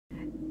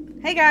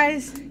Hey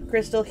guys,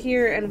 Crystal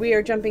here, and we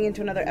are jumping into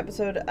another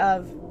episode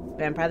of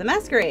Vampire the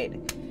Masquerade.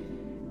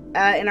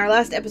 In our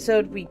last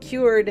episode, we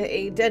cured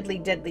a deadly,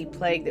 deadly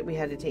plague that we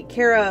had to take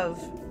care of.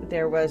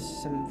 There was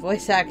some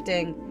voice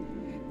acting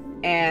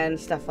and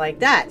stuff like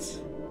that.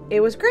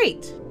 It was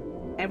great,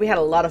 and we had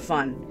a lot of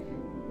fun.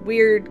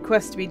 Weird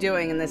quest to be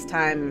doing in this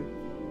time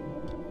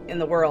in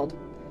the world.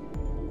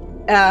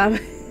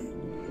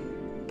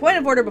 Point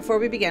of order before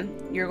we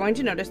begin, you're going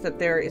to notice that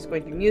there is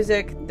going to be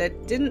music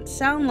that didn't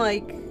sound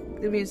like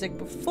the music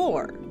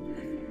before.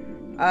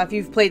 If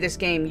you've played this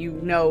game, you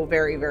know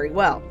very, very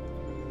well.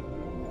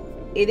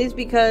 It is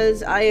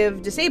because I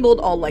have disabled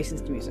all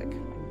licensed music.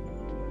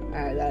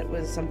 That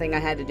was something I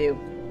had to do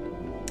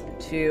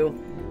to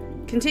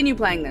continue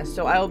playing this.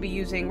 So I will be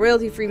using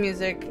royalty-free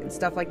music and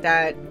stuff like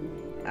that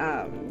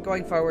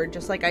going forward,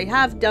 just like I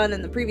have done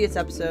in the previous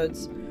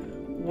episodes,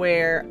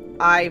 where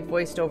I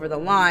voiced over the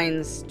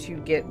lines to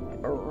get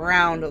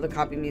around all the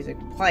copy music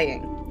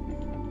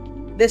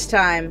playing. This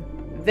time,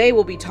 they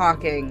will be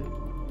talking,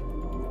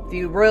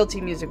 the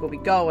royalty music will be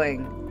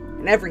going,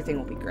 and everything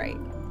will be great.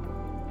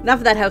 Enough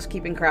of that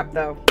housekeeping crap,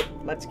 though.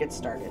 Let's get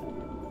started.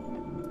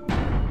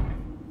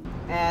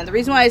 And the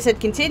reason why I said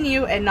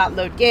continue and not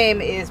load game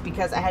is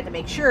because I had to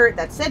make sure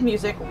that said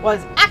music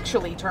was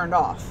actually turned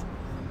off.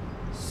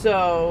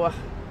 So,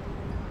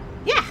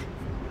 yeah.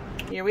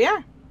 Here we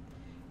are.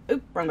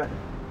 Oop, wrong button.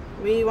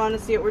 We want to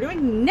see what we're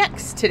doing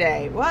next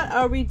today. What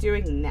are we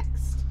doing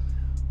next?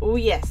 Oh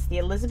yes, the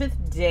Elizabeth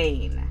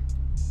Dane.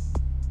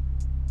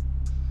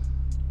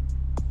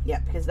 Yeah,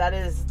 because that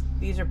is,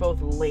 these are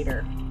both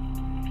later.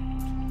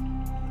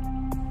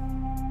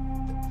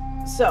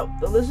 So,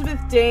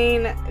 Elizabeth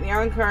Dane, the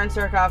Iron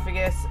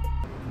sarcophagus.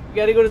 We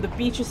gotta go to the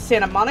beach of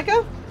Santa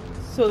Monica.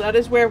 So that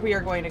is where we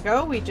are going to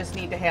go. We just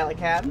need to hail a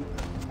cab.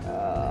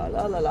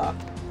 La la la.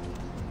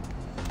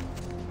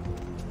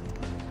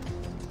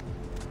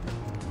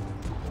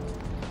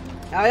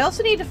 Now, I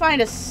also need to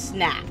find a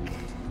snack.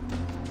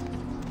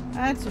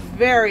 That's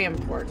very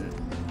important.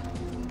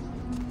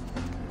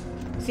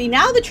 See,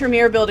 now the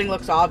Tremere building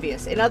looks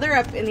obvious. In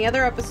the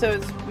other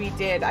episodes we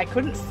did, I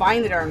couldn't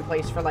find the darn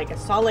place for like a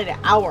solid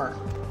hour.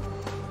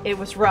 It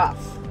was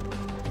rough.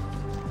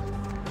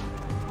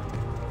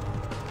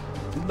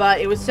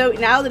 But it was so,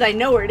 now that I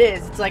know where it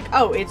is, it's like,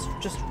 oh, it's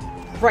just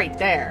right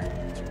there.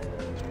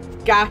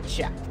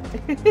 Gotcha.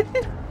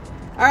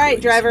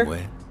 Alright, driver.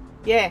 Somewhere.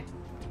 Yeah.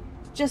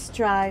 Just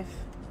drive.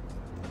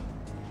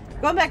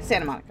 Going back to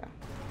Santa Monica.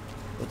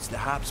 What's the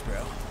hops,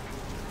 bro?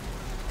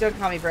 Don't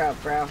call me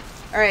bro.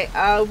 Alright,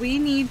 we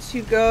need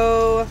to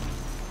go,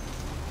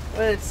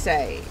 what did it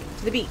say?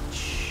 To the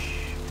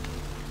beach.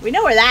 We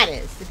know where that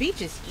is. The beach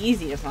is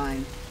easy to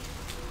find.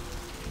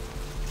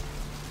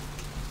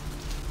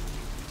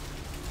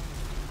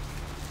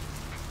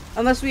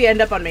 Unless we end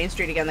up on Main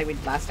Street again like we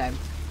did last time.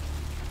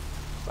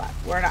 But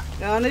we're not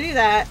gonna do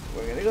that.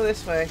 We're gonna go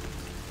this way.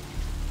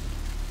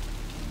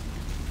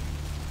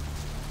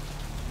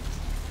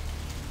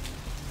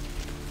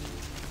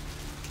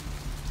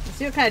 Let's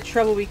see what kind of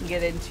trouble we can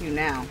get into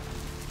now.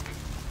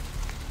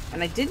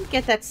 And I didn't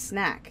get that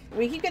snack.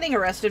 We keep getting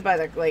arrested by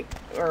the,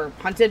 or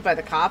hunted by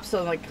the cops,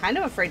 so I'm, kind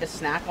of afraid to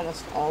snack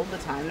almost all the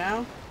time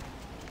now.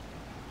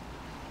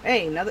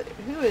 Hey,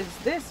 who is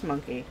this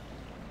monkey?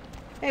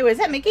 Hey, was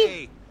that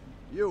Mickey?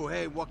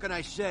 Hey, what can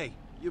I say?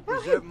 You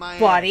preserved my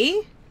buddy.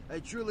 ass. I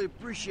truly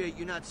appreciate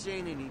you not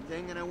saying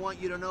anything, and I want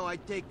you to know I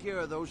take care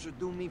of those who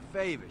do me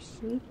favors.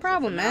 No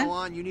problem, man. From now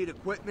on, you need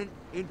equipment,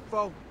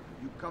 info,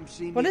 you come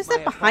see me. What is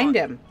that behind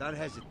him? Don't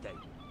hesitate.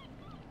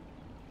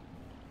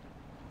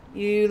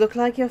 You look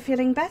like you're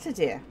feeling better,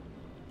 dear.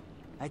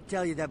 I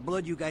tell you, that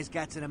blood you guys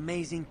got's an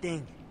amazing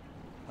thing.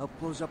 Helped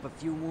close up a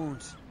few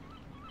wounds.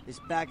 This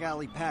back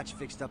alley patch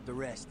fixed up the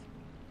rest.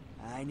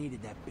 I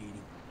needed that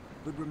beating.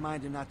 Good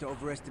reminder not to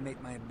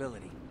overestimate my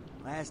ability.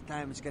 Last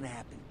time it's gonna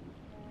happen.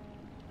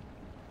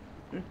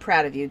 I'm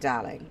proud of you,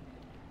 darling.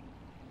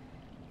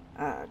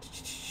 I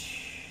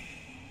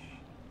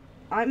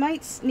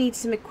might need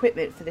some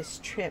equipment for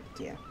this trip,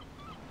 dear.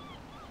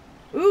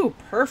 Ooh,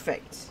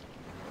 perfect.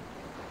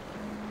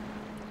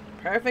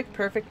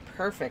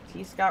 Perfect.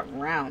 He's got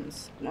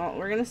rounds. Well,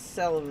 we're gonna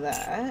sell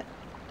that.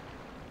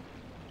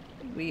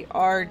 We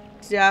are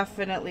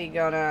definitely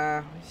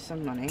gonna...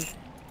 some money.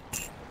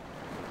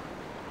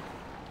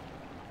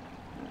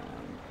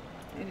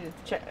 I need to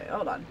check...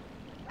 hold on.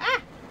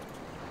 Ah!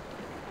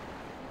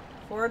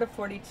 4 to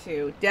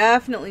 42.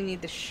 Definitely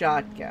need the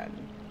shotgun.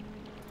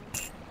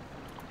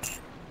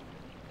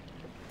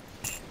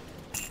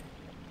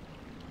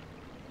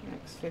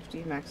 Max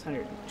 50, max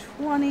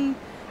 120.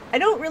 I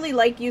don't really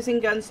like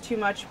using guns too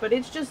much, but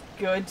it's just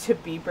good to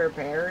be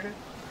prepared.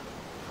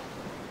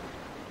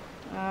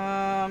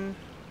 Buy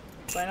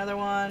another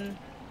one.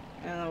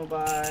 And then we'll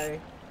buy...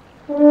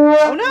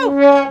 oh no!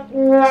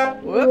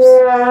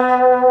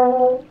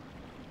 Whoops.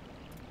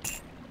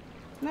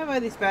 Can I buy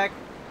these back?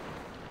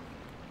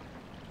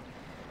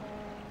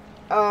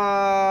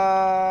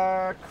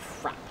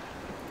 Crap.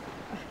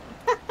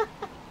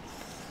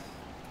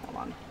 Hold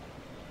on.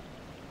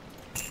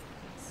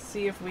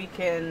 see if we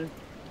can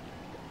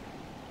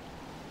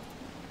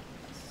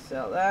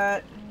Sell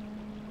that.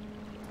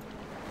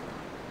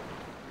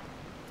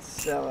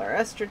 Sell our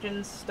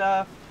estrogen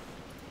stuff.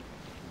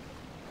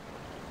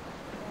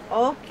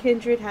 All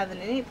kindred have an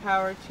innate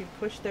power to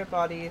push their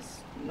bodies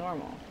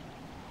normal.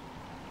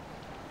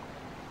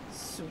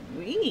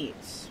 Sweet.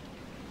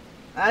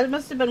 That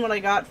must have been what I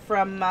got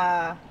from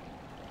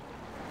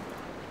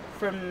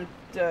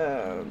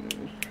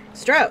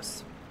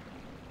Strauss.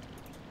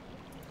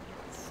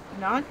 It's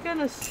not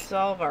gonna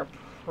solve our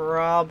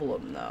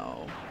problem,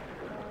 though,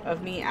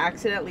 of me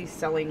accidentally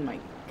selling my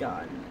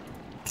gun.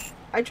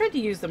 I tried to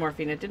use the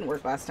morphine. It didn't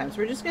work last time, so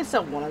we're just gonna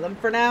sell one of them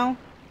for now.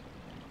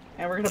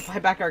 And we're gonna buy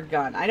back our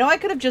gun. I know I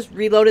could have just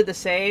reloaded the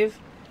save,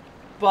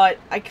 but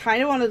I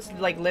kind of want to,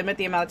 like, limit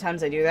the amount of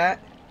times I do that.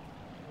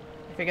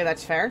 I figure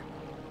that's fair.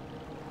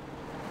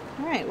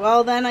 Alright,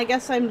 well then I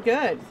guess I'm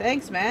good.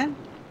 Thanks, man.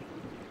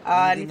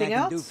 Anything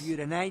else? Do for you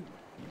tonight?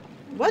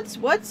 What's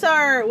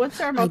our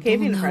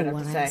Malkavian friend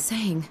have to say? I'm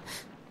saying.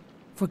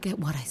 Forget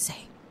what I say.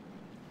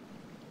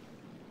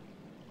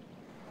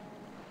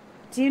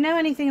 Do you know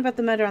anything about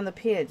the murder on the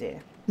pier,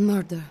 dear?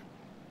 Murder.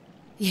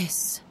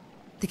 Yes.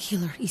 The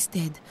killer is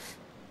dead.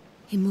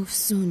 He moves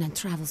soon and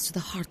travels to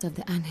the heart of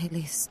the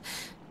Angeles,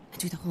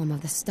 to the home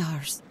of the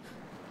stars,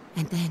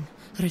 and then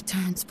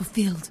returns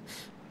fulfilled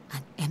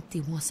and empty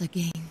once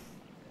again.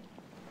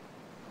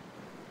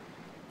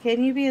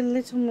 Can you be a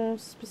little more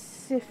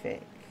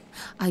specific?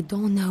 I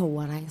don't know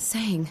what I'm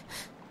saying.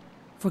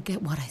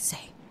 Forget what I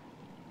say.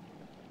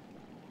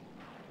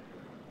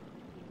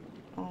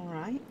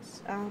 Alright,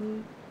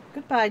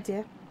 goodbye,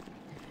 dear.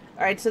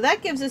 Alright, so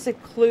that gives us a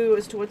clue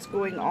as to what's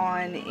going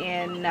on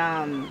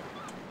in,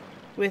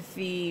 with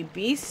the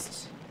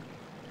beast.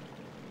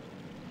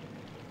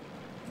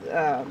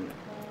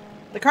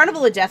 The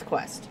Carnival of Death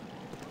quest.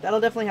 That'll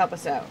definitely help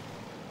us out.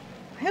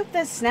 I hope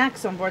there's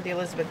snacks on board the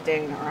Elizabeth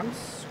Dane, or I'm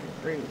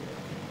screwed.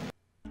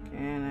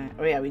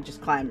 Oh yeah, we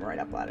just climb right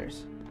up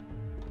ladders.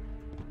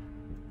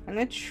 I'm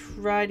gonna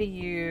try to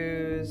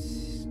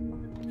use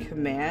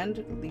command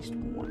at least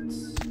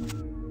once.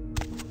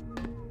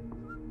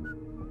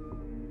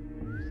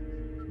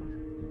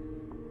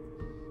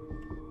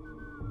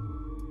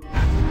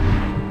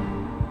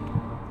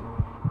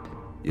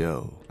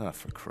 Yo,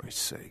 for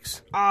Christ's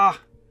sakes.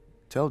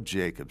 Tell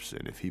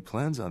Jacobson if he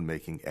plans on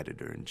making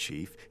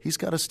editor-in-chief, he's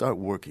got to start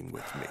working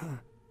with me.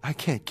 I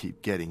can't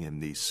keep getting him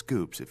these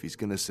scoops if he's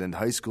going to send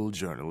high school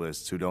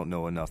journalists who don't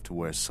know enough to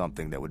wear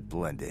something that would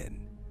blend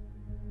in.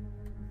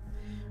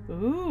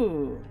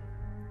 Ooh.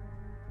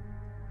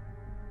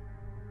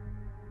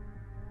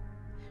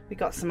 We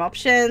got some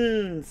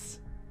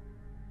options.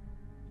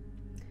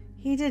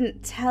 He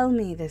didn't tell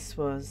me this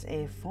was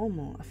a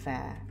formal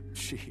affair.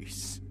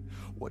 Jeez.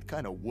 What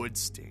kind of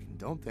Woodstein?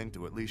 Don't think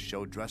to at least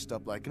show dressed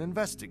up like an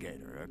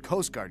investigator, a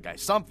Coast Guard guy,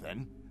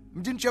 something.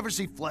 Didn't you ever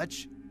see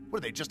Fletch? What,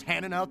 are they just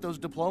handing out those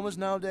diplomas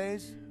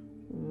nowadays?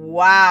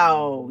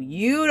 Wow.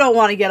 You don't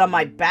want to get on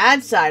my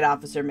bad side,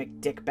 Officer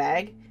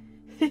McDickbag.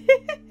 I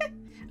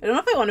don't know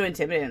if I want to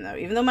intimidate him, though,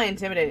 even though my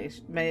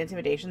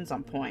intimidation's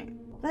on point.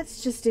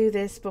 Let's just do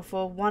this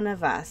before one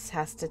of us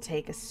has to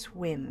take a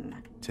swim.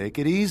 Take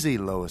it easy,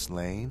 Lois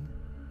Lane.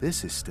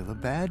 This is still a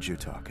badge you're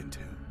talking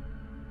to.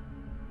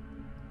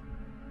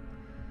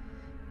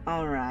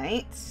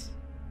 Alright.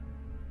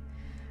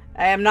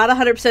 I am not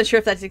 100% sure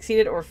if that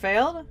succeeded or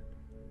failed.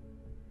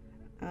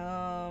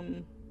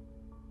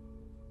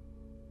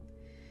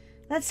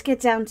 Let's get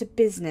down to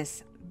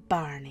business,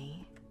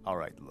 Barney.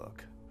 Alright,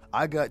 look.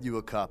 I got you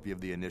a copy of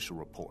the initial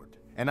report,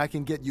 and I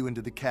can get you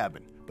into the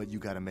cabin, but you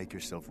gotta make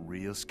yourself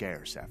real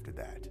scarce after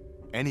that.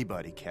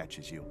 Anybody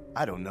catches you,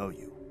 I don't know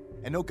you.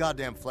 And no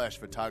goddamn flash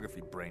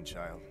photography,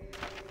 brainchild.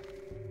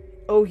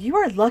 Oh, you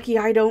are lucky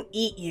I don't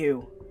eat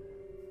you.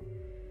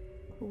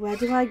 Where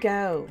do I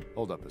go?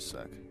 Hold up a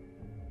sec.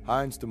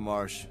 Hines to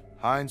Marsh.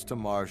 Hines to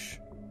Marsh.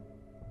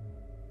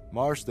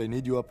 Marsh, they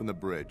need you up in the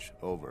bridge.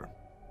 Over.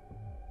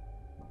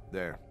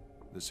 There.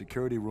 The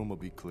security room will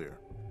be clear.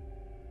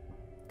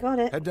 Got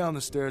it. Head down the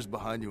stairs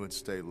behind you and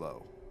stay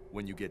low.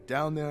 When you get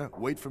down there,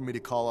 wait for me to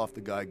call off the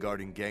guy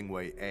guarding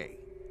Gangway A.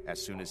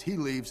 As soon as he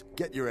leaves,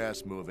 get your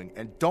ass moving,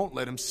 and don't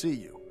let him see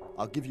you.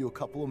 I'll give you a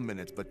couple of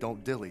minutes, but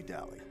don't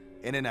dilly-dally.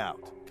 In and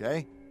out,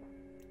 okay?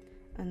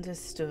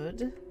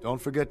 Understood.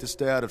 Don't forget to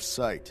stay out of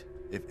sight.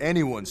 If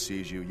anyone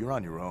sees you, you're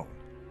on your own.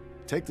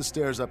 Take the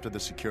stairs up to the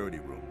security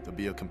room. There'll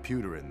be a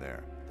computer in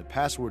there. The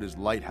password is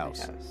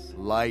Lighthouse.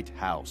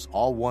 Lighthouse.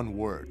 All one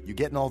word. You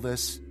getting all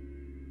this?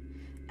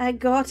 I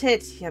got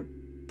it, you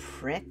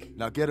prick.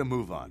 Now get a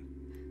move on.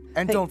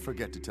 And don't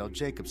forget to tell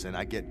Jacobson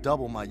I get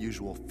double my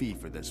usual fee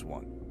for this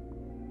one.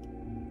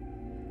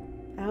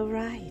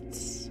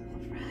 Alright.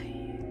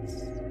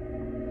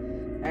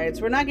 Alright,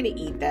 so we're not going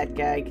to eat that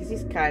guy, because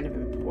he's kind of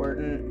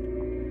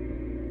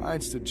important.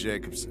 Hines to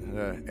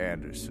Jacobson.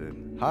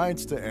 Anderson.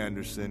 Hines to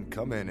Anderson.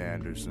 Come in,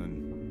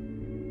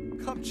 Anderson.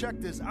 Come check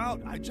this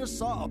out. I just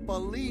saw a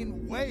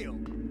baleen whale.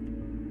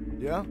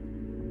 Yeah?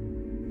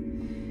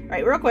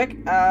 Alright, real quick.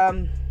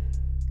 So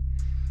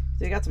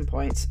we got some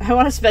points. I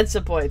want to spend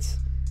some points.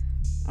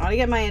 I want to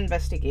get my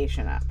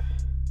investigation up.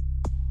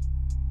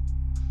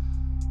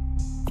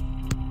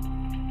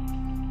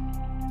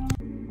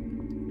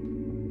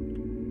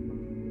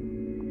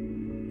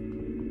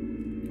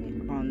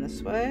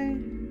 this way.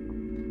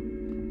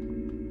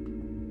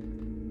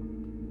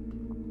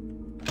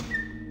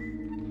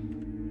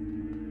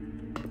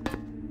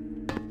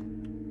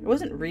 I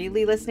wasn't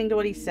really listening to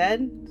what he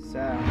said, so...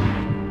 I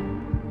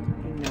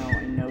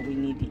know we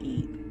need to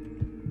eat.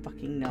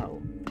 Fucking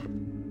no.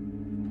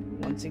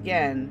 Once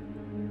again...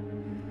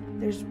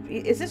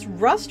 Is this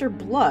rust or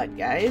blood,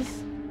 guys?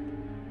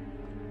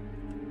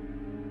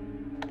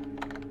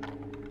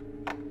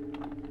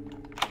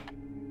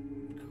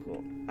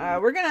 Cool.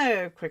 We're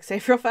gonna quick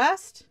save real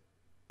fast.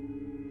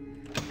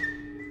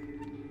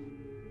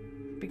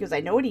 Because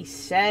I know what he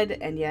said,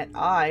 and yet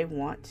I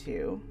want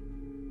to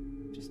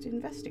just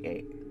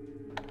investigate.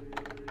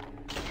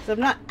 So I'm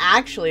not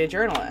actually a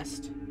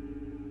journalist.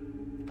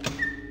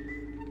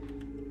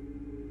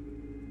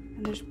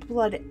 And there's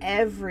blood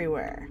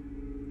everywhere.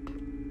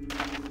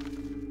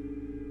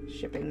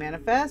 Shipping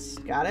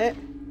manifest. Got it.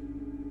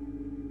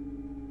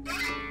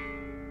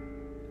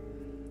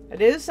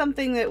 It is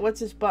something that what's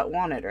his butt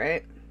wanted,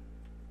 right?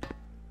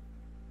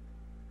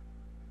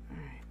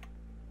 Alright.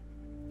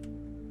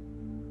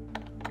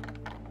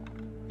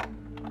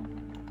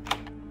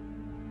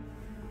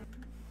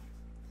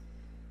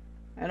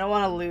 I don't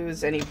want to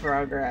lose any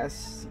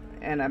progress,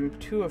 and I'm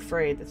too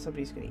afraid that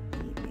somebody's going to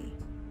eat me.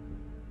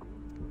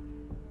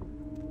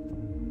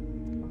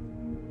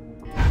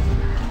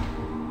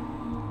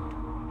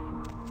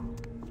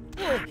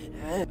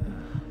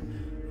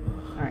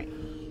 Alright.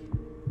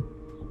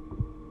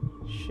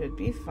 Should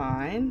be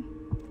fine.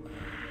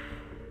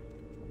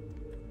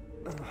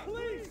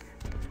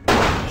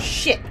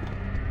 Shit!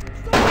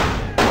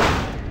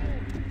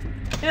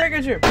 There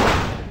goes your...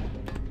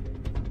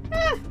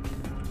 Ah.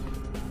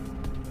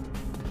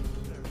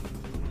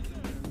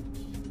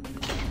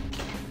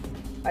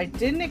 I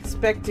didn't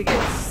expect to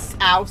get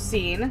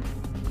seen.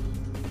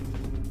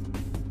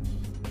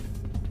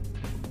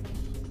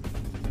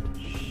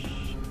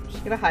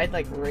 I'm gonna hide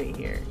like right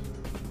here.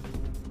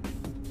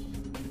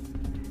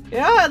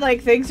 Yeah,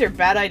 like things are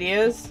bad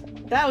ideas.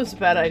 That was a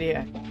bad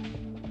idea.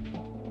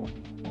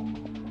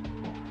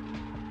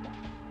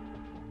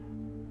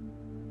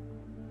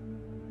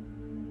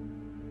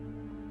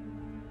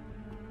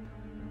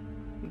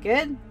 We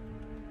good?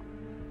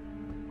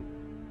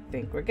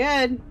 Think we're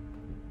good.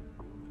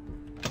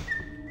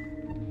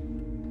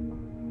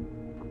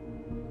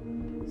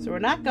 So we're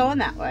not going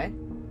that way.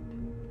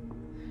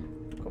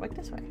 Go back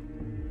this way.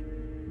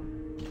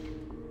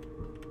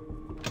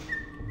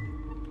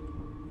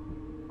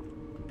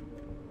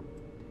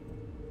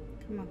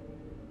 Come on.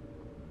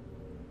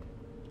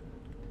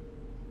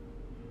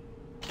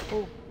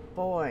 Oh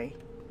boy.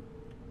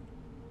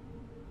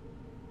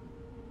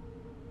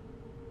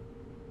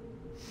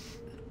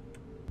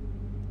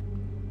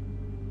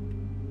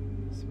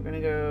 So we're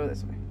gonna go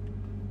this way.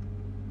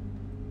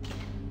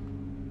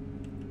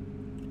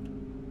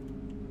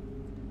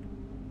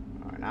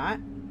 Or not.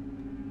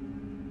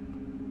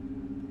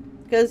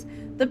 Because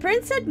the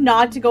prince said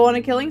not to go on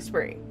a killing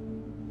spree.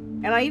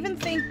 And I even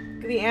think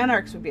the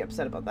anarchs would be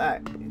upset about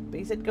that. But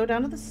he said go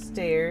down to the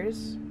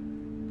stairs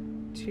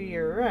to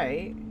your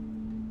right.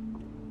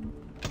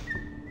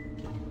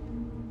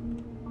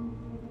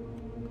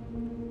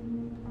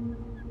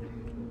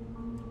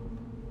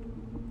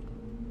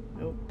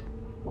 Nope.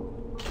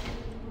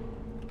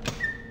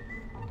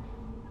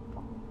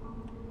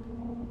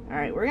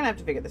 Alright, we're gonna have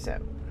to figure this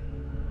out.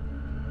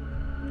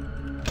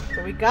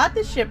 So we got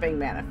the shipping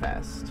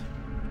manifest.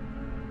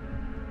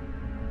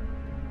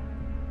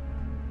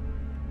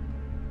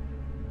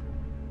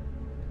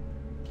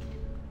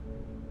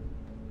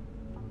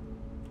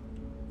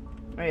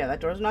 Oh yeah, that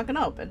door's not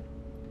gonna open.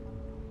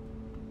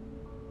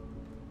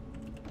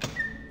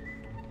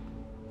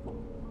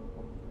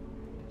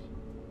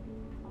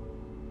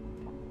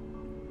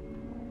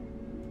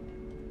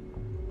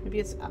 Maybe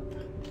it's up.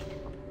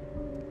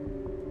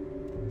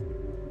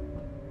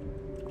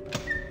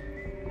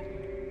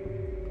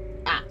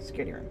 Ah,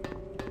 security room.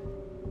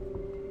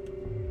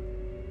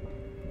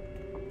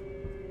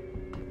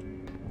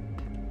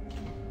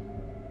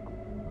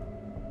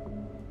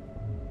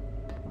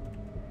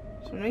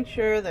 So make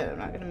sure that I'm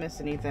not gonna miss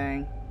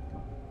anything.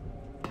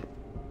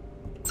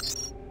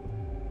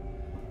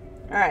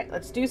 Alright,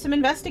 let's do some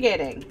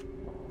investigating.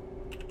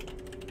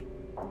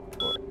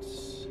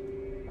 Reports.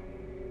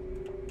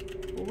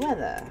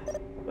 Weather.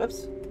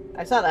 Whoops.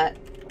 I saw that.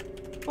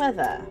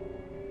 Weather.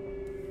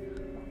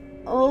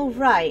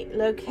 Alright,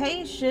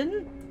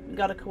 location. We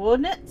got a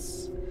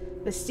coordinates.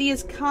 The sea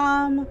is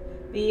calm.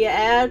 The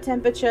air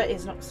temperature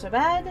is not so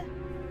bad.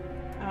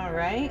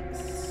 Alright.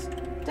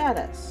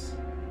 Status.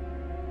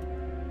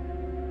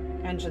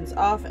 Engine's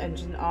off,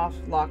 engine off,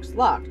 locks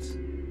locked.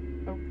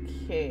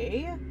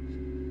 Okay.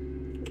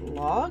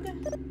 Log.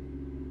 I'm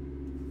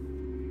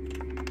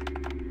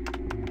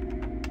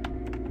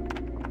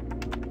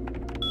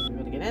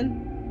gonna get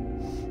in.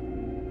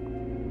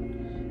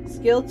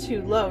 Skill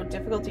 2 low,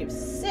 difficulty of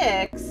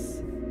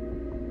 6.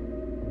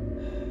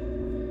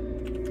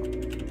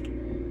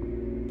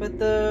 But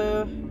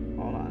the...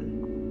 hold on.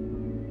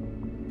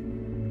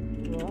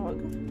 Log.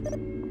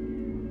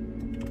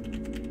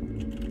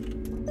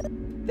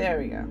 There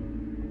we go.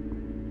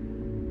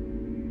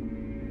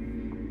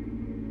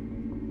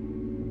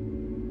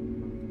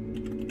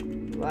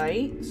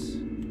 Light.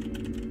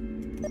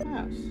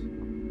 Mouse.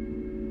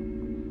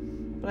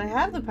 But I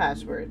have the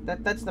password.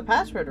 That's the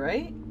password,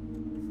 right?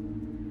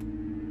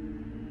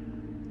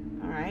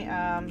 Alright,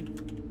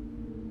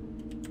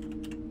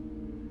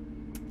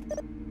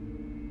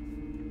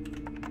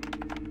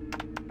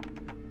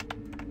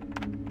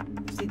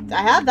 see,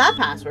 I have that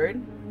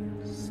password.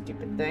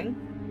 Stupid thing.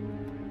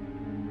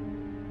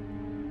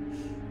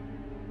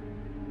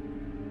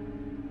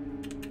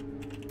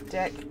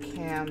 Deck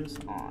cams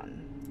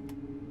on.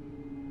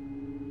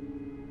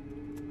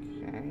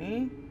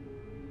 Okay.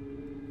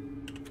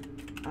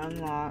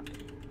 Unlock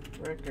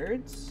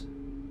records.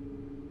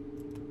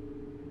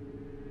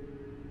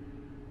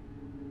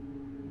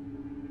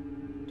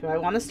 Do I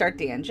want to start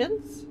the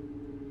engines?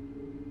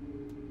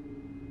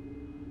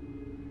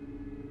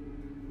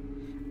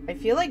 I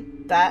feel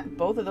like that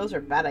both of those are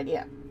a bad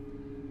idea.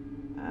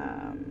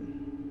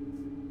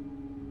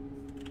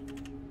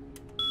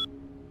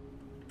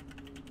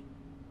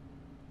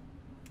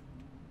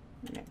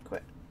 Yeah,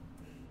 quit.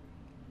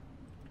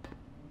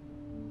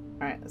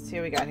 Alright, let's see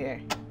what we got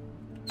here.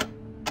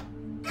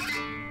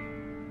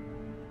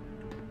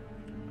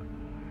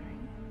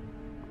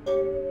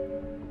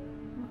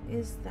 What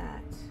is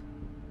that?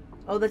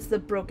 Oh, that's the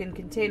broken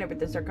container with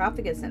the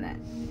sarcophagus in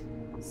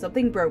it.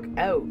 Something broke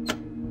out.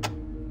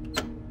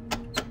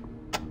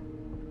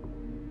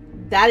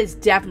 That is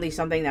definitely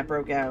something that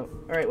broke out.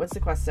 Alright, what's the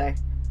quest say?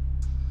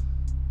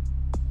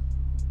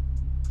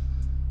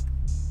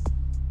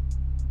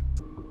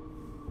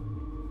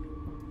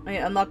 I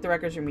unlocked the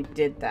records room. We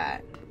did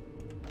that.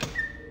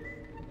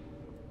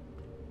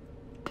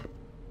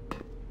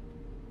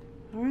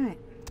 Alright.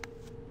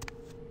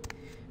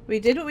 We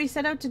did what we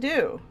set out to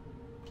do.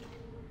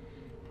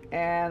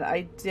 And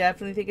I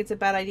definitely think it's a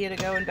bad idea to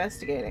go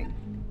investigating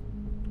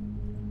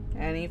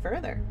any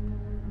further.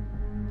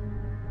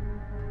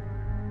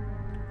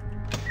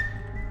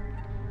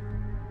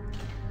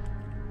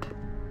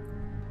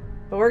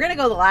 But we're gonna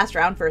go the last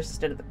round first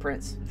instead of the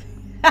prince.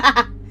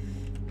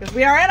 Because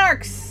we are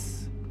anarchs!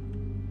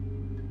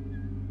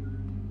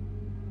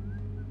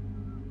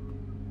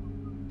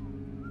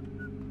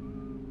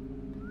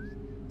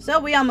 So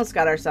we almost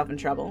got ourselves in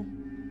trouble.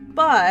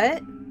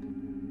 But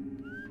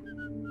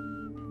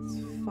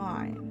it's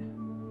fine.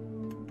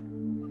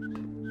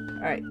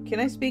 Alright,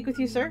 can I speak with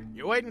you, sir?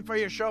 You waiting for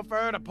your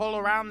chauffeur to pull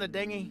around the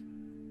dinghy?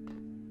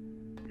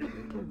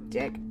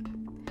 Dick.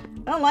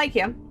 I don't like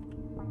him.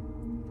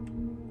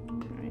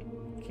 Alright,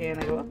 can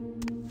I go up?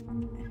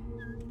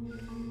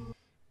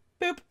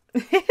 Boop.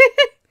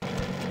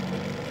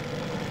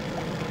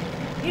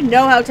 You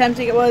know how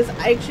tempting it was?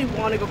 I actually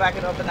want to go back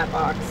and open that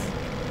box.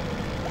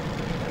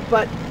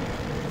 But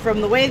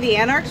from the way the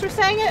anarchs were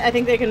saying it, I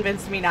think they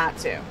convinced me not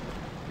to.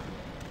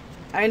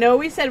 I know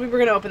we said we were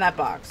going to open that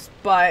box,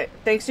 but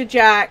thanks to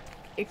Jack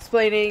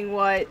explaining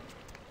what,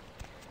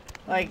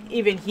 like,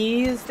 even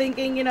he's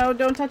thinking, you know,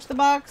 don't touch the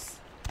box.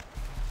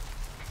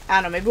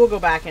 I don't know, maybe we'll go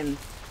back and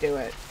do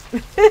it.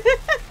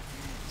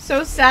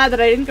 So sad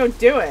that I didn't go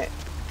do it.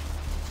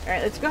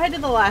 Alright, let's go ahead to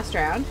the last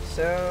round.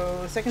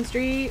 So, 2nd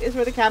Street is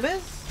where the cab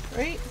is,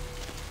 right?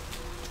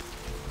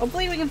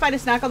 Hopefully we can find a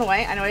snack on the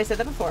way. I know I said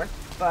that before,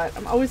 but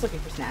I'm always looking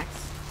for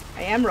snacks.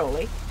 I am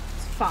Rolly.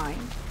 It's fine.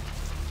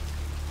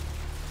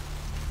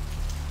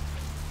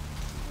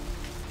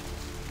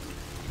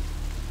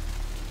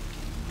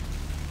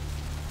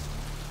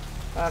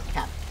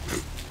 Cap.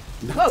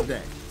 Whoa!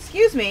 Today.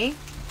 Excuse me.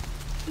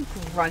 You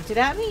grunted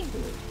at me?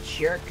 You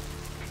jerk.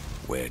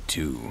 Where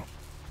to?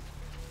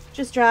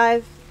 Just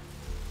drive.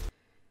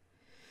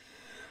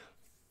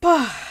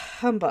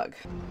 Humbug.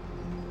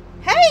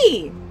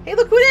 Hey! Hey,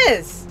 look who it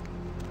is!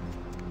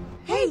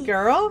 Hey,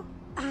 girl.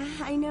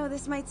 I know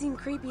this might seem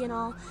creepy and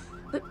all,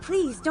 but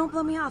please don't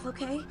blow me off,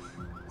 okay?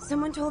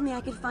 Someone told me I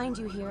could find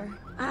you here.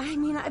 I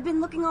mean, I've been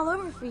looking all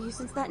over for you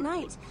since that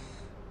night.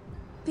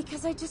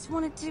 Because I just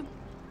wanted to...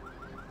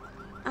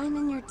 I'm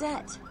in your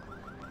debt.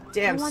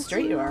 Damn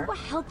straight you are. I want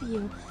to help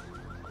you.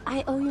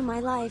 I owe you my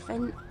life,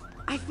 and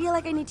I feel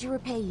like I need to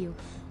repay you.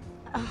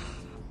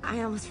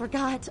 I almost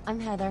forgot. I'm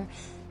Heather.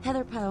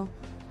 Heather Poe.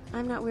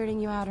 I'm not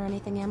weirding you out or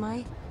anything, am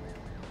I?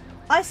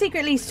 I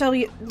secretly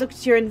looked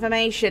at your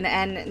information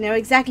and know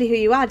exactly who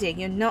you are, dear.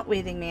 You're not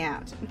weirding me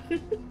out.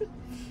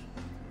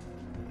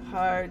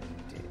 Hard.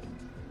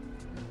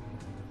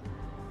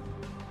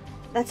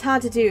 That's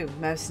hard to do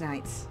most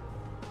nights.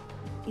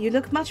 You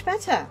look much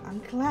better. I'm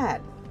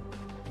glad.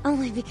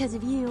 Only because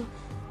of you.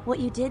 What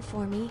you did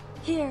for me.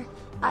 Here,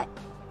 I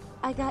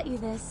got you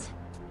this.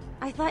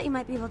 I thought you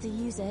might be able to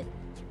use it.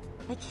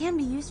 I can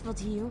be useful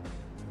to you.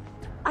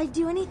 I'd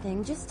do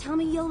anything. Just tell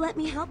me you'll let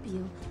me help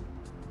you.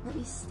 Let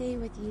me stay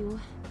with you.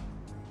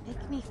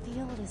 Make me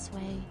feel this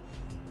way.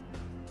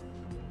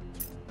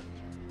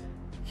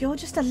 You're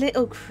just a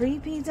little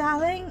creepy,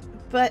 darling.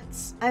 But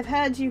I've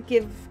heard you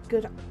give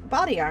good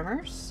body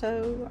armor,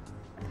 so...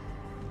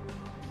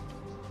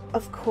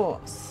 Of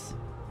course.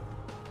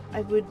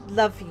 I would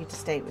love for you to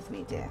stay with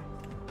me, dear.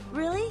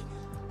 Really?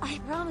 I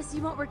promise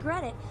you won't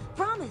regret it.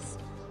 Promise.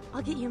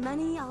 I'll get you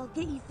money, I'll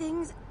get you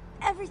things,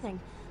 everything.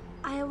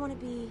 I want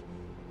to be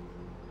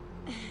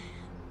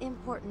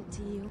important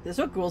to you. This is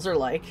what ghouls are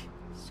like.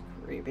 It's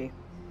creepy.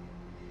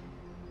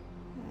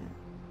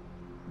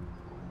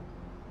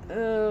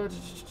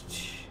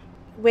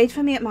 Wait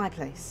for me at my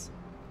place.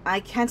 I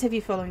can't have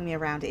you following me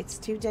around. It's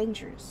too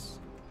dangerous.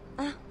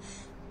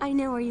 I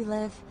know where you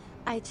live.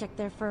 I checked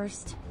there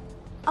first.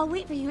 I'll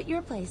wait for you at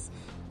your place.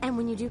 And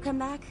when you do come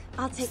back,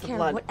 I'll take care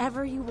of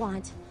whatever you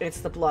want.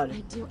 It's the blood.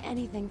 I'd do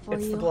anything for you.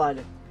 It's the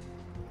blood.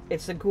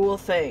 It's the ghoul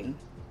thing.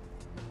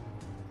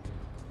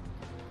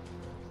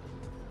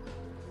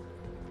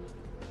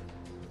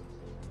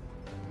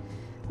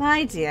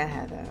 My dear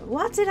Heather,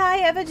 what did I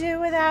ever do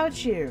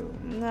without you?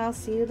 I'll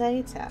see you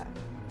later.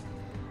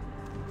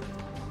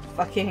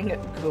 Fucking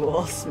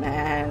ghouls,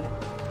 man.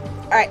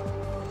 Alright,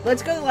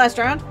 let's go to the last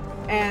round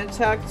and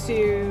talk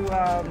to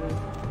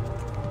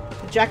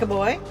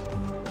Jackaboy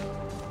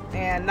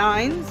and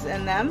Nines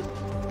and them.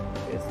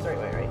 It's the right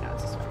way right now.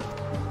 It's this way.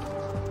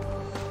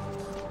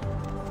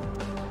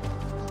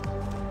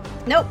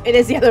 Nope, it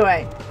is the other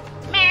way.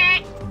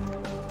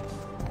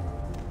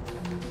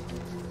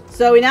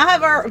 So we now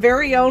have our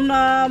very own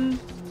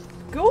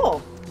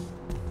ghoul.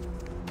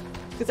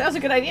 Because that was a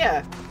good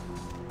idea.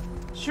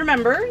 Just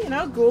remember, you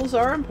know, ghouls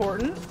are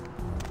important.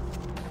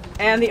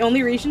 And the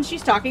only reason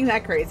she's talking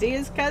that crazy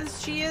is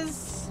because she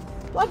is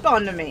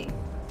bloodbond to me.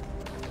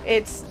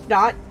 It's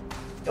not...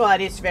 Well,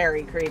 it is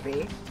very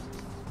creepy.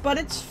 But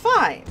it's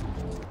fine.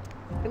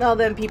 And all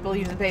them people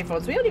using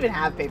payphones. We don't even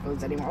have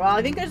payphones anymore. Well,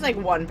 I think there's like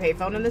one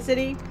payphone in the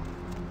city.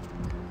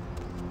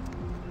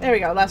 There we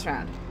go, last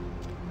round.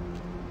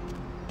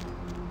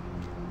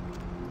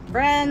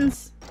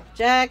 Friends!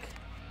 Jack!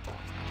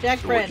 Jack,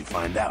 So friend. what'd you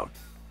find out?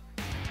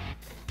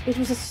 It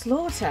was a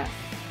slaughter.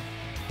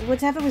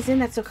 Whatever was in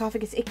that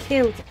sarcophagus, it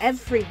killed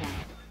everyone.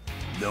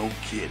 No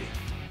kidding.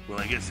 Well,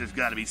 I guess there's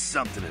gotta be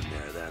something in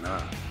there then,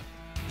 huh?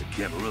 The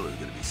Camarilla's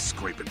gonna be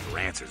scraping for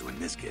answers when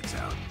this gets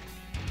out.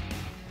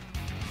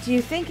 Do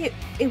you think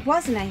it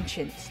was an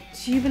ancient?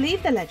 Do you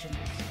believe the legend?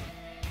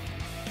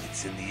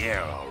 It's in the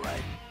air, all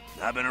right.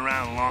 I've been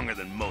around longer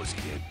than most,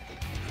 kid.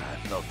 And I've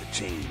felt the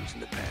change in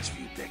the past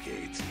few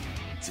decades.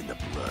 It's in the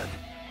blood.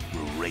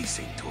 We're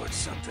racing towards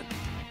something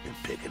and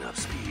picking up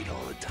speed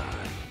all the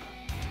time.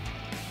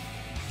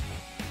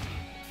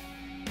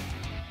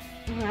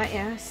 Alright,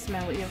 yeah, I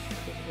smell what you're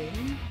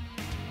cooking.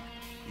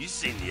 You've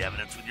seen the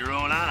evidence with your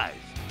own eyes.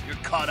 You're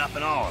caught up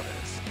in all of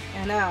this.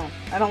 I know.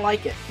 I don't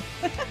like it.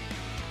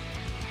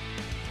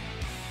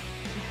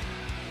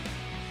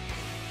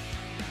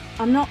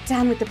 I'm not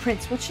down with the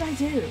prince. What should I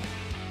do?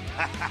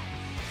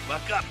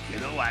 Buck up,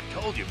 kiddo. I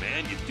told you,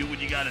 man. You do what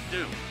you gotta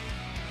do.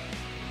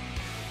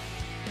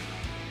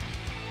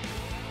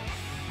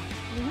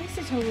 Why is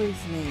it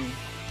always me?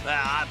 Well,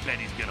 I bet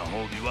he's gonna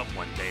hold you up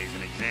one day as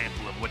an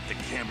example of what the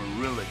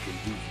Camarilla can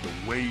do for the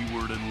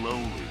wayward and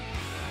lowly.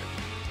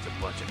 It's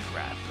a bunch of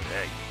crap, but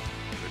hey,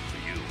 good for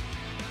you.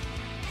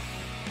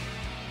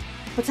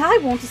 But I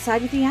want to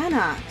side with the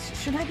Anarchs.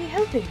 Should I be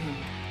helping him?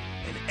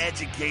 An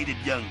educated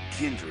young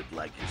kindred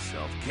like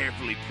yourself,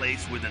 carefully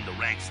placed within the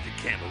ranks of the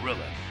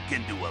Camarilla,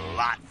 can do a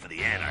lot for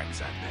the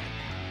Anarchs, I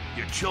bet.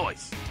 Your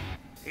choice.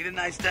 Ain't it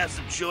nice to have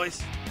some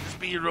choice? Just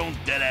be your own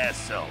dead-ass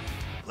self.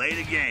 Play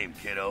the game,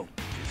 kiddo.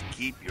 Just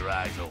keep your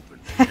eyes open.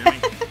 You hear me?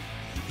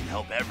 You can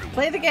help everyone.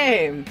 Play the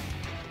game.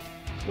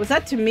 Was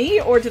that to me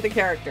or to the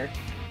character?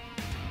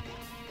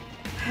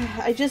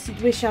 I just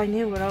wish I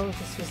knew where all of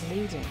this was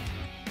leading.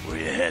 Where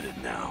you headed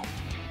now?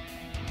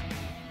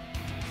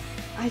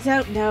 I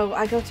don't know.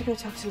 I got to go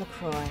talk to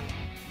LaCroix.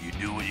 You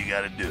do what you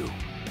gotta do.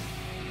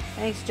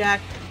 Thanks, Jack.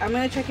 I'm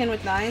gonna check in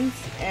with Nines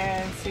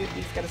and see what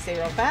he's got to say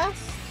real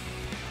fast.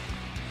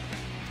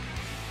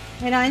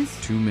 Hey, Nines.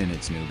 2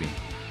 minutes, newbie.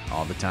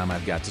 All the time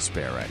I've got to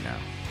spare right now.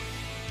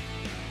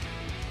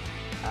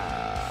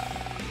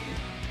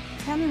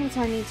 Tell me what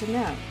I need to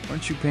know.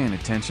 Weren't you paying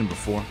attention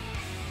before?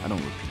 I don't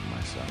repeat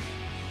myself.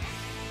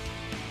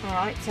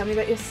 Alright, tell me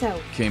about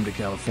yourself. Came to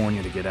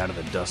California to get out of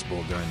the Dust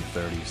Bowl during the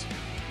 30s.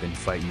 Been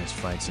fighting this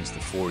fight since the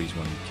 40s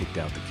when we kicked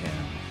out the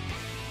Cam.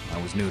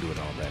 I was new to it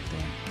all back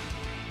then.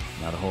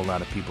 Not a whole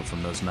lot of people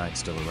from those nights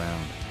still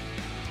around.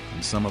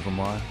 And some of them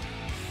are.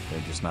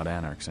 They're just not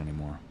Anarchs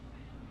anymore.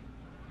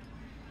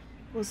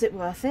 Was it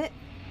worth it?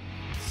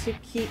 To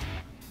keep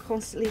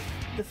constantly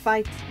the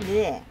fight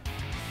there?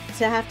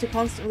 To have to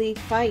constantly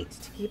fight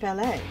to keep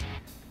LA?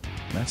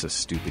 That's a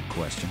stupid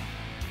question.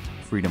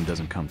 Freedom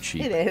doesn't come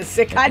cheap. It is.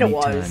 It kind of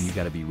At any was. time, you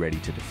gotta be ready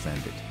to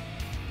defend it.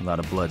 A lot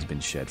of blood's been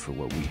shed for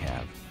what we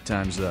have.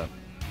 Time's up.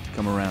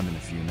 Come around in a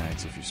few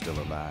nights if you're still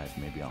alive.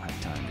 Maybe I'll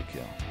have time to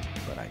kill.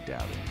 But I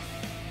doubt it.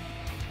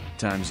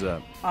 Time's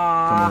up.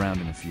 Come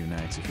around in a few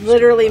nights if you're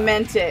Literally still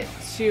alive. meant it.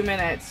 2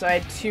 minutes, so I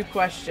had 2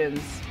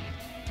 questions.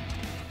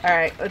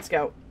 Alright, let's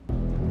go.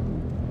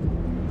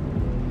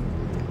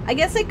 I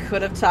guess I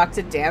could have talked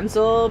to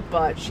Damsel,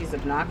 but she's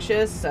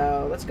obnoxious,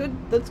 so let's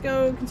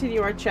go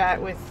continue our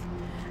chat with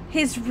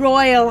His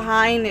Royal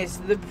Highness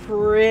the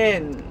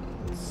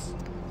Prince.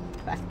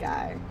 That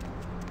guy.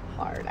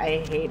 hard.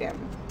 I hate him.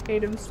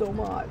 Hate him so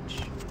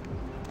much.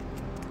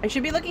 I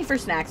should be looking for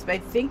snacks, but I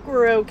think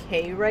we're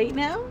okay right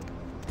now.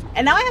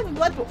 And now I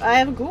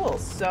have a ghoul,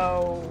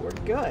 so we're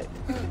good.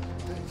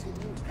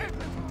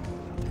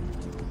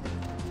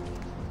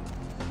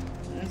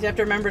 You just have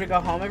to remember to go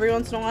home every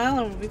once in a while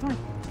and we'll be fine.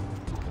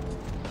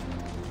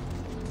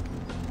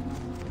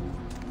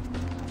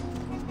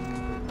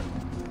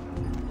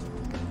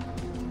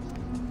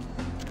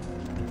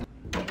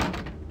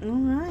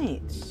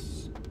 Alright.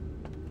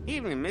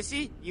 Evening,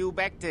 Missy. You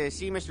back to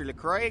see Mr.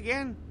 LaCroix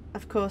again?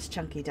 Of course,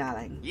 Chunky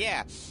darling.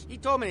 Yeah, he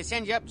told me to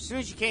send you up as soon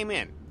as you came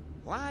in.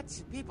 Lots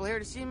of people here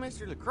to see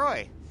Mr.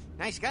 LaCroix.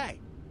 Nice guy.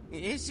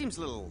 He seems a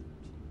little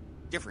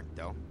different,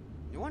 though.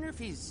 You wonder if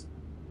he's...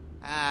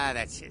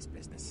 that's his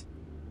business.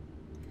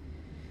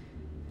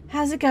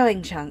 How's it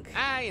going, Chunk?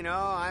 You know,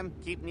 I'm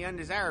keeping the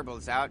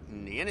undesirables out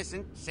and the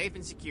innocent safe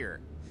and secure.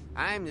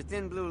 I'm the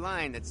thin blue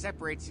line that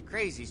separates the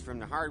crazies from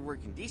the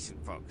hard-working,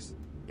 decent folks.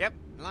 Yep,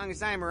 as long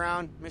as I'm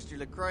around, Mr.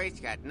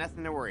 LaCroix's got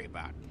nothing to worry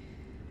about.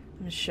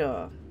 I'm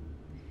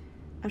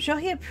sure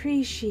he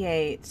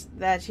appreciates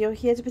that you're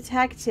here to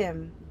protect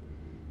him.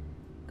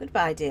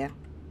 Goodbye, dear.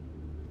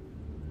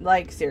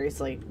 Like,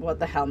 seriously, what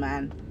the hell,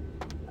 man?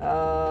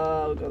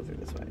 We'll go through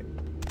this way.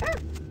 Ah.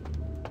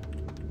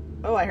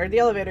 Oh, I heard the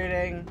elevator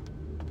ding.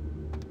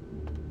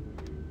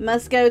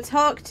 Must go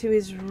talk to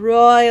His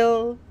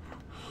Royal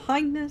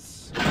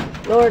Highness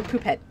Lord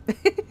Poophead.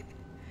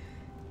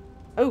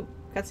 Oh,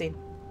 cutscene.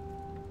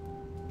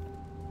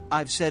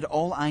 I've said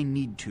all I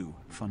need to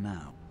for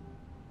now.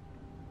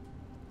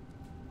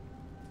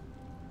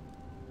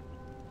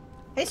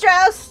 Hey,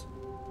 Strauss!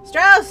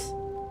 Strauss!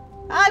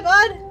 Hi,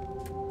 bud!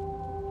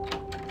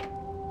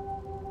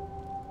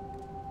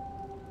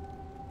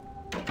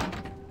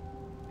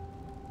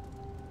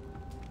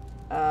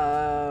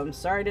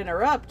 Sorry to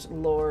interrupt,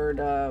 Lord,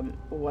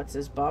 what's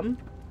his bum?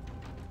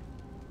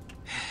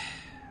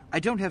 I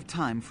don't have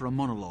time for a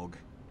monologue.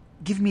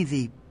 Give me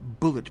the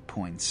bullet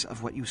points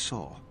of what you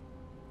saw.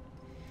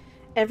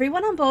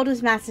 Everyone on board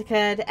was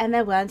massacred, and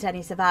there weren't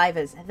any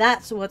survivors.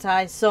 That's what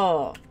I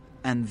saw.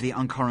 And the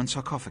Ankaran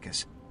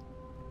sarcophagus.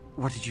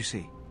 What did you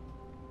see?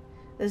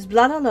 There's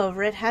blood all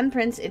over it.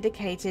 Handprints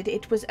indicated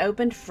it was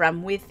opened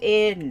from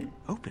within.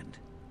 Opened?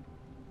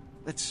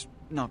 Let's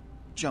not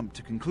jump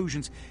to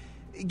conclusions.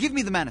 Give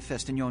me the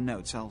manifest in your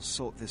notes. I'll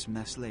sort this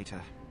mess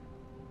later.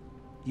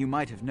 You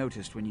might have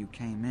noticed when you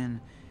came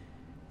in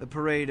the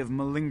parade of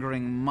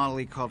malingering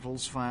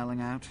mollycoddles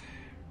filing out.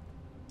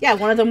 Yeah,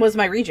 one of them was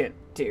my regent,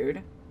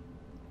 dude.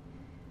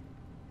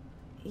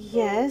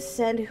 Yes,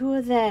 and who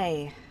are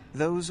they?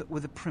 Those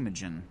were the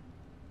Primogen,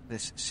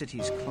 this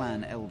city's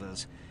clan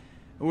elders.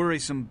 A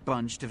worrisome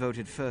bunch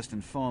devoted first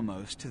and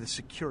foremost to the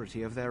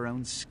security of their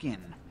own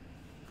skin.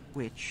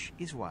 Which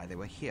is why they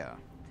were here.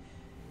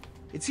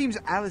 It seems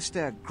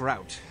Alistair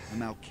Grout, a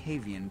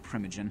Malkavian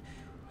Primogen,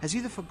 has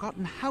either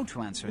forgotten how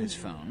to answer his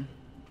phone,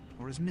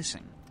 or is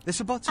missing. The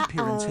Sabbat's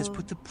appearance has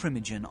put the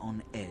Primogen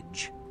on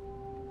edge.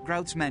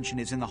 Grout's mansion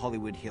is in the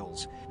Hollywood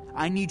Hills.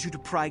 I need you to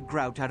pry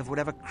Grout out of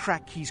whatever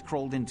crack he's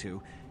crawled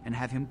into, and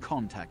have him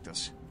contact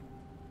us.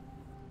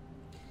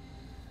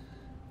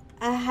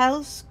 A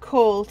house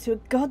call to a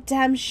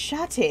goddamn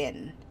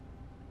shut-in.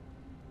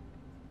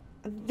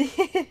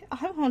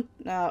 I won't...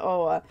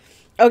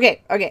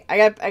 Okay,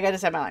 I gotta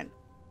set my line.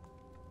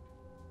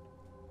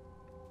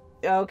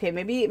 Okay,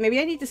 maybe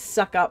I need to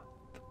suck up.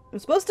 I'm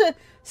supposed to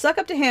suck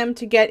up to him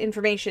to get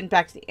information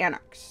back to the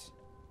Anarchs.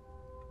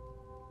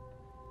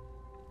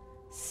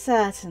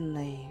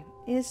 Certainly.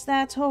 Is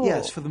that all?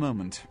 Yes, for the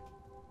moment.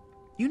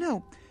 You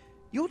know,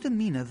 your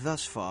demeanor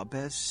thus far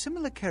bears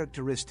similar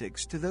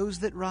characteristics to those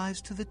that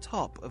rise to the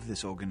top of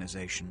this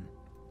organization.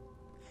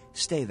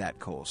 Stay that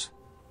course.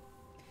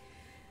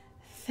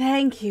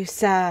 Thank you,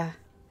 sir.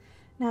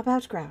 Now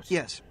about Grout.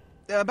 Yes,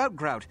 about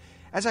Grout.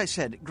 As I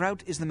said,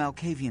 Grout is the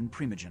Malkavian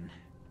Primogen.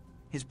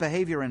 His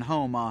behavior and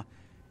home are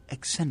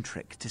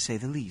eccentric, to say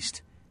the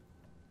least.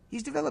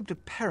 He's developed a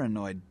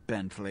paranoid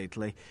bent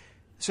lately,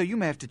 so you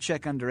may have to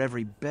check under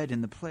every bed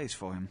in the place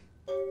for him.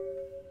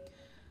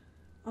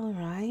 All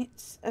right.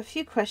 A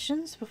few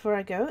questions before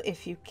I go,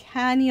 if you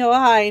can, Your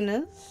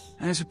Highness.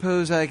 I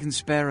suppose I can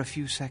spare a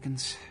few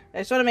seconds. I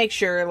just want to make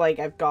sure, like,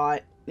 I've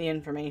got the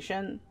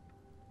information.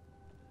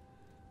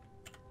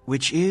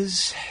 Which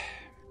is...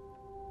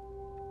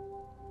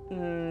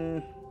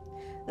 the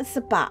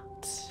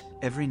Sabbat.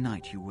 Every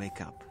night you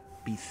wake up,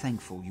 be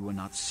thankful you were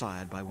not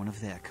sired by one of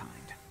their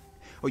kind.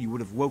 Or you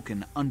would have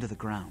woken under the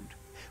ground,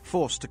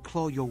 forced to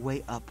claw your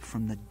way up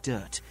from the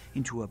dirt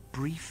into a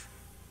brief,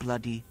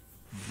 bloody,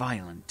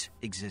 violent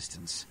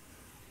existence.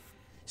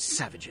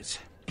 Savages.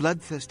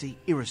 Bloodthirsty,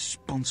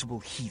 irresponsible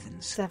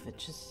heathens.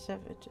 Savages.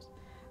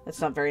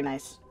 That's not very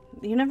nice.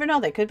 You never know,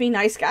 they could be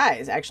nice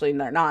guys. Actually,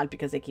 they're not,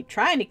 because they keep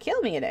trying to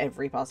kill me at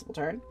every possible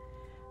turn.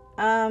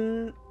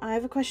 I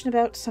have a question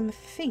about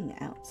something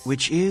else.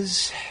 Which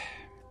is...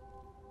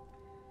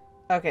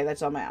 Okay,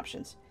 that's all my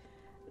options.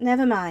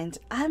 Never mind.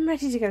 I'm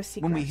ready to go see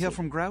When we Grouty. hear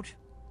from Grout,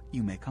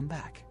 you may come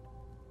back.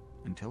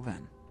 Until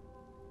then.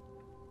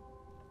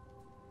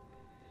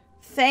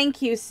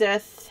 Thank you, sir.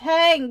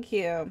 Thank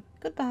you.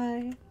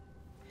 Goodbye.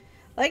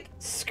 Like,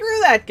 screw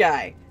that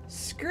guy.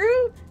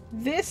 Screw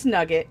this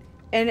nugget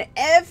and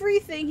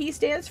everything he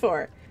stands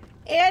for.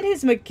 And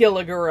his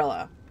Magilla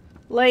gorilla.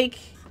 Like,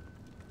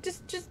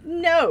 just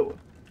no.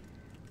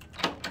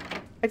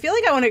 I feel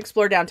like I want to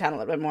explore downtown a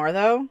little bit more,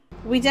 though.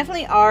 We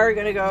definitely are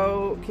going to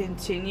go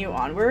continue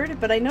onward,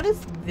 but I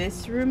noticed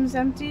this room's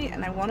empty,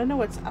 and I want to know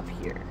what's up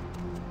here.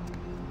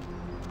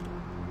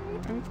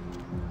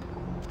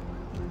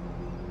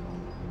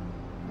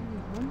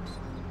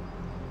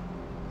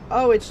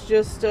 Oh, it's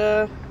just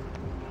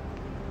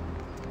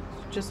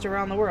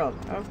around the world.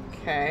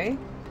 Okay.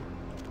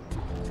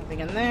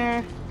 Nothing in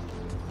there.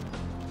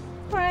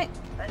 Alright.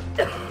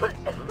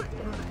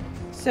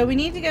 So we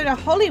need to go to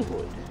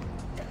Hollywood.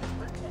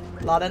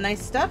 A lot of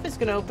nice stuff is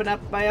going to open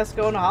up by us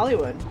going to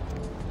Hollywood.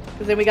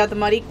 Because then we got the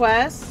Muddy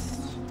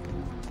Quest,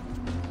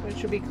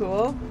 which would be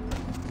cool.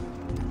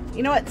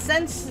 You know what?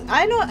 Since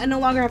I no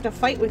longer have to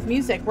fight with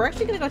music, we're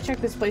actually going to go check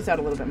this place out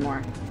a little bit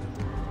more.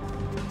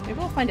 Maybe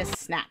we'll find a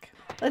snack.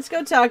 Let's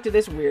go talk to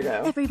this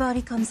weirdo.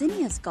 Everybody comes in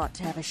here's got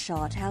to have a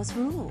short house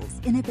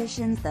rules.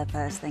 Inhibition's the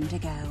first thing to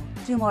go.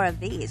 2 more of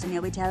these and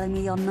you'll be telling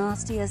me your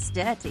nastiest,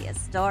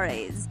 dirtiest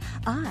stories.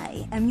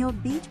 I am your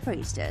beat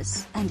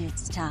priestess, and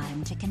it's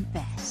time to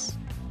confess.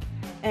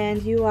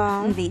 And you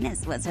are?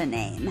 Venus was her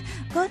name.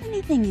 Got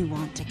anything you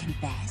want to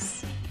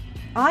confess?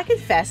 I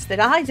confess that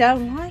I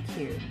don't like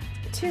you.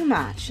 Too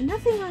much.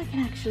 Nothing I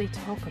can actually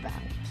talk about.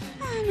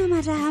 No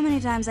matter how many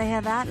times I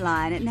hear that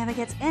line, it never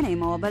gets any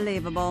more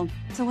believable.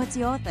 So what's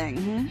your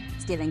thing,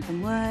 Stealing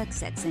from work,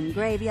 sex in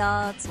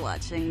graveyards,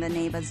 watching the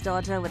neighbor's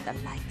daughter with the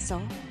lights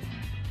off?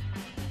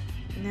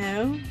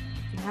 No,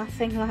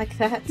 nothing like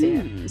that,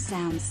 dear.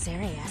 Sounds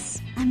serious.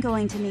 I'm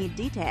going to need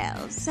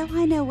details, so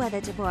I know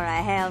whether to pour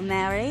a Hail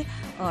Mary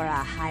or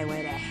a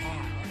highway to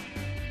hell.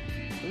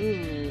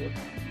 Ooh.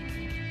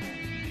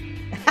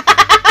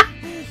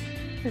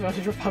 I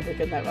voted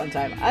Republican that one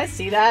time. I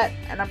see that,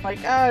 and I'm like,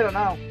 oh, I don't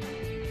know.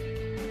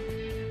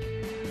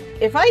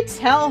 If I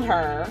tell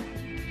her...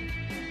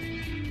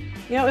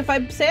 You know, if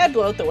I say I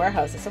blow out the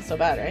warehouse, it's not so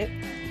bad, right?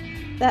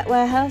 That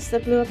warehouse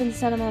that blew up in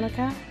Santa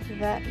Monica,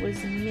 that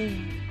was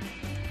me.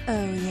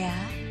 Oh,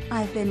 yeah?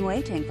 I've been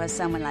waiting for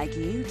someone like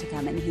you to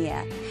come in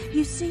here.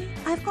 You see,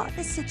 I've got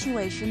this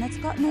situation that's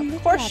gotten a little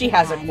Of course she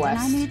has a hand,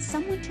 quest. and I need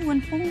someone to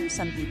inform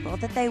some people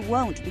that they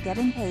won't be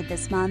getting paid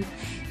this month.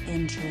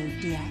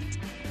 Intrigued yet?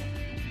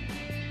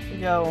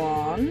 Go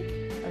on.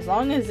 As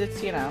long as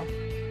it's, you know...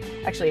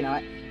 Actually, you know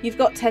what? You've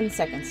got 10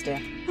 seconds,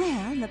 dear.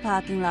 Well, the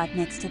parking lot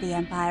next to the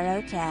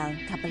Empire Hotel.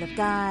 Couple of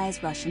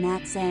guys, Russian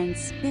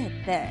accents, bit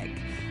thick.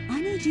 I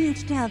need you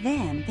to tell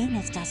them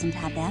Venus doesn't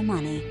have their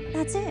money.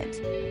 That's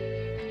it.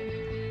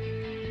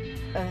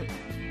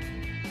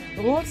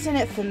 What's in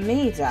it for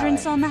me, darling?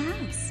 Drinks on the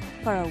house.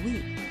 For a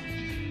week.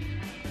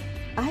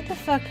 I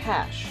prefer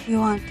cash. You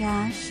want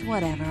cash?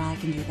 Whatever, I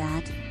can do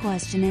that.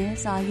 Question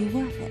is, are you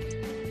worth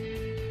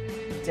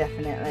it?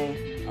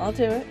 Definitely. I'll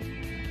do it.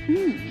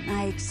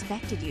 I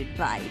expected you'd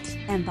bite.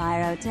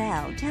 Empire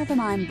Hotel. Tell them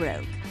I'm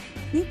broke.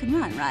 You can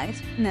run, right?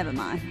 Never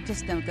mind.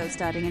 Just don't go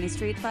starting any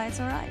street fights,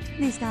 alright?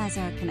 These guys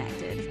are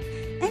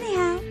connected.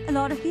 Anyhow, a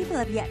lot of people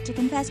have yet to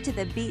confess to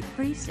the beat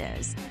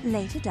priestess.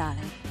 Later,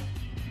 darling.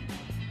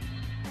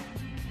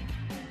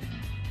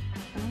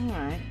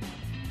 Alright.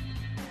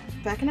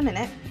 Back in a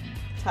minute.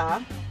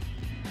 Ta.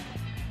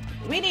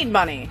 We need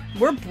money.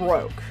 We're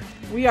broke.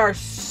 We are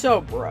so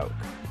broke.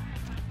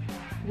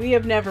 We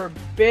have never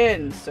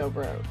been so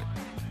broke.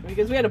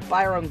 Because we had to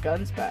buy our own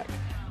guns back.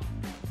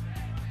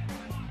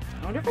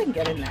 I wonder if I can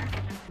get in there.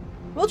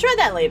 We'll try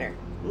that later.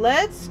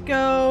 Let's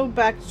go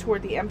back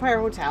toward the Empire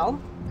Hotel.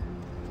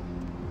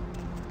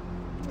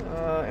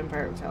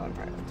 Empire Hotel.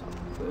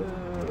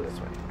 This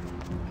way.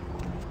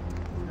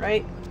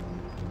 Right?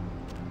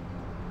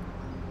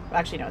 Well,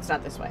 actually, no, it's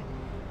not this way.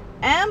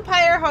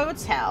 Empire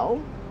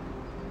Hotel.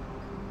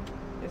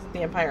 Is it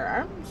the Empire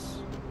Arms?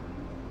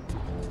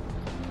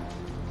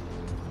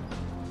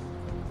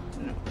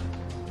 No.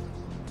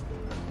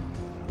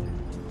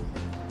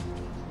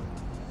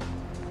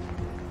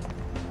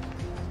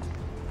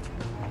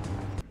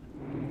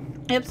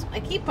 Oops, I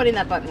keep putting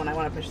that button when I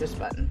want to push this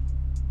button.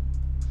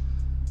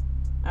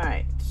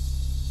 Alright.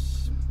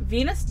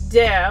 Venus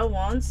Dare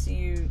wants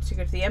you to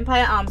go to the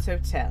Empire Arms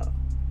Hotel.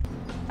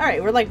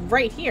 Alright, we're like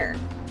right here.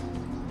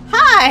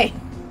 Hi!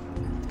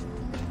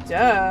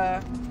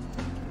 Duh.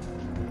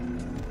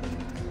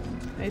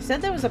 They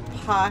said there was a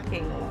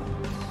parking lot.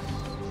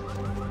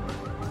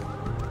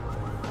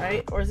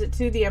 Right? Or is it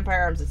to the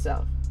Empire Arms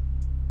itself?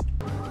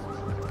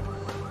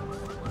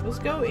 Let's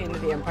go into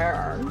the Empire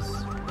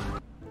Arms.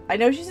 I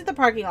know she's at the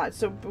parking lot,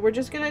 so we're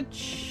just gonna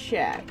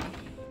check.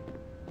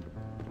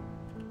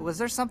 Was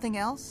there something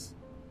else?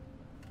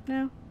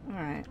 No?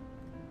 Alright.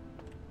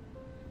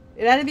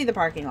 It had to be the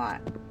parking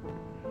lot.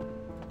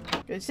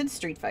 It said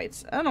street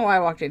fights. I don't know why I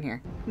walked in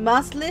here.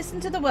 Must listen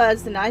to the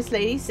words the nice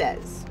lady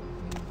says.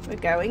 We're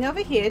going over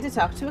here to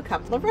talk to a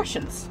couple of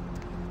Russians.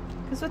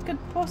 Because what could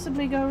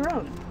possibly go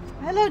wrong?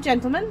 Hello,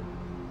 gentlemen.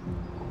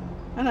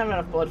 I don't have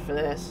enough blood for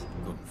this.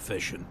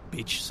 Confession,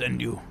 bitch,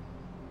 send you.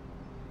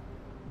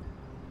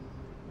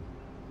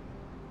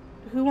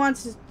 Who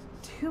wants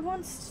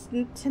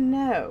to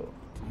know?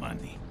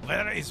 Money.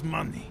 Where is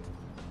money?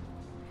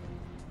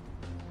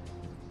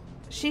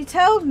 She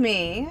told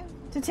me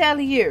to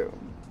tell you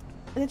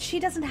that she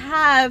doesn't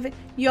have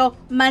your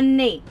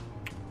money.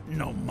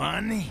 No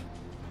money?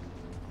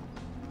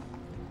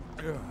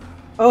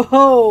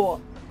 Oh.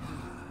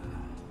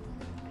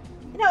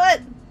 You know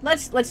what?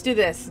 Let's do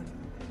this.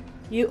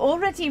 You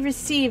already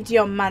received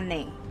your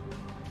money.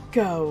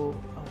 Go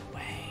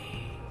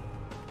away.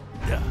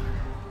 Duh.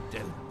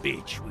 Tell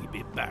bitch we'll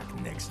be back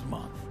next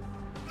month.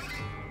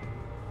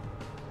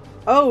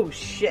 Oh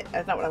shit,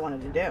 that's not what I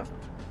wanted to do.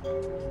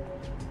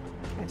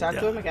 Can I talk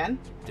to him again?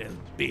 Tell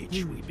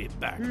bitch we'll be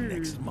back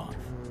next month.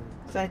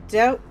 So I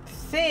don't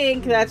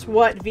think that's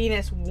what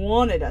Venus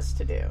wanted us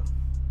to do.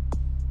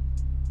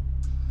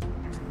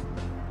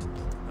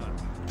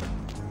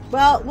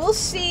 Well, we'll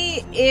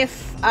see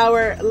if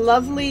our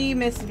lovely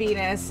Miss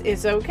Venus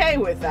is okay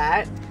with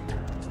that.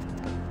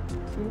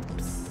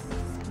 Oops.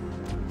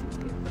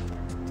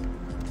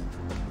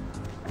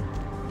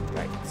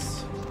 Right.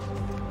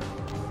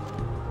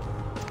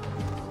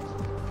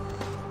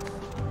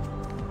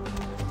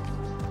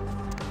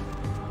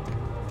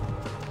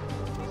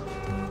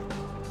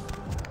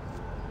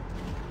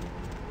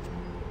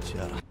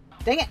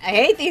 Dang it, I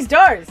hate these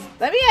doors!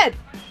 Let me in!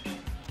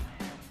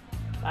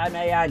 Let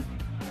me in.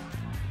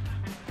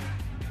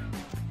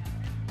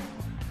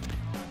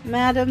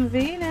 Madam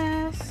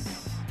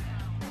Venus.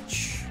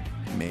 Shh.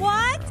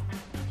 What?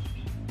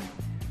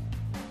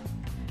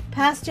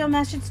 Passed your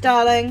message,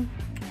 darling.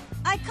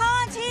 I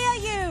can't hear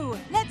you!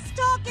 Let's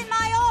talk in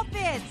my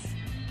office!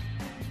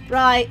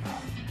 Right.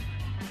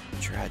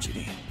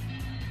 Tragedy.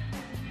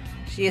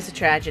 She is a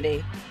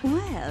tragedy.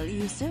 Well,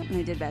 you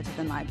certainly did better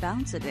than my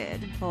bouncer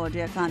did. Poor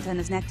dear can't turn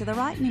his neck to the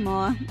right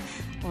anymore.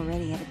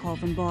 Already had a call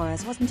from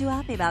Boris. Wasn't too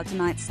happy about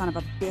tonight, son of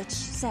a bitch.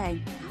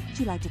 Say, how would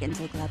you like to get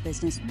into club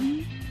business,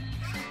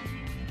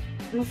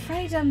 I'm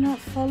afraid I'm not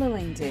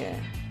following, dear.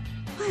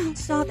 Well,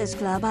 to start this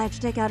club, I have to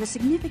take out a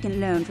significant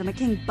loan from a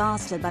king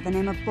bastard by the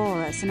name of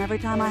Boris, and every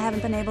time I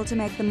haven't been able to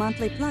make the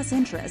monthly plus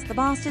interest, the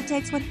bastard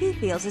takes what he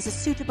feels is a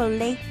suitable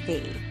late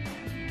fee.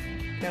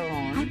 Go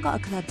on. I've got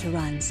a club to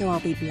run, so I'll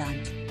be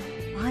blunt.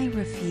 I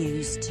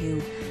refuse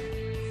to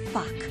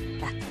fuck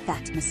that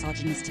fat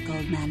misogynistic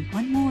old man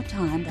one more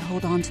time to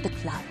hold on to the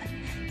club.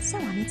 So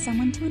I need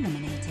someone to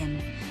eliminate him.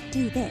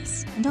 Do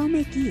this, and I'll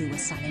make you a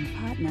silent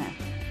partner.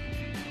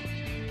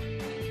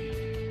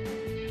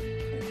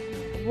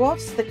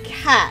 What's the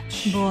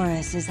catch?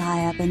 Boris is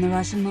high up in the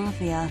Russian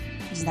mafia.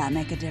 Does that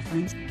make a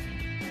difference?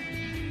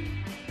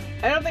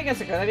 I don't think that's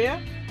a good idea.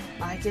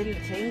 I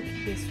didn't think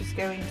this was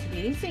going to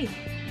be easy.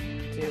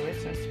 Do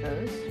it, I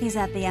suppose. He's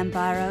at the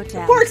Empire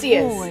Hotel. Of course he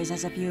is! Always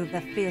has a few of the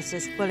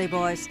fiercest bully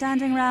boys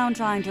standing around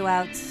trying to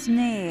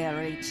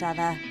out-sneer each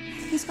other.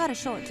 He's got a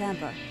short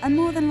temper, and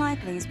more than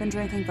likely he's been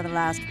drinking for the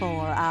last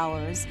 4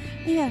 hours.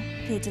 Here,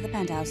 key to the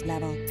penthouse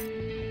level.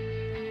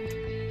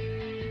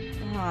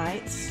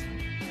 Alright.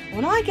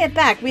 When I get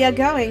back, we are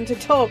going to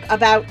talk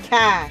about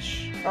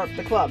cash. Or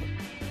the club.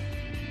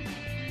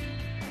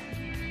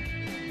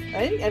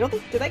 I don't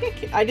think, did I get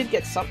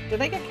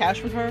cash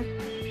from her?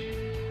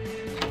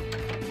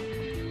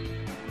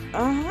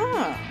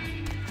 Uh-huh.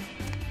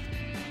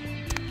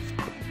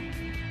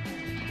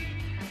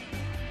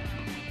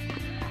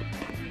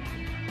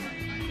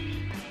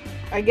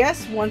 I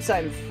guess once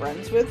I'm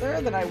friends with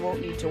her, then I won't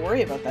need to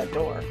worry about that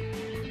door.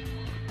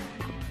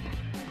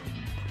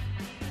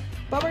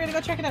 But we're gonna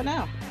go check it out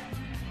now.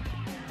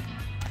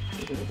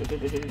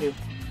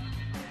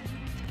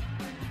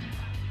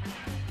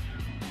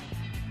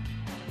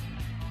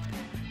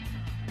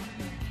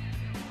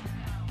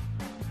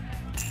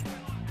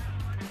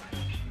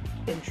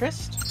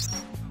 Interest.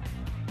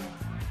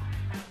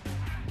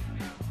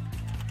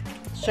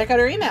 Let's check out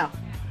her email.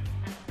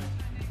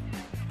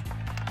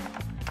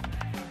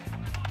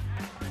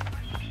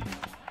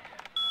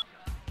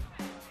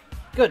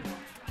 Good.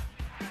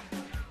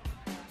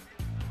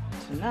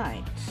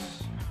 Tonight.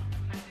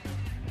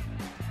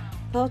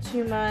 Thought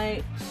you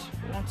might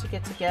want to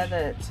get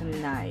together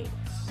tonight.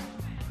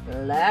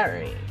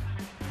 Larry.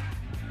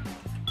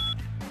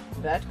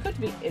 That could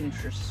be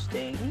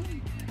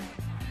interesting.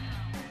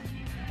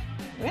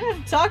 We're gonna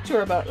have to talk to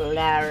her about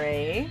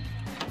Larry.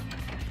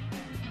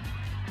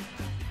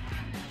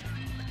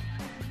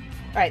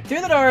 Alright,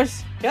 through the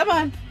doors. Come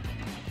on.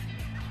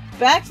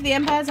 Back to the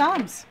Empire's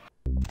Arms.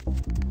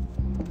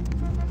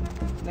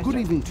 Good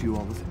evening to you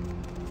all.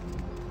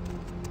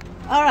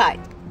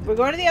 Alright, we're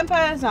going to the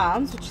Empire's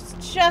Arms, which is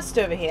just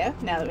over here,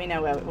 now that we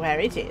know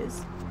where it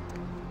is.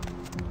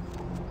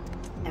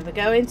 And we're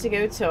going to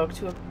go talk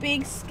to a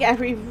big,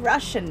 scary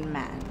Russian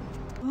man.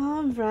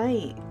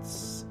 Alright.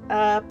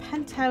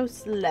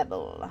 Penthouse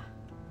level.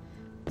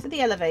 To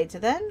the elevator,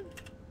 then.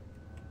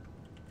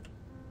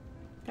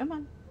 Come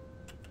on.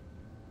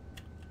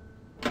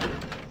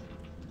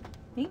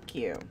 Thank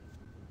you.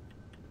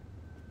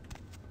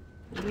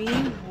 We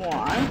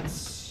want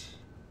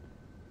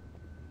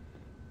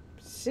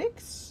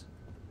 6?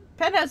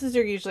 Penthouses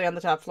are usually on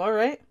the top floor,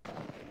 right?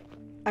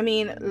 I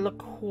mean,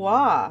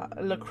 LaCroix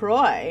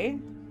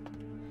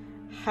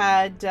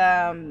had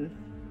an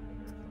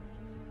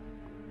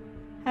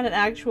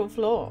actual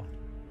floor.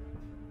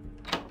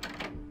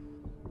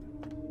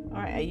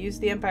 Alright, I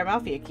used the Empire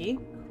Mafia key.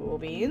 Cool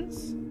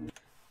beans.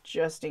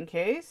 Just in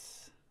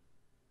case.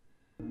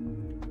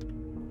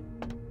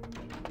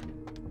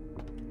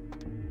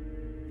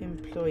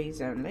 Employees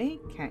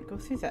only. Can't go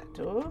through that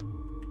door.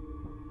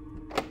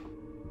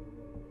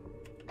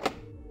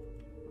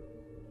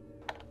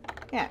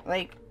 Yeah,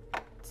 like,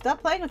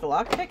 stop playing with the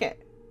lock. Pick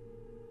it.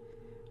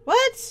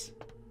 What? Is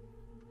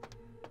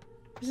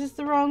this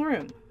the wrong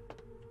room?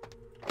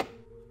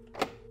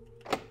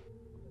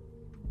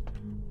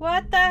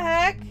 What the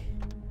heck?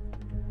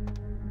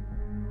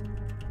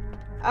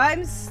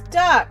 I'm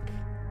stuck.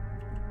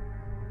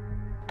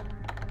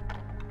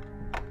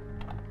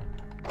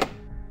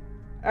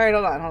 Alright,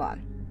 hold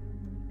on.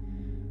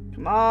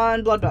 Come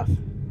on, blood buff.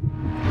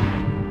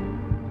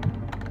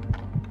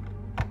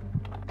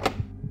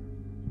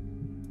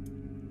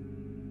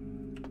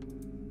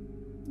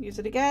 Use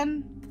it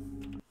again.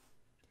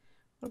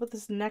 What about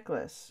this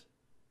necklace?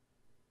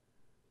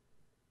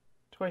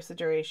 Twice the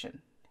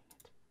duration.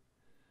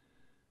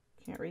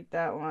 Dang it. Can't read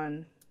that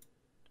one.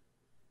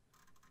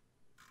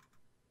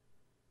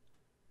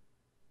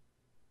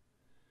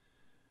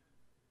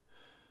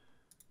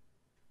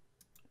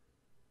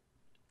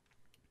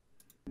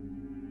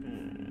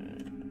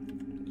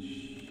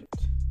 Shit.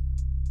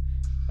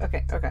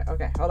 Okay.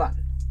 Hold on.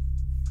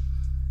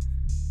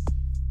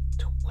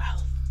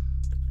 12.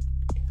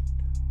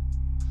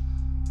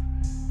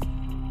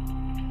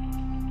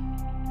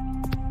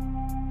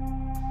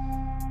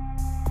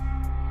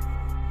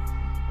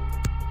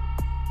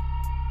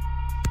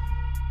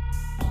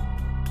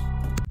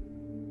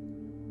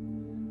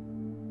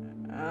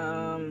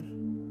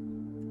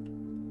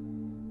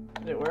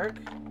 Did it work?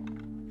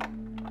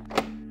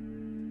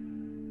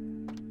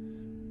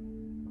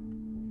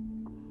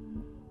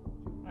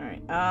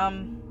 Alright,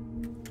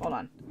 hold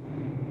on.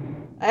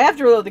 I have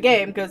to reload the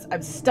game because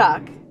I'm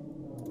stuck.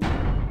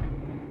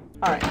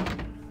 Alright.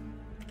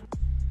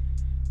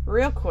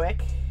 Real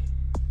quick.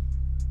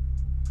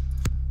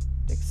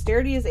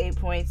 Dexterity is 8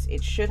 points.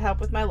 It should help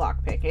with my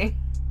lockpicking.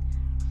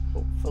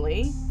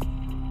 Hopefully.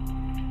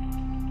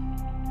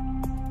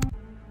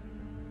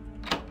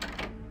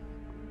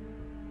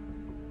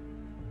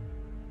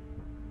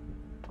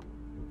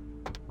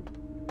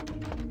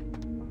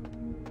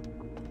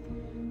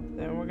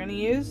 Then we're gonna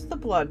use the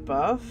blood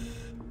buff.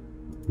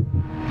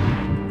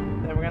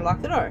 Then we're gonna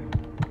lock the door.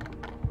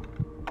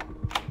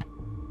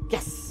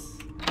 Yes!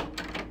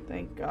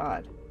 Thank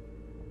God.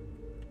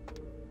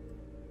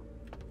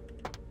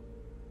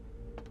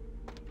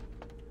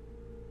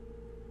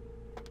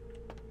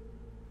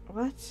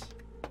 What?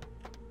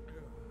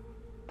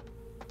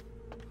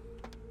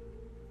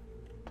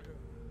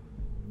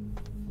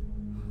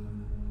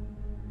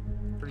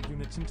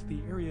 Units into the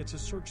area to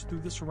search through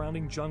the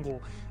surrounding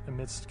jungle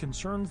amidst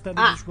concerns that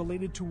it is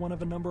related to one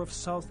of a number of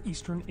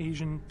Southeastern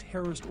Asian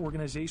terrorist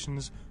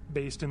organizations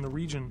based in the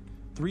region.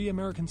 3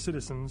 American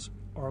citizens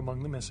are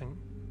among the missing.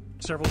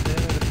 Several dead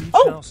at a beach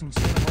house in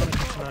Santa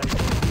Monica tonight.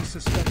 We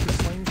suspect the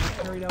slayings were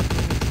carried out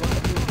during a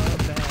drive-through by a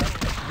band.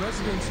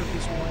 Residents of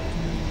this white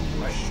community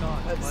were shot.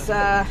 Let's,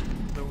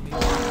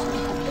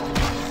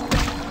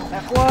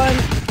 F1.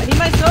 I need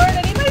my sword!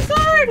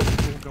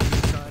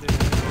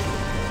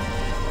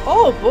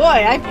 Oh boy,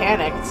 I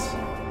panicked.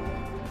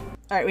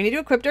 Alright, we need to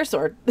equip our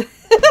sword.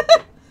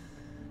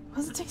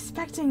 Wasn't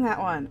expecting that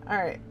one.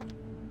 Alright.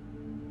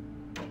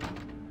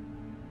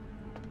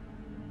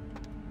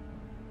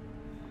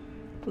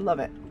 Love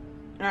it.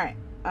 Alright.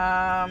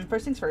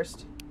 First things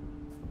first.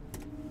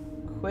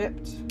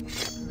 Equipped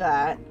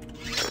that.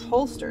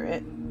 Holster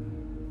it.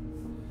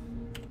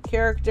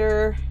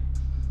 Character.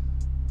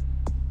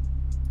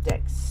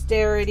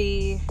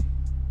 Dexterity.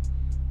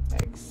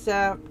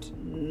 Accept.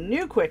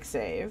 New quick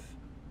save.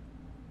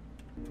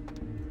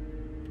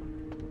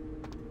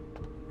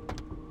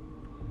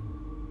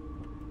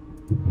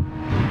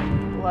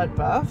 Blood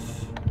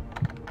buff.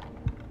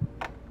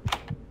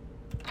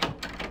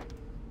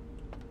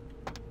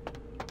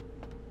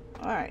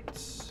 Alright.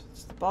 It's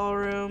the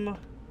ballroom.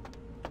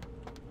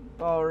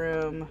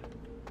 Ballroom.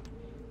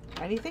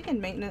 Anything in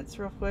maintenance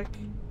real quick?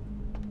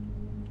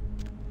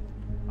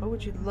 Oh,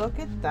 would you look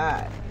at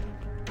that?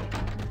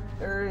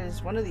 There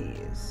is one of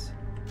these.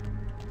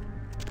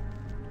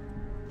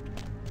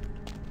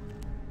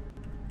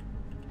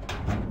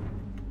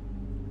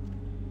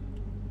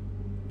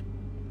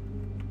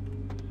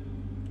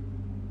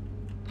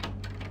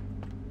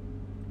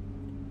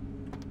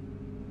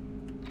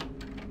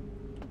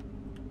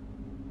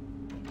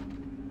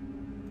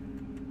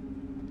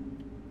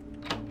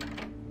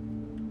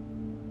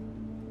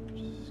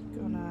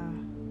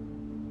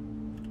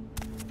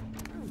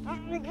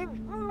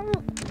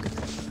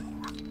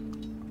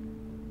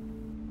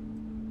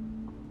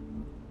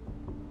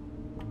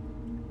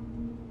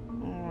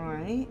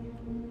 Alright.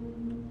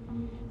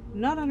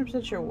 Not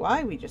 100% sure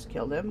why we just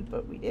killed him,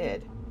 but we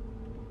did.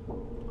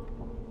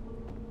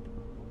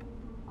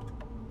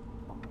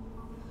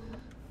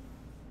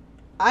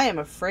 I am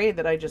afraid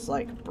that I just,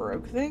 like,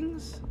 broke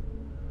things.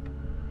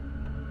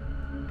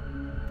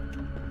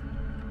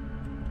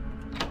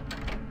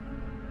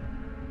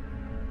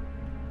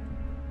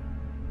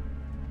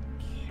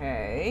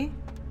 Okay.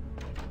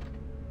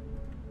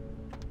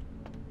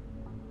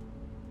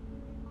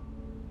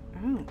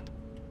 Oh.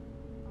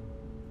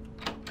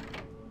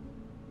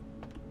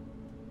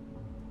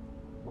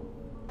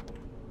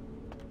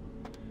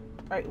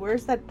 Alright,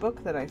 where's that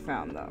book that I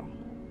found, though?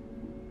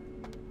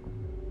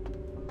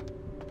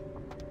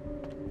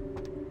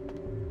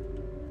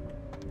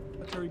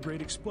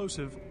 Military-grade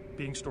explosive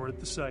being stored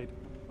at the site.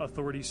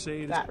 Authorities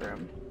say that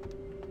room.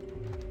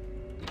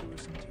 There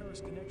was some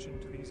terrorist connection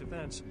to these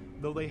events,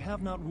 though they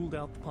have not ruled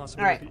out the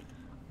possibility. Alright,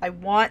 I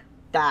want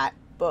that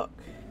book.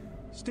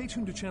 Stay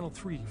tuned to Channel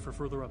 3 for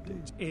further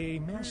updates. A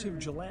massive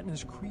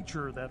gelatinous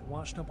creature that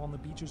washed up on the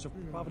beaches of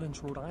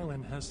Providence, Rhode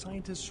Island, has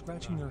scientists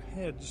scratching their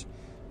heads.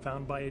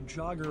 Found by a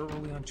jogger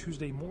early on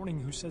Tuesday morning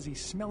who says he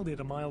smelled it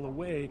a mile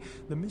away,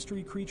 the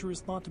mystery creature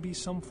is thought to be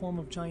some form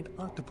of giant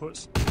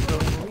octopus. Though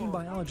marine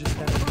biologists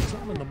that have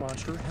examined the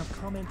monster have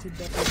commented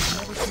that they've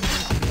never seen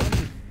anything like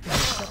it in the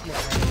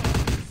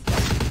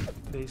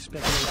cephalopod. They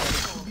speculate that it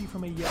could be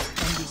from a yet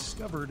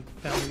undiscovered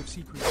family of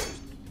sea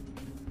creatures.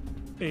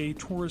 A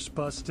tourist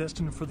bus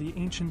destined for the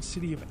ancient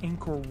city of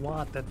Angkor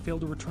Wat that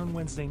failed to return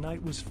Wednesday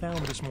night was found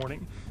this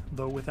morning,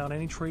 though without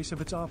any trace of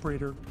its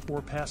operator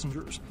or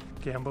passengers.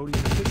 Cambodian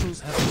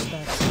officials have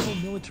dispatched several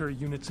military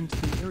units into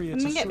the area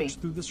to search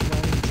through the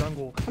surrounding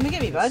jungle. Come and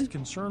get me, bud.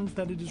 Concerns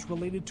that it is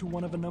related to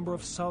one of a number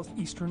of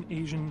Southeastern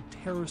Asian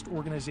terrorist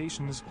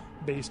organizations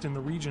based in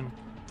the region.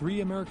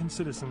 3 American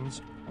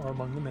citizens are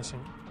among the missing.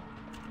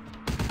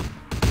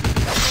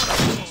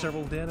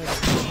 Several dead at a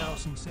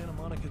house in Santa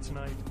Monica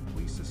tonight.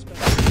 Police suspect.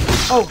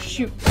 Oh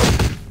shoot!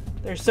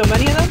 There's so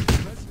many of them.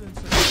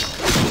 Residents were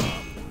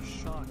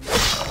shocked.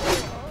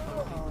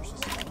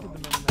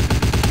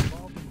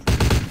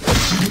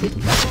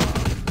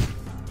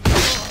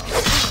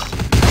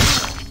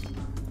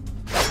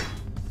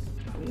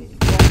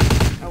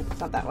 Oh, it's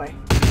not that way.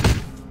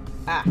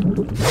 Ah.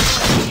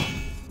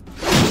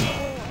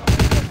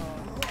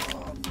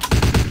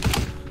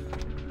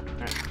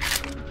 Alright.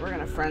 We're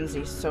gonna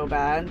frenzy so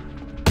bad.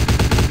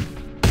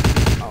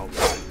 Oh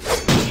god.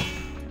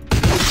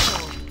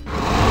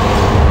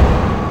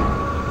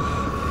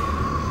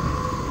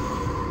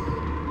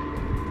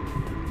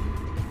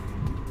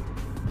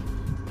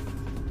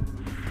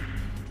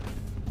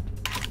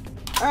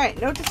 Alright,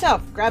 note to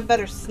self, grab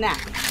better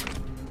snack.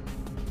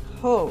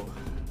 Oh.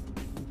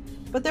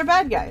 But they're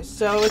bad guys,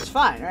 so it's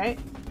fine, right?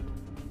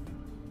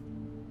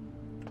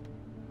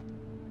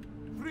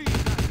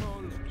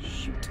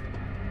 Shoot.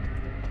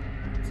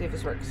 Let's see if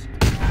this works.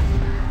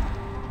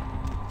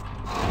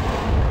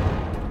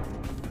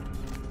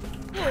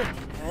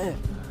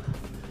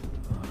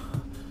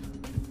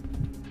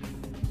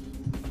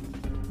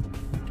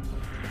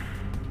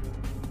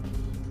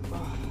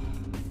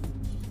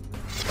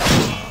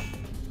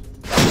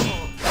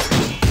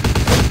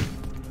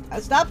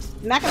 Stop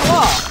smacking the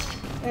wall.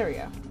 There we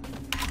go.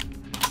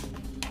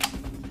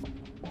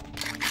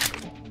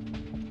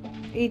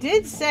 He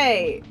did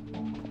say,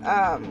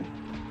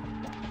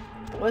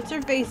 what's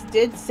her face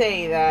did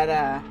say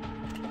that,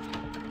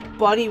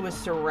 Buddy was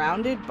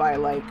surrounded by,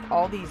 like,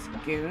 all these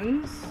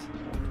goons.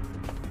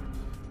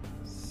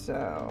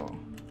 So.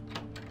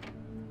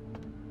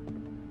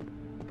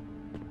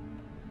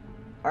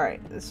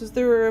 Alright, this is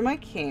the room I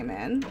came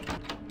in.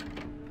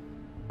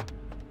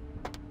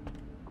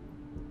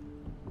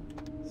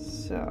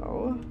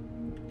 So,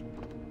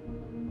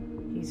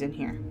 he's in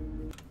here.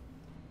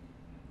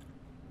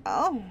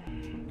 Oh.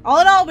 All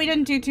in all, we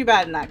didn't do too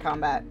bad in that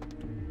combat.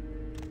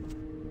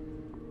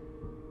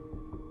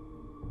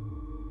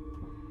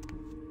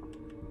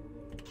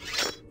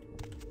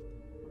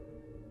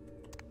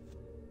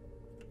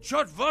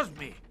 Shot was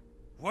me.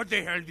 What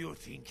the hell do you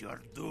think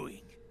you're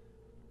doing?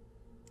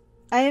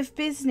 I have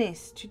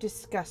business to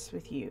discuss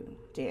with you,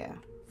 dear.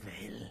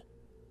 Well,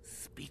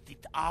 spit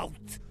it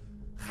out.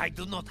 I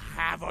do not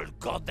have all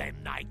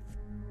goddamn night.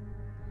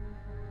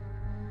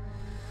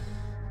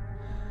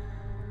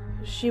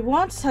 She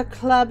wants her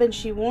club and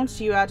she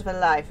wants you out of her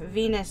life.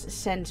 Venus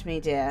sent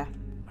me, dear.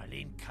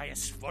 Malinkaya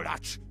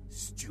Svolach,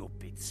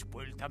 stupid,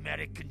 spoiled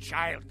American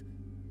child.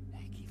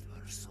 I give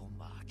her so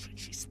much and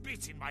she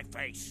spits in my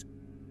face.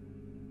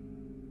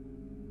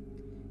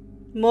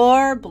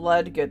 More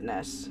blood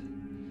goodness.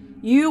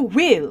 You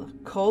will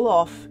call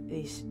off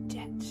this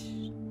debt.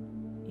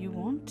 You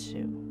want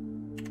to.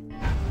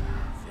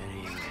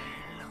 Very well,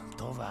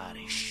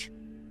 Tovarish.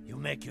 You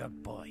make your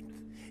point.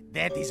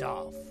 That is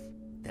off.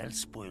 Tell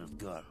spoiled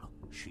girl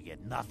she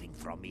get nothing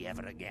from me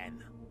ever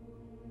again.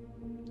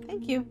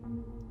 Thank you.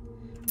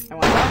 I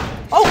want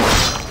that.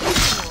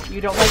 Oh!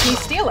 You don't like me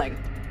stealing.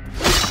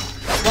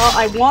 Well,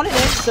 I wanted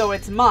it, so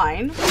it's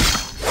mine.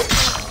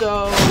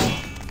 So...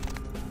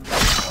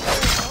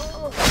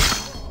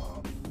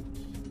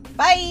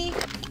 Bye!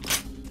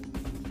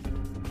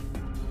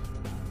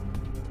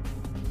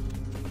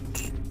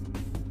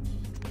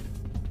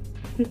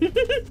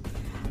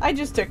 I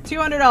just took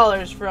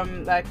 $200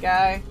 from that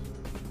guy.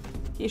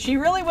 She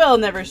really will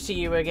never see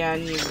you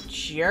again, you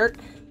jerk.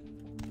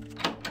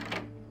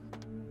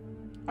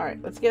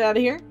 Alright, let's get out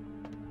of here.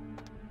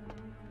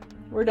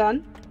 We're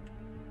done.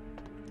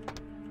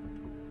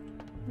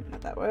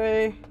 Not that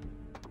way.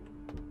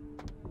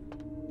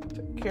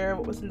 Took care of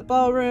what was in the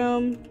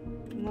ballroom.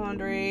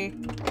 Laundry.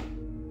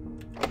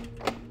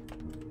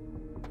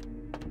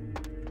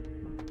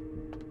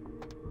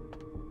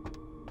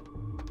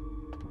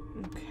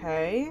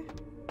 Okay.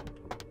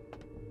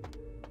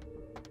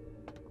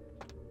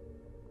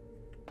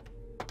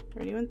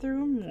 Already went through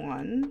room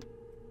 1.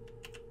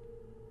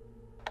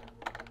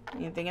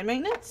 Anything in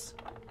maintenance?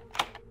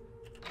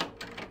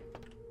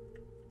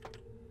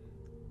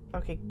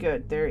 Okay,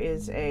 good. There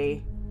is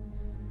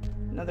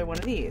another one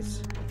of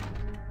these.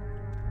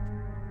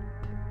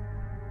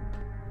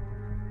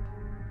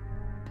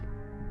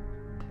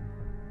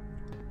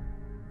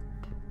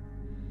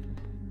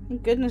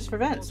 Thank goodness for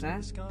vents, man.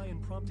 The sky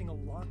and prompting a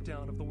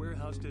lockdown of the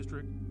warehouse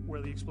district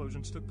where the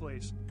explosions took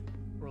place.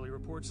 Early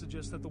reports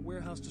suggest that the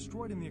warehouse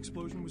destroyed in the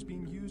explosion was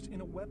being used in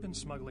a weapons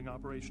smuggling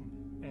operation,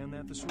 and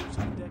that the source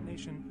of the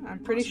detonation I'm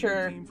pretty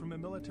sure came from a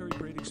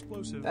military-grade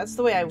explosive. That's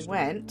the way I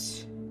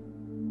went.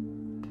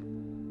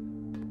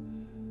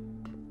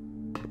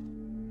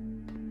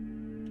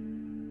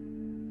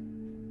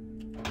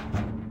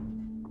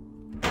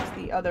 It's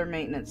the other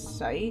maintenance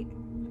site.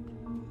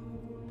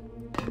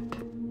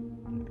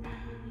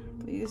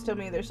 Please tell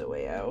me there's a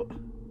way out.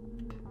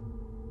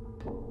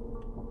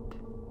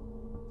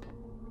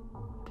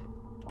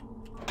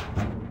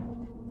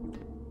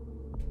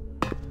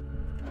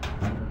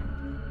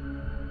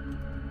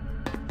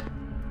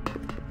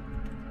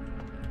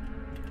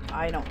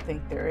 I don't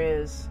think there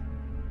is.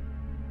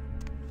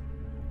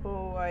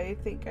 Oh, I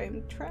think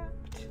I'm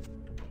trapped.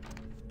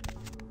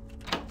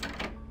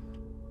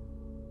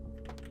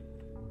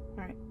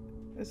 Alright,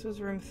 this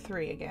was room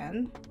 3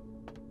 again.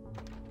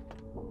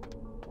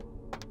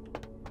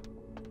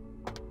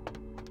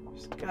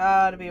 There's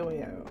gotta be a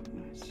way out.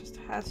 There just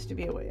has to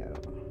be a way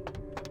out.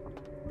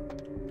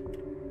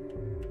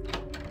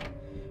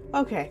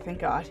 Okay, thank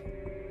God.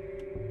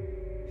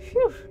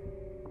 Phew.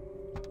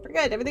 We're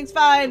good, everything's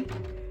fine.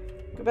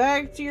 Go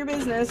back to your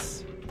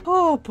business.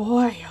 Oh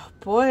boy, oh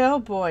boy, oh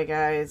boy,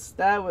 guys.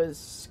 That was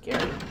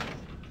scary.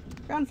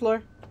 Ground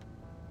floor.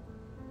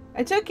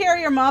 I took care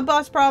of your mob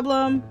boss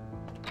problem.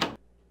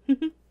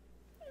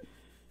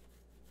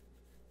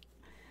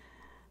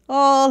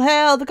 All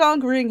hail the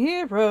conquering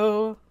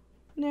hero.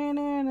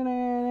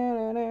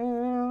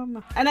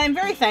 And I'm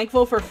very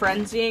thankful for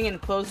frenzying in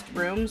closed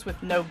rooms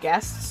with no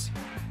guests.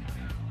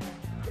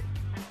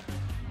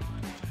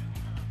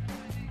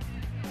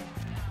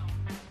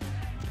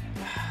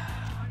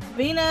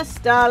 Venus,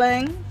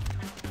 darling.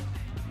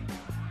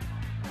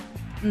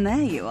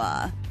 There you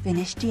are.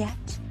 Finished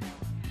yet?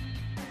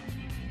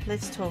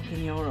 Let's talk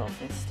in your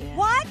office, dear.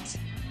 What?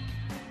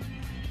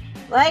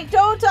 Like,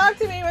 don't talk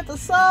to me with a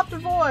soft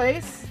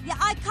voice. Yeah,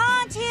 I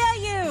can't hear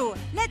you.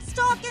 Let's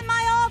talk in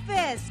my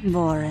office.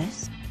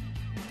 Boris?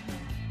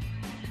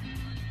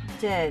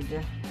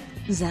 Dead.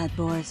 Is that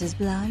Boris's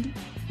blood?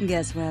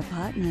 Guess we're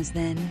partners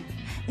then.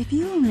 If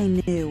you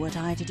only knew what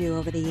I had to do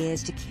over the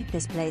years to keep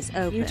this place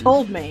open. You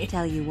told me.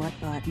 Tell you what,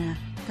 partner.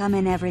 Come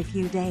in every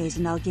few days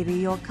and I'll give you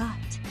your cut.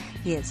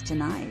 Here's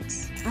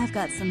tonight. I've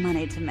got some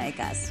money to make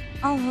us.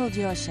 I'll hold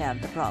your share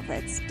of the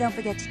profits. Don't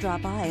forget to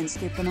drop by and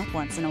scoop them up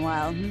once in a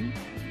while,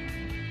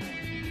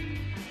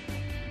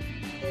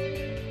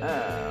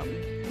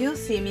 You'll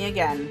see me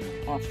again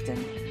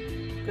often.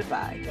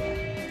 Goodbye.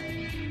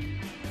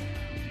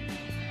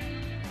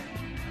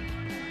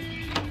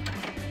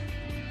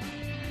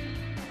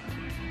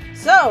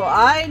 So,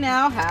 I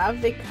now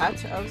have the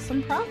cut of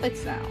some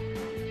profits now.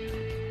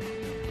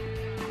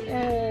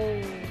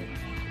 Yay.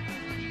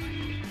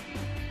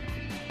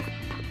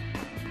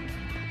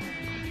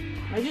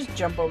 I just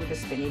jump over the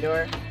spinny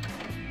door.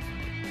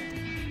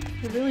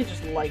 I really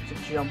just like to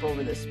jump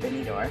over the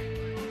spinny door.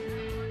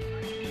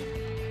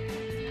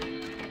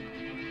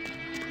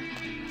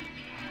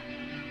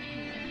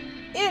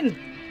 In!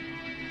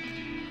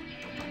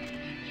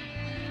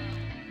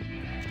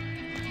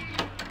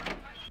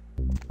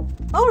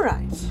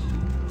 Alright.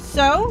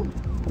 So,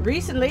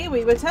 recently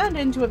we were turned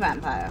into a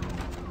vampire.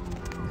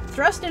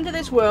 Thrust into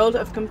this world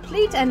of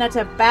complete and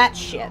utter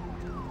batshit.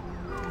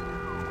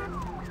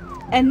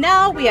 And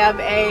now we have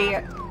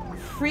a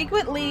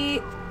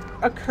frequently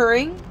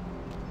occurring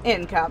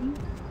income.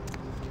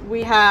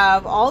 We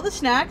have all the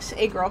snacks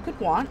a girl could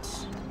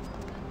want.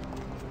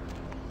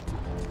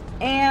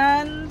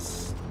 And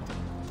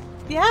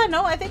yeah,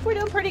 no, I think we're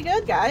doing pretty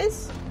good,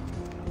 guys.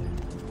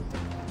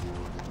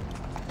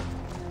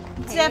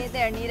 Hey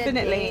there, need a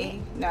Definitely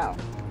date? no.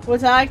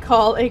 What I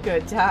call a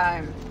good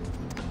time.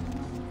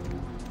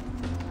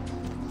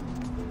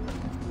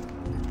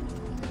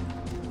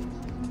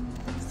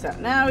 So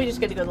now we just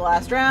get to go to the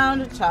last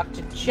round, talk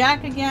to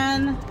Jack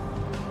again.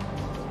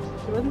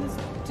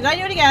 Did I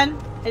do it again?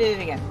 I did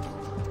it again.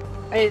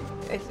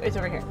 It's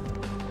over here.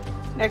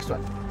 Next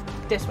one.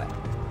 This way.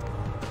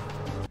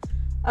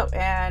 Oh,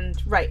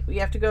 and right, we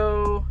have to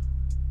go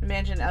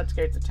mansion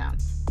outskirts of town.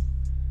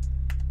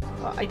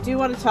 Well, I do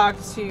want to talk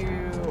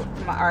to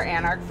our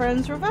Anarch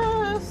friends real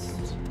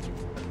fast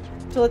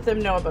to let them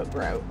know about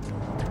Grout.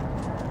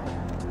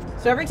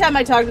 So every time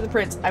I talk to the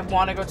prince, I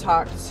want to go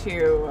talk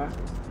to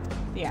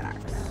the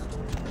Anarchs.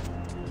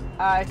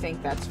 I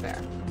think that's fair.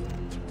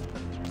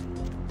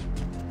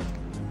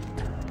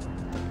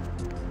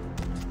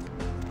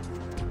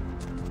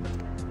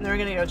 And then we're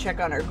gonna go check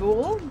on our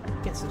ghoul,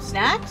 get some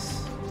snacks.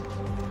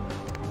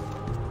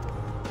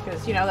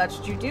 Because, you know, that's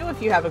what you do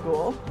if you have a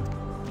ghoul.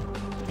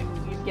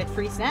 You get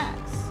free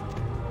snacks.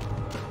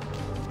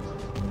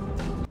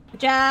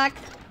 Jack!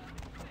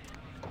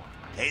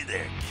 Hey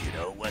there,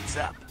 kiddo. What's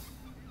up?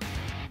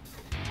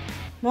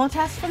 More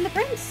tasks from the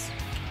prince.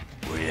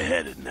 Where you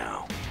headed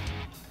now?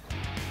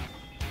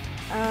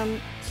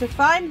 To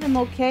find the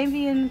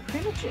Malkavian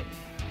primogen.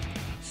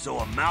 So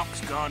a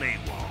Malk's gone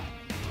AWOL.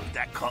 If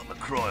that caught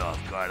LaCroix off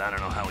guard, I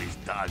don't know how he's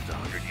dodged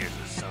 100 years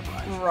of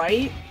sunlight.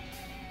 Right?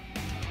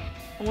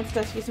 I want to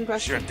ask you some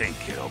questions. Sure thing,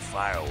 kiddo.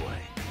 Fire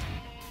away.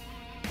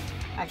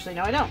 Actually,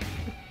 no, I don't.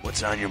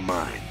 What's on your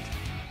mind?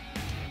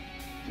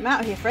 I'm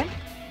out here, friend.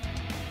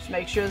 Just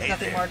make sure there's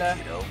nothing more to...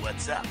 Kiddo,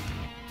 what's up?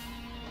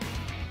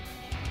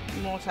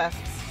 More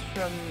tasks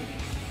from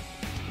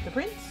the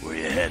prince. Where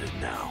you headed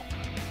now?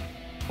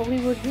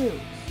 Hollywood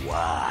Hills.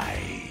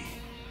 Why?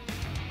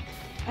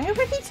 I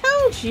already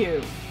told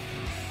you.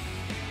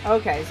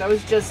 Okay, so it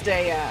was just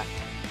a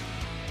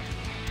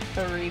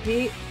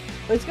repeat.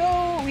 Let's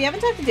go. We haven't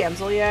talked to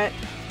Damsel yet.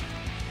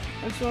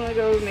 I just want to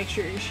go make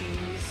sure she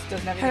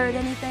doesn't have anything. Heard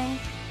anything?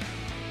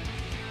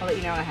 I'll let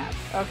you know when I have.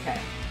 Okay.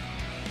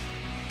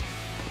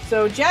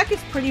 So Jack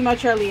is pretty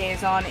much our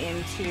liaison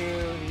into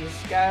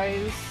these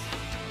guys.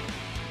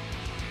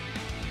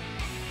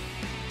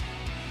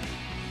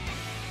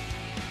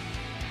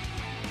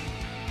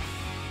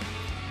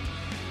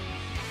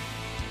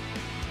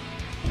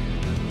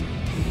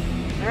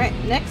 Alright,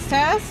 next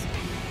task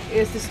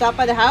is to stop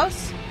by the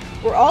house.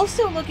 We're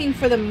also looking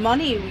for the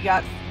money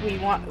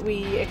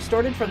we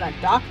extorted from that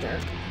doctor.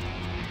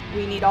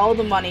 We need all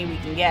the money we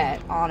can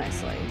get,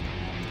 honestly.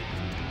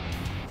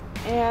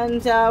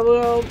 And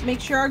we'll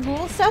make sure our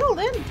ghoul's settled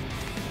in.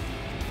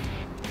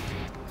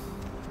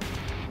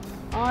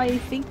 I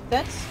think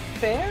that's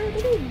fair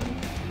to do.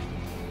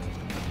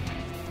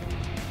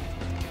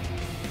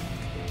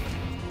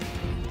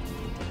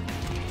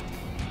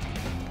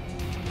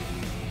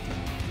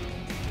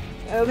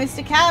 Oh,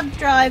 Mr. Cab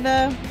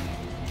Driver.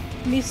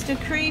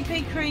 Mr.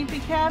 Creepy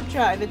Cab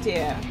Driver,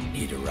 dear.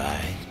 Need a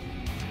ride?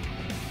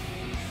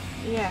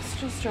 Yes,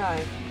 just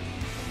drive.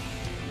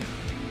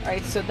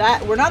 Alright, so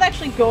that... We're not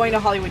actually going to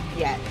Hollywood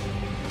yet.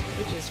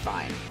 Which is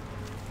fine.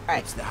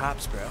 Alright. It's the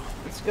hops, bro.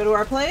 Let's go to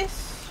our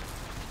place.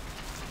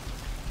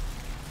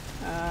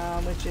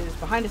 Which is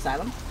behind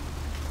Asylum.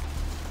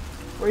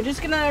 We're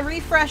just gonna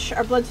refresh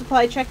our blood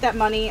supply, check that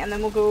money, and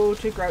then we'll go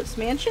to Grout's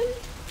mansion.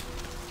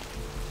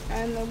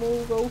 And then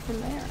we'll go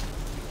from there.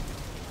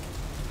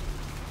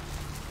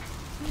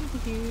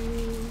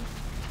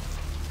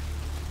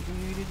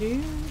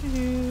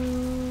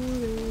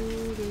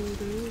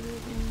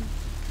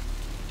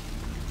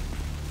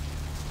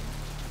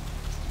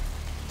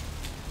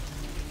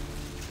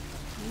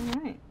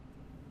 Alright.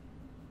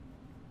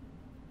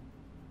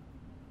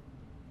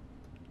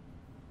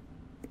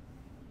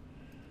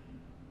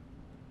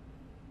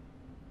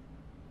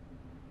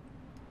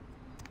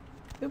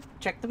 Oop,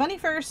 check the money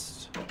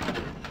first.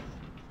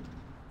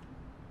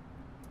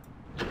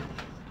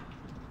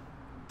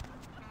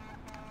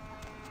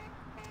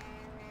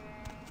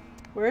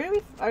 Where do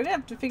we... I'm gonna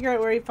have to figure out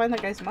where you find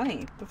that guy's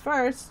money. But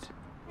first...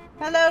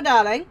 Hello,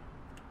 darling.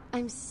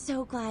 I'm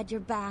so glad you're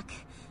back.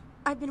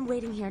 I've been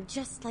waiting here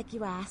just like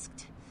you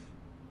asked.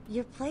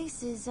 Your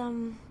place is,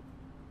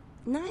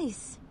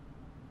 nice.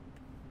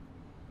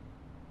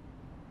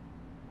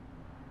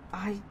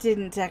 I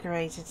didn't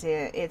decorate it,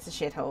 dear. It's a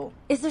shithole.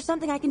 Is there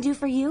something I can do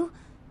for you?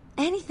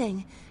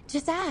 Anything.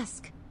 Just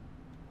ask.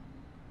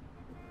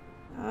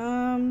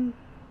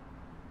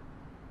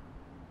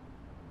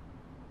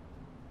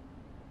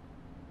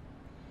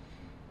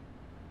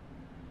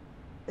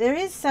 There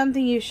is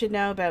something you should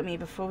know about me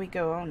before we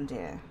go on,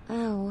 dear.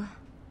 Oh.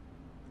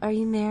 Are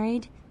you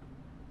married?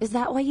 Is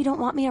that why you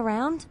don't want me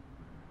around?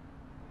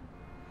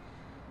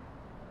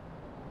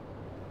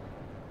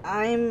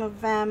 I'm a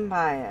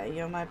vampire.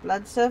 You're my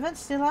blood servant.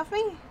 Still love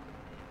me?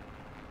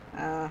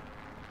 No,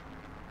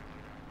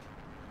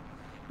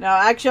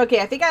 actually, okay,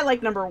 I think I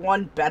like number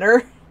 1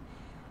 better.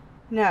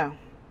 No.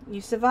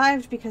 You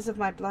survived because of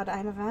my blood.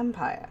 I'm a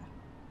vampire.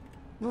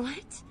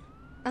 What?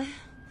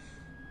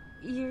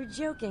 You're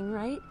joking,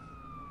 right?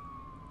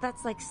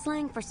 That's like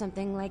slang for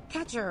something like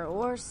catcher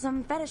or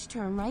some fetish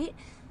term, right?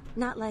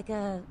 Not like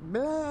a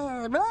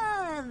blah,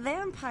 blah,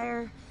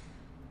 vampire,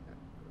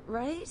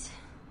 right?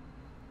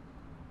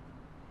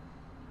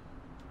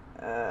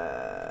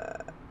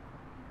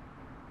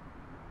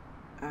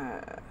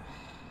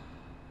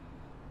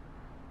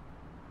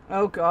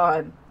 Oh,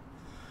 God.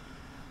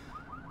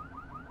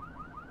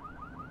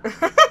 I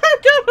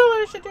don't know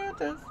what I should do with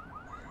this.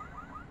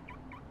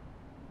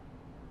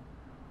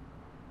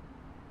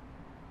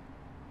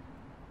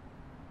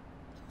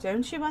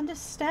 Don't you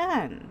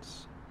understand?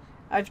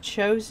 I've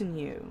chosen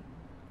you.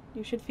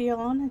 You should feel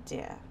honored,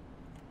 dear.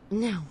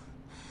 No.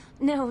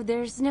 No,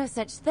 there's no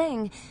such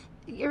thing.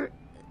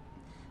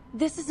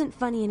 This isn't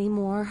funny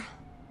anymore.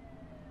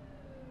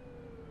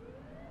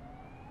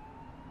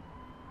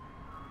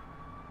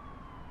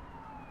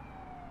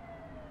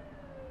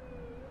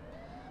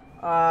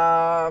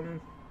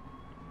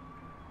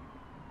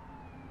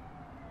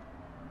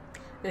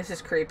 This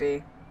is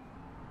creepy.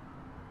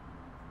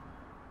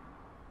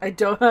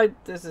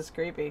 This is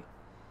creepy.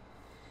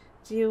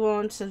 Do you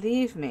want to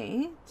leave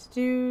me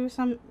to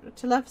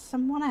love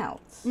someone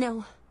else?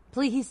 No,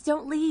 please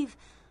don't leave.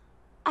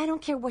 I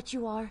don't care what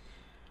you are.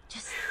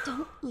 Just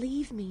don't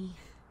leave me.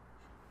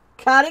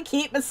 Gotta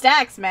keep the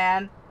stacks,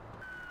 man.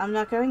 I'm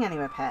not going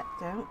anywhere, pet.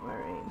 Don't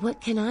worry. What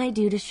can I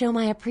do to show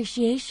my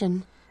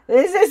appreciation?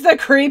 This is the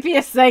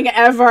creepiest thing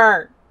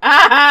ever.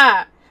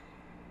 Ah!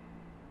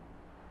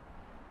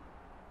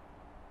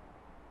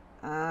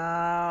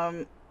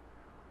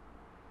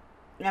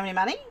 You have any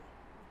money?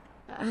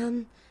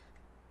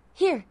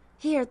 Here,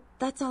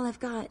 that's all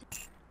I've got.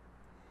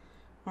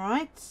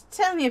 Alright,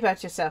 tell me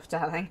about yourself,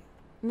 darling.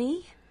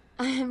 Me?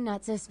 I'm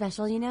not so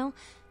special, you know?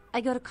 I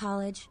go to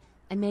college.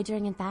 I'm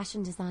majoring in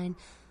fashion design.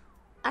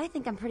 I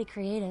think I'm pretty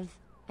creative.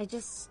 I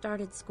just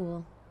started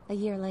school a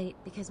year late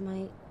because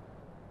my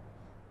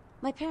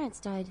parents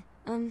died.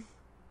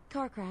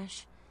 Car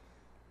crash.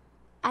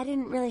 I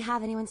didn't really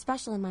have anyone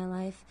special in my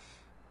life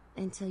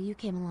until you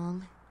came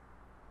along.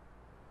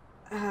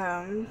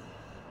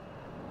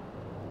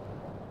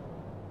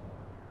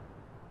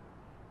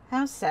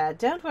 How sad.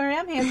 Don't worry,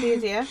 I'm here for you,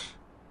 dear.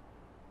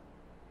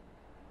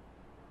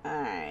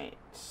 Alright.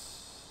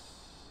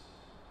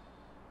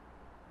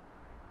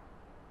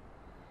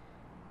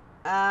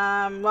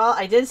 Well,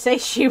 I did say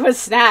she was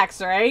snacks,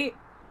 right?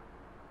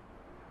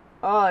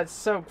 Oh, it's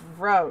so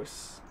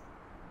gross.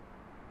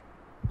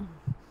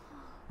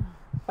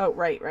 Oh,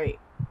 right.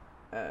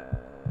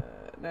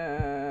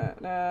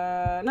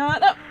 No.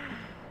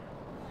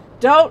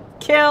 Don't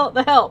kill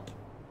the help.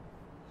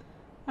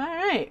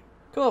 Alright,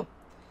 cool.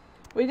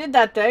 We did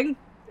that thing,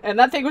 and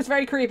that thing was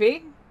very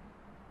creepy.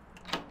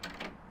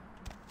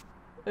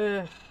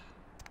 Ugh.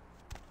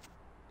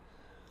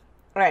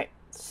 Alright,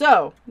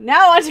 so,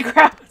 now on to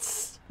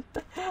crowds.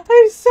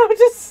 I'm so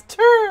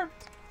disturbed.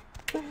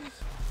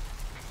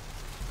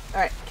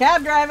 Alright,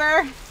 cab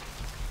driver.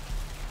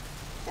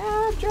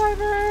 Cab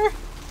driver.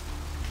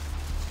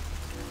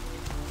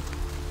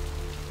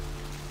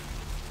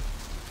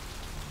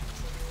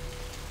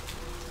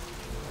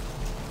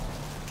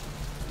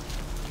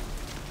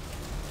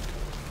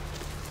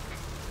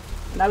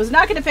 And I was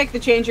not going to pick the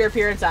change your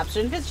appearance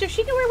option because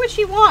she can wear what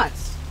she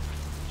wants.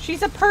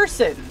 She's a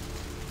person.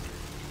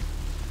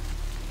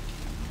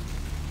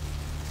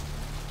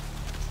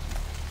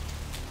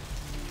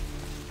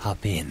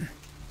 Hop in.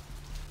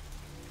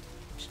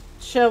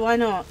 Sure, why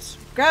not?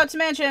 Grout's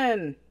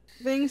Mansion.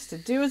 Things to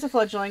do as a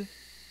fledgling.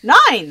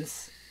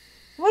 Nines!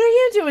 What are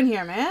you doing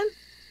here, man?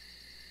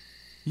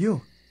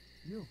 You.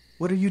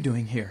 What are you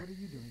doing here?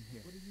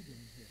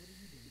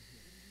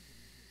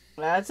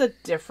 That's a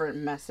different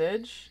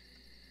message.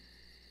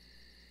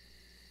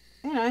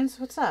 Hey, Nines,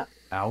 what's up?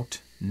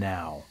 Out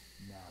now.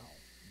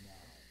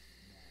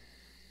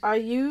 Are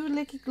you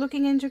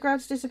looking into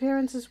Grout's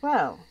disappearance as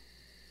well?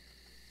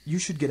 You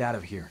should get out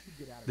of here.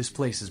 This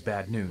place is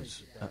bad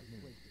news.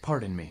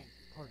 Pardon me.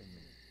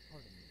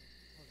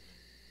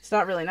 It's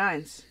not really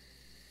Nines.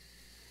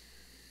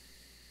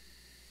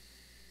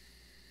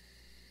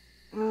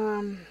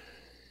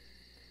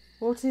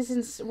 What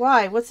is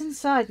why? What's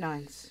inside,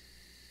 Nines?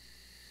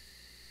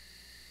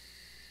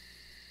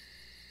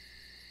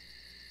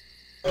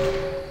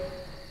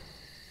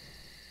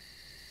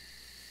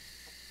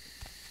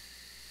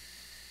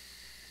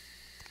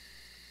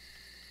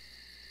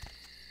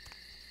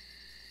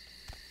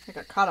 I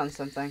got caught on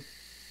something.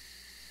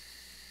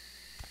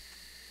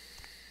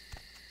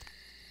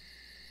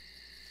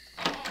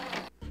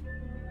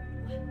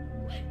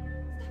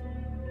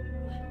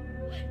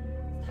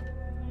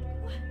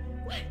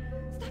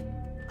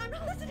 I'm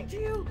not listening to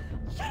you!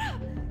 Shut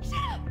up!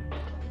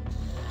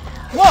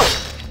 Whoa!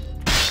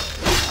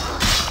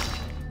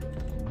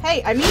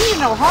 Hey, I mean you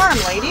no harm,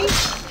 lady.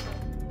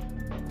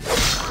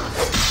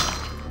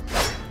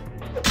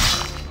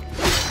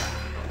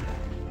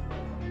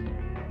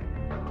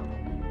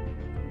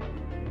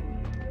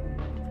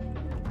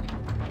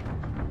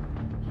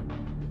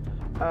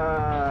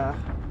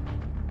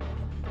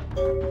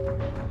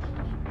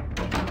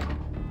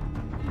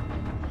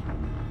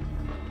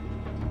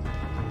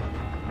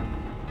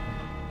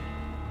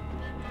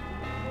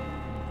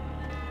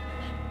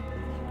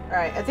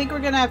 Alright, I think we're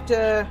gonna have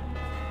to...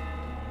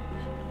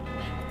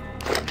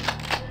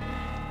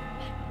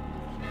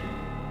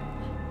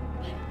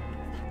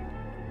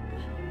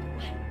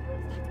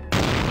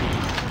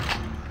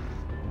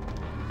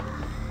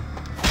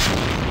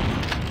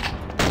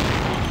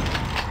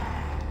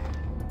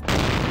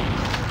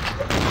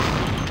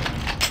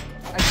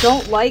 I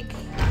don't like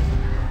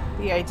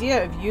the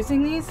idea of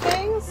using these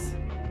things.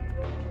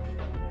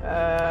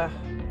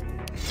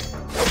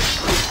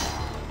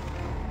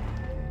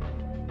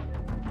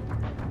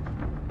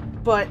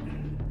 But...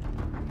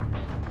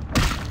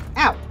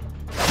 Ow!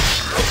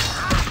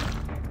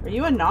 Are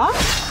you a knock?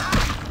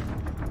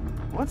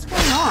 What's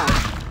going on?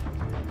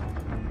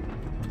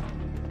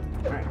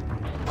 Alright.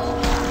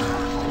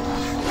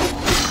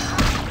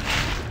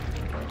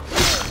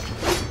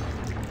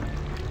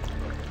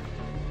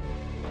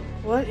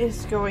 What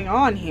is going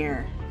on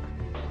here?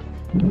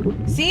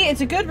 See,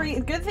 it's a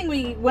good thing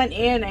we went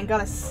in and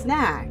got a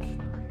snack.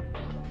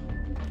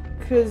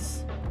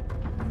 Cause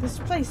this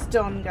place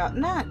done got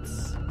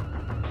nuts.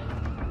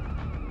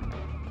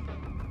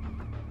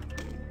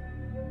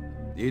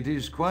 It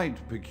is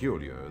quite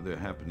peculiar, the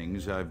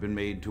happenings I've been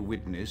made to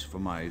witness for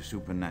my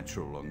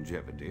supernatural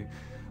longevity.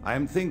 I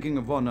am thinking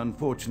of one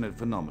unfortunate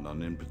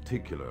phenomenon in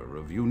particular,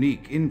 of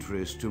unique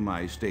interest to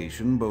my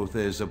station, both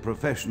as a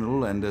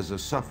professional and as a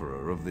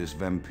sufferer of this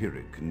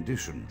vampiric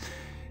condition.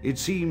 It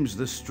seems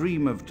the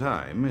stream of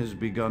time has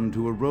begun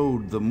to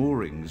erode the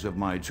moorings of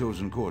my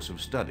chosen course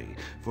of study,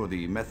 for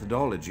the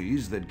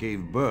methodologies that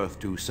gave birth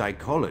to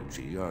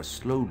psychology are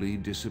slowly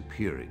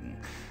disappearing.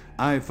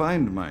 I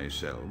find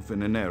myself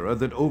in an era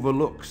that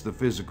overlooks the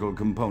physical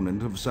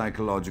component of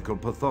psychological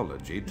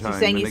pathology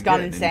time and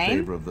again in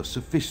favor of the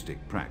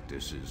sophistic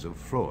practices of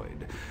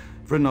Freud.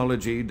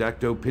 Phrenology,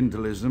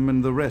 dactopintilism,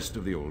 and the rest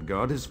of the old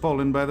guard has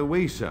fallen by the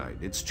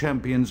wayside, its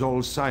champions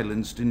all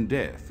silenced in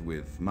death,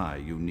 with my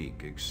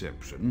unique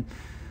exception.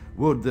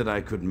 Would that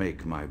I could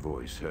make my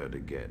voice heard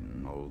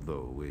again,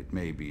 although it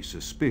may be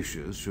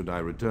suspicious should I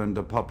return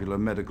to popular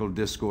medical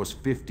discourse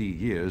 50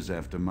 years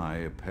after my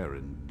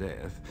apparent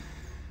death.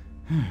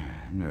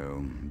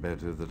 No,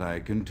 better that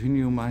I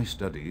continue my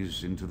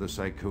studies into the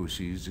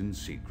psychoses in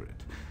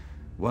secret.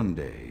 One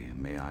day,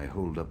 may I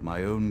hold up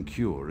my own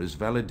cure as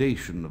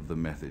validation of the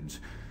methods.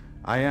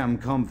 I am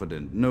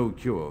confident no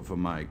cure for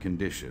my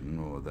condition,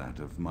 or that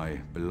of my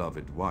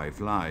beloved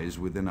wife, lies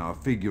within our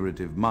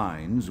figurative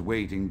minds,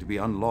 waiting to be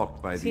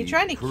unlocked by the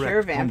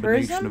correct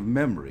combination of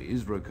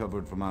memories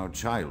recovered from our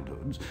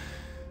childhoods.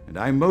 And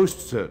I'm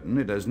most certain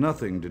it has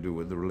nothing to do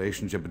with the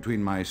relationship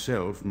between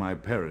myself, my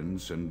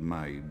parents, and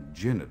my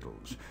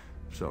genitals.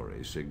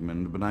 Sorry,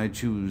 Sigmund, but I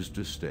choose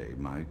to stay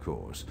my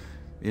course.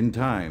 In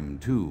time,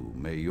 too,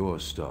 may your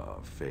star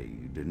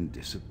fade and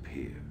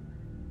disappear.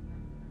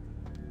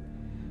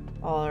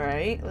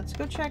 Alright, let's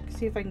go check,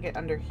 see if I can get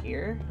under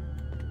here.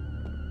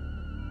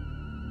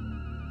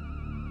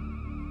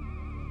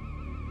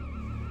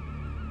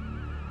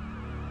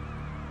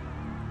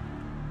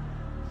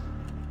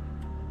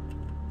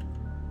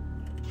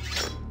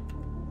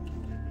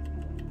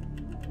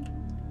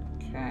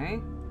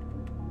 Okay.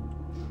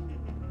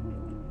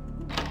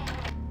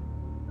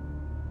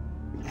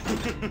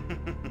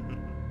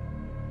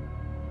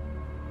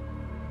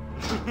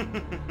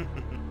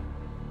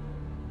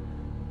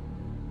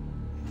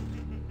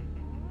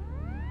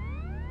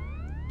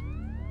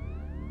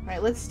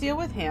 Alright, let's deal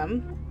with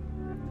him.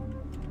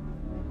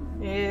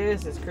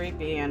 This is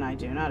creepy and I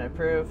do not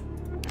approve.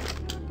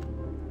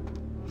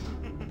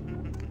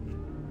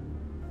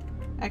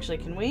 Actually,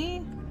 can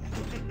we?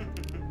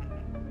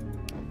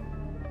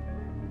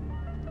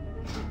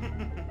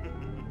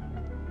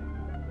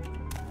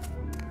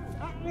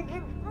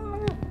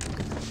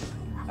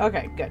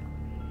 Okay, good.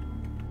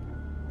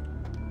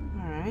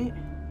 Alright.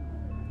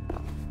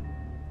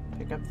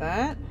 Pick up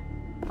that.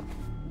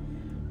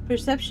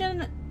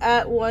 Perception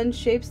at one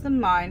shapes the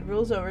mind,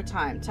 rules over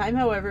time. Time,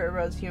 however,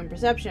 erodes human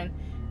perception,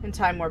 and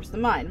time warps the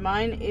mind.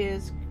 Mind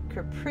is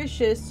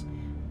capricious,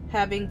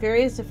 having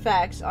various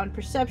effects on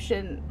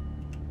perception.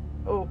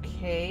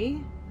 Okay.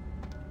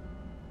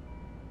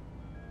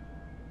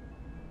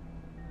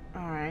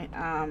 Alright,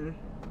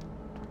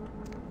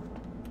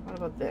 what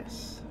about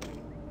this?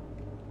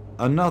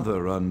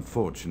 Another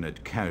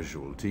unfortunate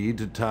casualty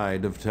to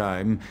tide of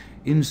time,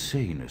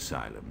 insane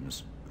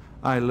asylums.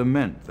 I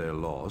lament their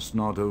loss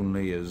not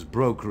only as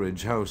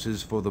brokerage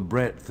houses for the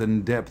breadth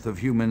and depth of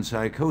human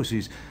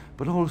psychoses,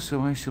 but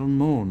also I shall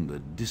mourn the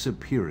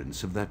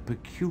disappearance of that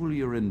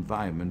peculiar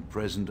environment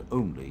present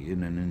only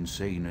in an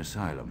insane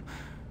asylum.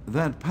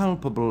 That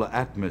palpable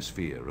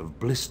atmosphere of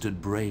blistered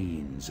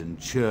brains and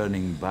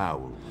churning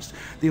bowels,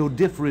 the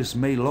odoriferous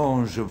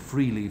melange of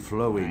freely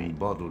flowing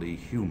bodily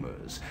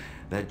humors,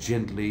 that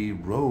gently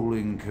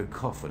rolling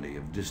cacophony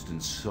of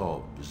distant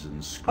sobs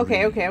and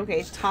screams.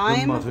 Okay.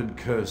 Time. The muttered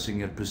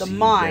cursing at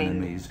perceived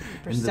enemies,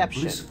 and the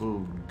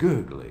blissful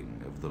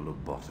gurgling of the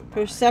lobotomized.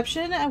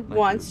 Perception at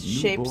once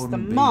shapes the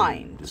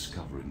mind.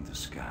 Discovering the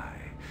sky.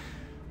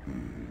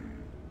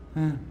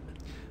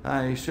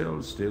 I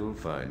shall still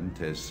find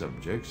test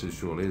subjects as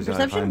surely as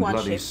I find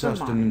bloody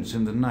sustenance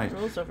in the night.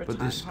 But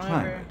this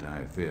climate,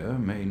 I fear,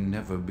 may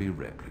never be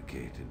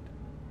replicated.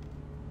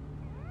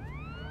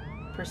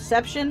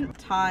 Perception,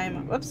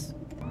 time, whoops.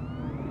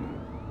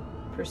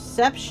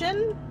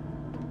 Perception,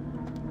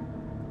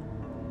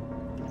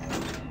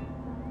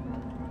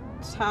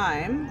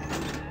 time,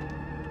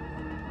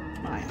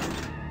 mind.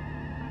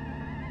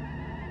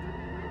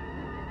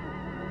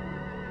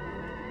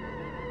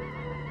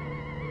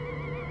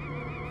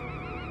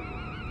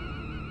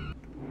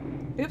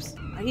 Oops,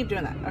 I keep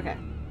doing that. Okay.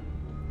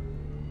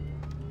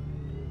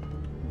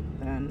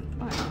 Then,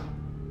 fine.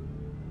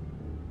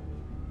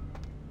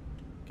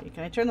 Okay,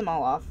 can I turn them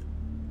all off?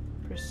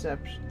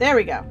 Perception. There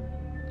we go.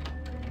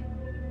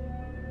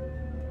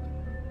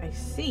 I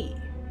see.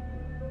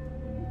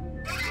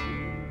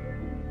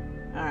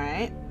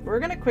 Alright, we're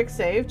gonna quick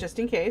save just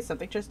in case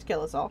something tries to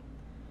kill us all.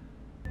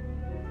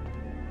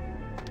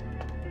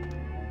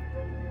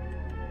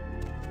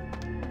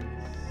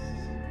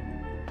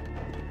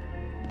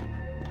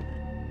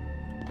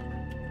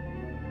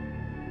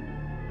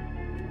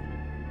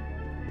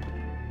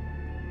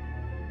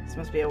 This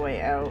must be a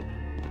way out.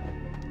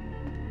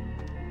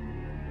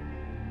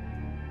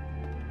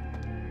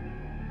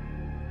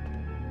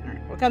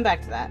 Alright, we'll come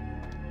back to that.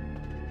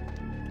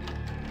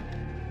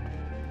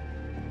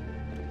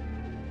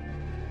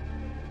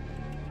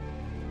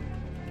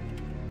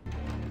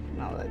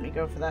 Now let me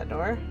go for that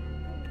door.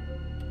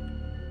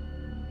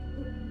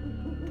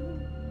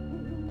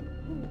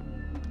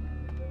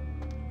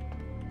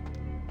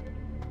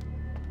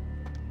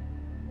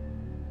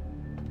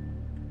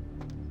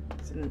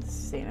 It's an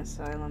insane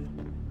asylum.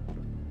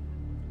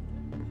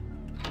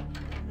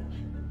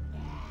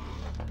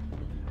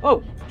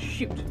 Oh,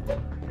 shoot.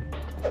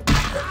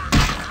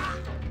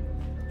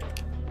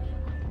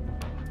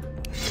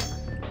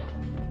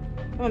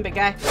 Come on, big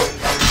guy.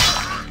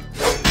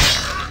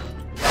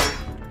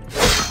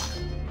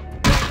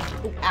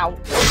 Ooh, ow.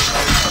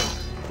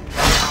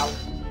 Ow.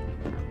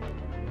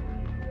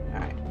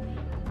 Alright.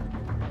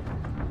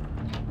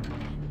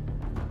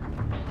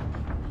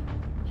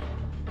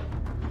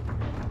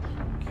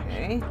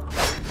 Okay.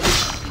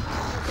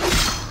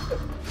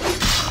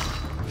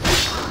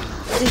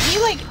 Did he,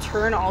 like,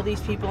 turn all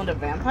these people into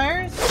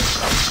vampires?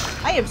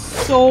 I have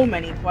so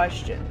many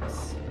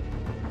questions.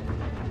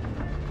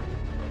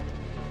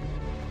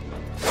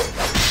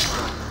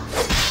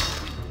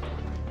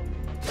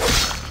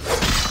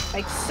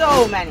 Like,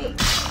 so many.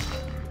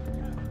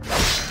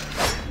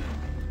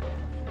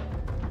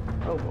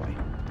 Oh boy.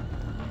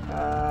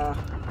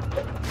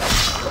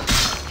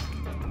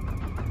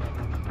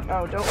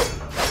 Oh, don't.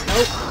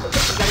 Nope. We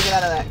gotta get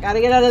out of that.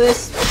 Gotta get out of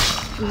this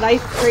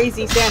knife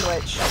crazy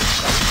sandwich.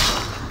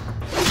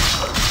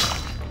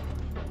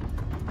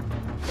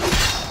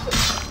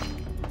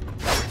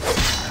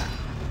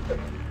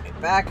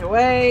 Back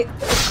away.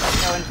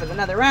 Going for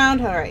another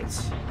round. Alright.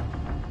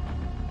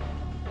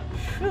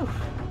 Phew.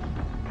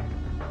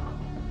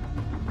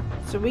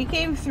 So we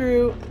came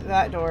through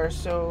that door,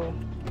 so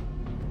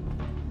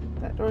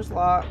that door's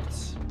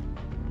locked.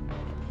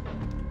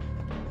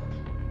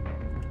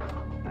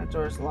 That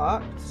door's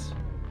locked.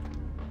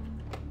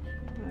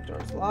 That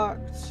door's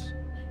locked.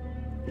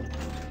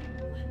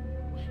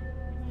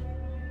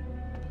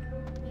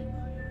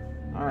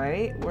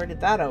 Alright, where did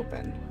that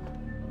open?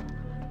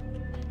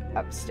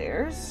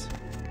 Upstairs?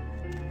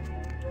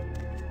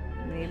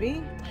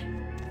 Maybe?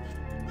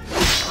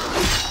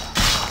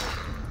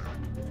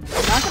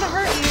 I'm not gonna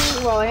hurt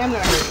you. Well, I am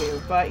gonna hurt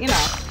you, but you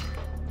know.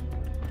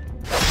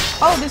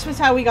 Oh, this was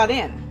how we got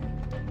in.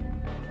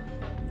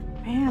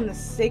 Man, the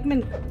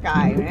Sigmund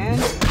guy, man.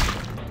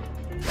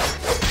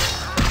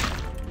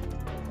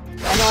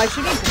 I know I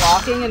should be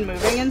blocking and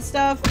moving and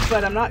stuff,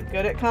 but I'm not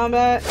good at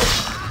combat.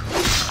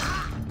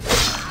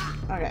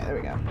 Okay, there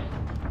we go.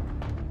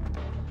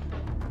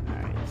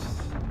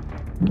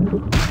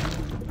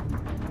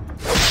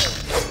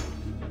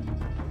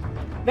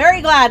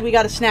 Very glad we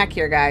got a snack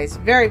here, guys.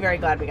 Very, very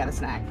glad we got a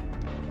snack.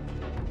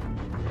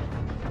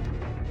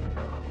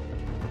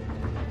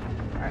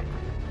 Alright.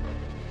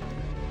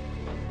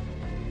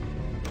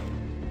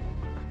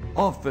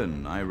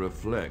 Often I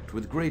reflect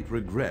with great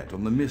regret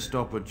on the missed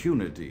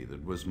opportunity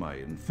that was my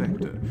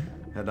infector.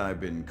 Had I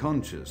been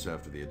conscious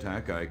after the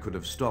attack, I could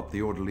have stopped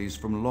the orderlies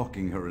from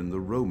locking her in the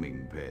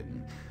roaming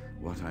pen.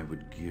 What I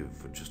would give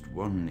for just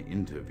one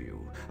interview,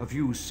 a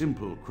few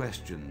simple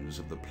questions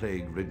of the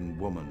plague-ridden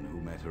woman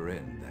who met her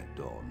end that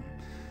dawn.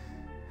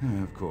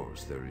 Of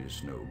course, there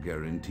is no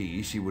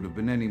guarantee she would have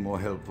been any more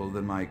helpful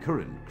than my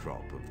current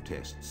crop of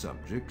test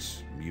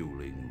subjects,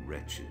 mewling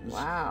wretches.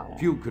 Wow.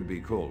 Few could be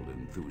called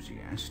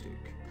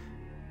enthusiastic.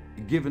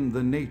 Given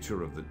the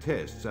nature of the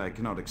tests, I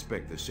cannot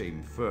expect the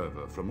same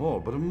fervor from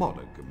all, but a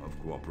modicum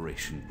of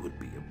cooperation would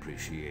be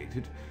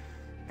appreciated.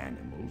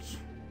 Animals.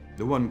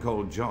 The one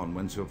called John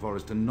went so far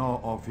as to gnaw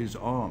off his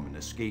arm and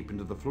escape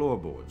into the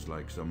floorboards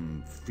like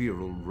some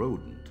feral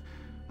rodent.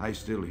 I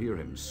still hear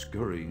him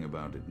scurrying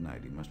about at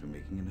night. He must be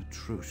making an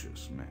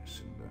atrocious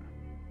mess in there.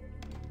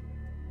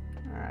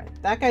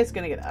 Alright, that guy's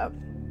gonna get up.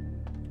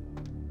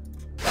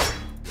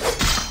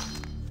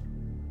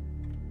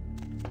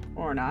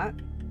 Or not.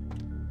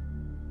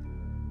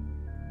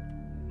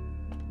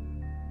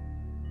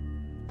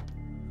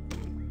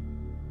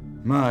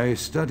 My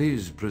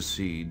studies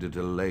proceed at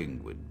a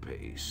languid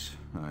pace.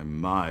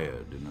 I'm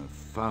mired in a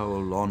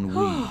foul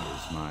ennui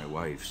as my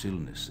wife's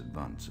illness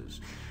advances.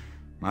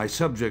 My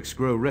subjects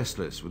grow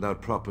restless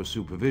without proper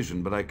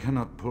supervision, but I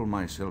cannot pull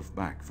myself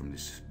back from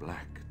this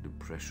black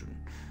depression.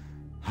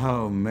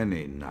 How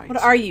many nights?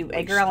 What are you,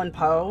 Edgar Allan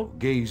Poe?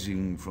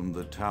 Gazing from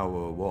the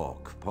tower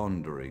walk,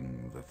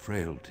 pondering the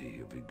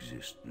frailty of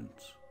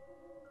existence.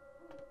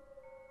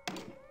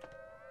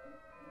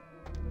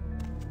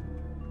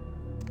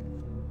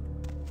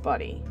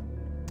 Buddy.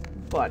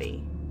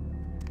 Buddy.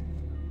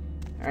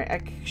 Alright,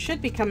 I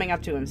should be coming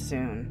up to him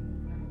soon.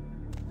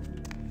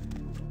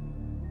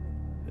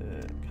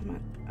 Come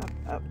on. Up,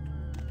 up.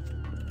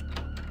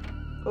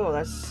 Oh,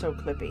 that's so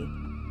clippy.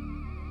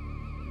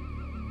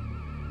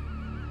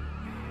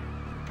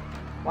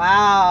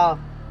 Wow.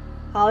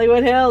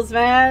 Hollywood Hills,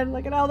 man.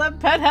 Look at all them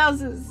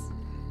penthouses.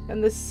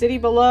 And the city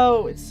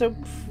below. It's so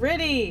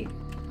pretty.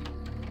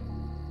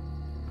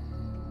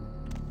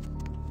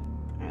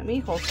 Let me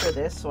holster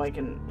this so I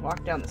can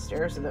walk down the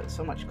stairs without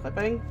so much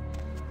clipping.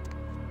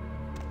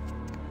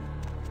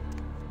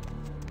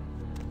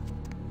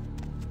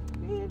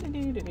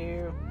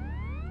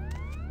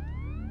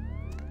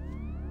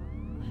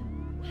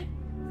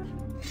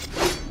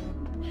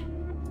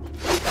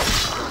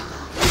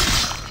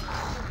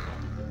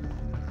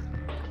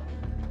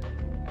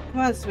 Come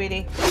on,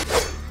 sweetie.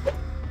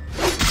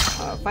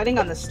 Fighting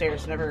on the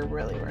stairs never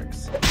really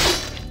works.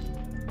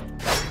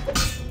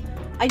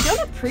 I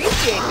don't appreciate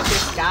that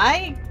this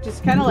guy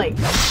just kind of like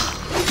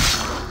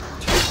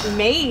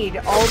made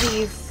all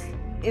these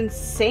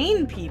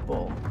insane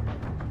people.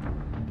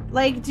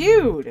 Like,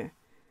 dude.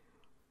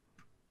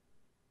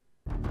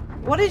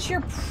 What is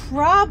your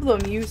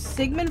problem, you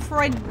Sigmund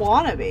Freud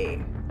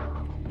wannabe?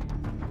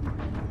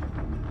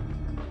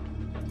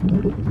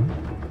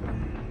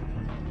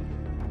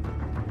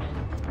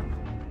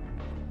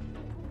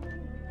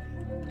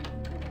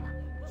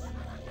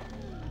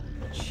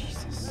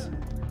 Jesus.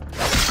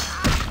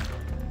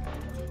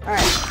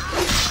 Alright.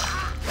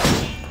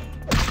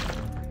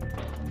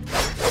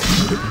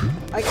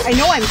 Like, I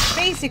know I'm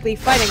basically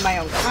fighting my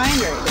own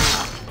kind right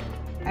now.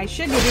 I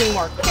should be being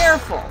more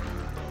careful.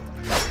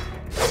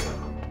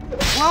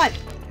 Come on,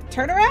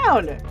 turn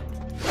around.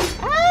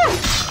 Ah!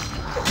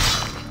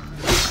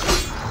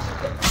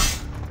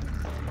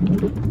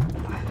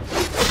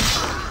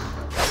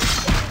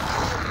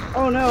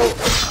 Oh no.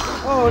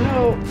 Oh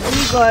no. I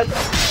need blood.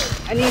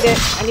 I need it.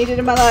 I need it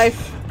in my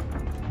life.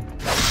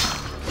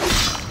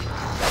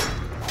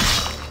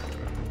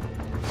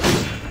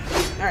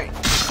 Alright.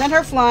 Send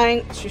her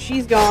flying. So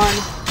she's gone.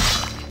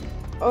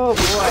 Oh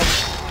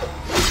boy.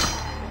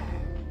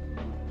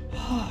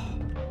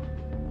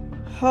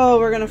 Oh,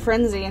 we're gonna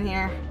frenzy in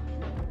here.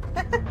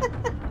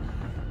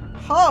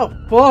 Oh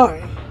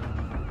boy.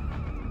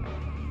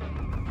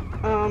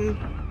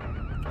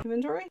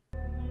 Inventory?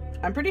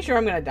 I'm pretty sure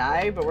I'm gonna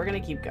die, but we're gonna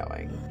keep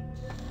going.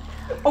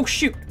 Oh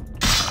shoot!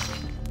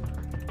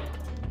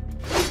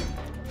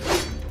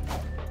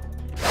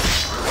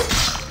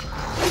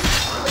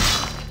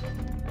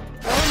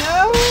 Oh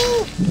no!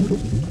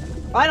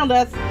 Final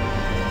death!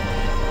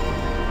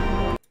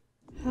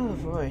 Oh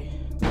boy.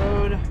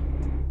 Load.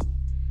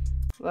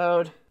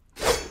 Load.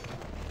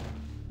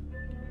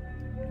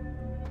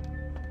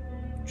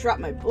 Drop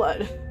my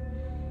blood.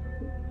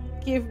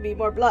 Give me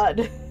more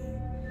blood.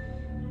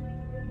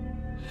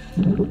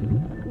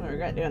 I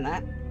regret doing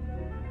that.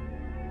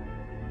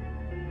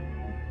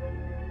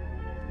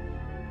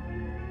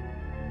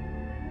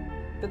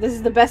 But this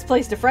is the best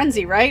place to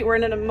frenzy, right? We're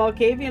in a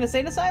Malkavian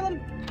insane asylum?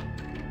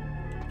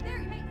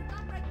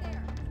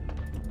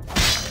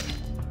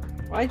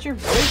 Why'd your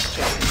voice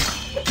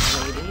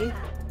change, lady?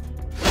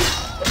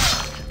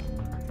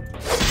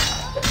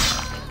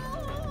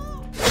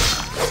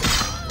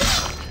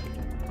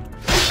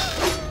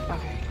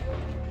 Okay.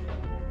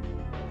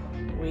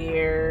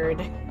 Weird.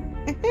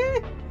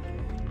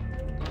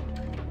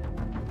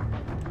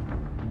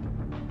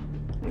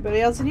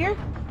 Anybody else in here?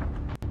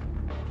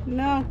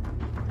 No.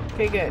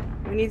 Okay, good.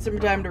 We need some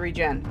time to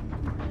regen.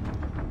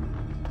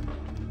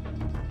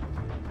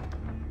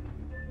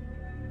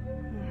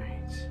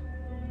 Alright.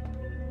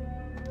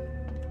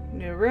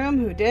 New room,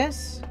 who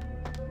dis?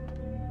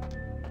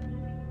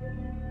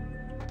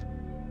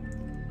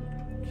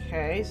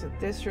 Okay, so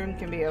this room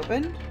can be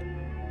opened.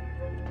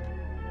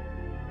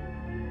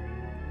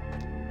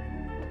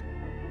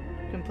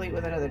 Complete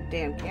with another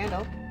damn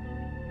candle.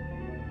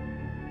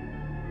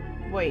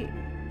 Wait.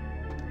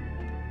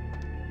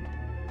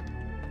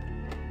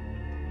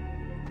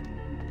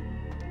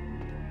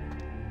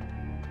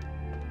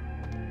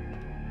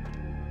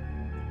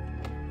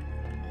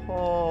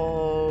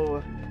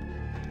 Oh.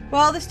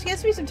 Well, this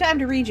gives me some time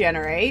to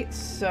regenerate,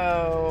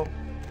 so...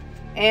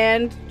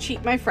 And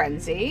cheat my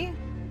frenzy.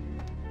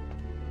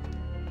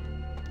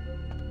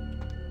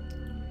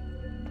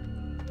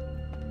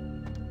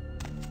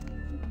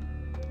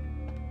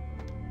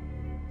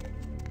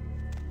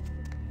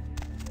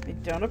 I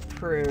don't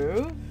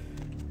approve.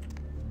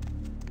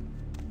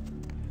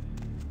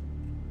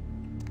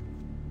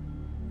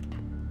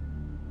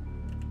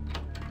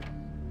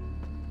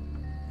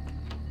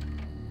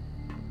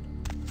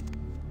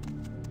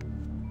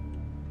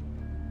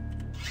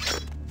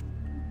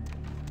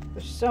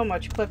 There's so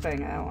much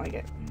clipping, I don't like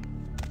it.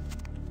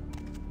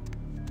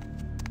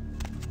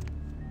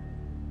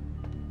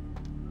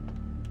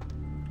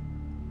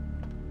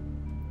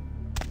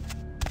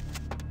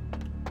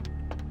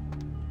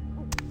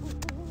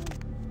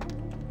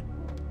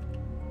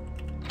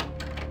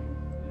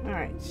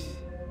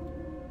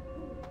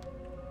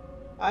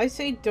 I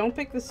say don't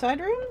pick the side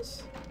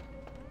rooms?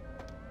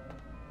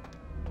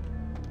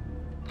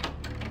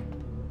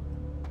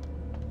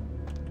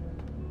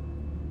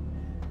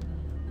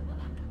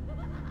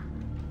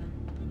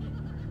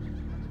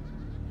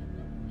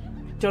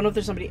 Don't know if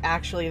there's somebody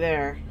actually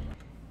there.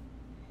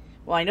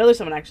 Well, I know there's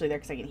someone actually there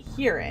because I can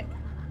hear it.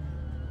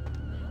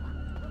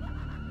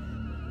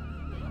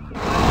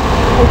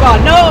 Oh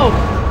god, no!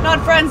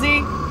 Not frenzy!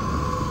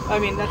 I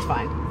mean, that's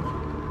fine.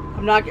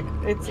 I'm not...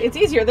 It's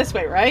easier this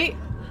way, right?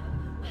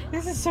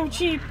 This is so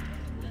cheap.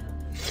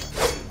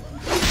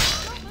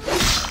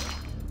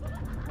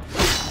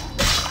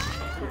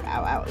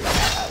 Ow, ow, ow,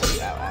 ow,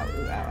 ow, ow,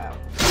 ow, ow.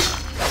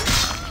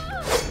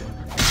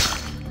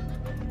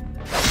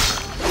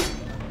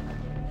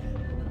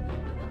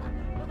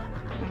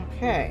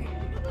 Okay.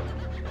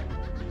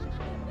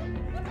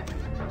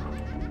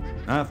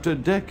 After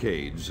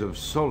decades of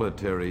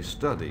solitary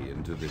study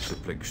into this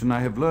affliction, I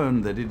have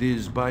learned that it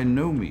is by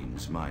no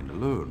means mine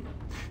alone.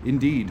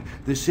 Indeed,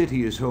 the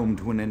city is home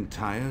to an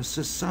entire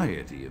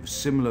society of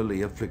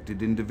similarly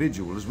afflicted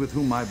individuals with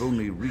whom I've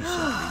only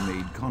recently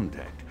made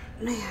contact.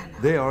 Man.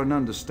 They are an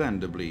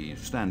understandably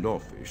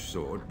standoffish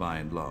sort, by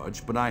and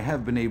large, but I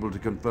have been able to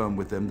confirm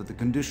with them that the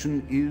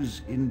condition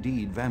is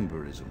indeed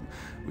vampirism,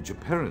 which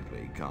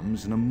apparently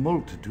comes in a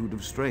multitude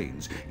of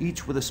strains,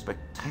 each with a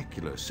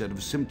spectacular set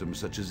of symptoms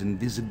such as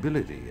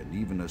invisibility and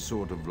even a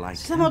sort of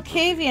lycanthropy. Some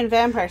Malkavian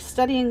vampire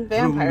studying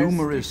vampires. Through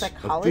numerous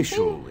psychology?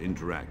 official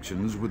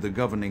interactions with the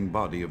governing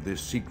body of this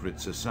secret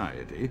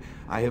society,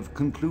 I have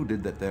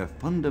concluded that their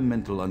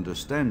fundamental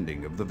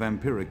understanding of the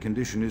vampiric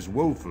condition is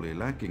woefully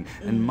lacking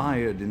and mired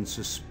in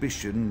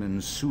suspicion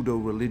and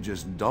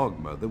pseudo-religious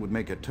dogma that would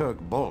make a Turk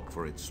balk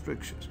for its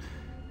strictures.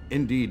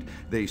 Indeed,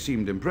 they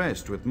seemed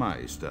impressed with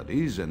my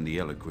studies and the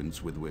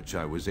eloquence with which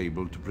I was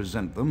able to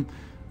present them.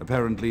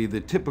 Apparently,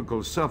 the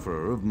typical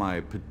sufferer of my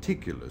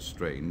particular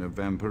strain of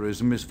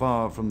vampirism is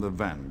far from the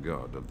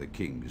vanguard of the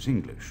King's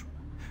English.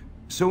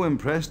 So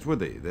impressed were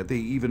they that they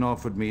even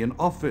offered me an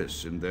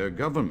office in their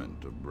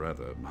government, a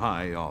rather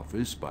high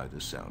office by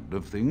the sound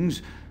of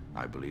things.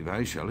 I believe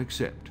I shall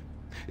accept.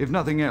 If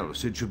nothing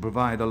else, it should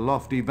provide a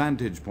lofty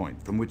vantage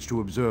point from which to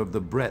observe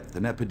the breadth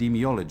and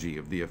epidemiology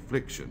of the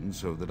affliction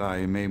so that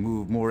I may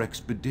move more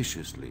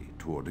expeditiously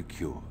toward a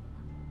cure.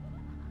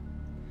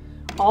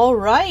 All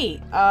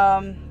right.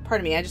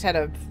 Pardon me, I just had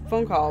a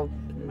phone call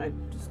I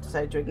just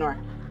decided to ignore.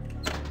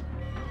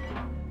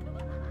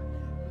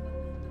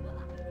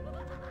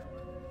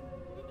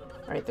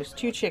 All right, there's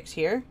two chicks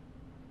here.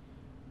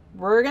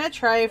 We're gonna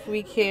try if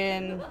we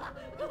can...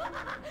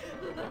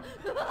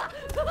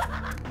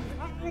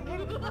 Can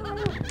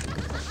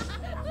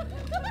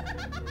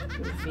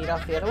we feed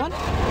off the other one?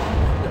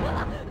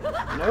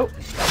 Nope.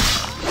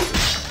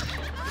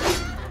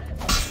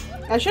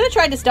 I should have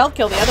tried to stealth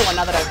kill the other one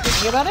now that I'm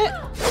thinking about it.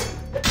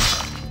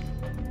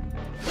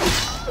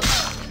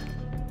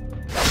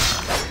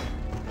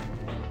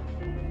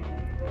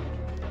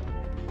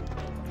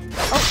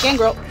 Oh,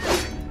 gangrel.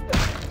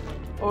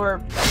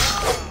 Or...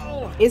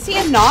 Is he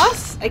a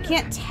Nos? I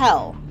can't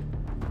tell.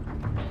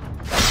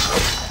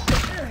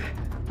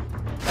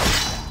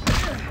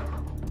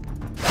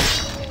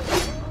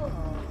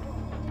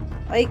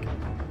 Like,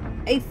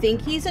 I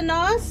think he's a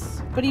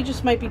Nos, but he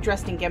just might be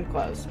dressed in gimp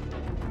clothes.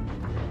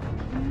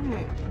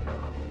 Alright.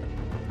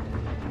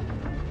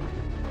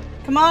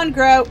 Come on,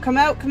 Grout. Come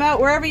out,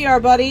 wherever you are,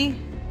 buddy.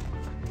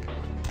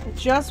 I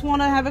just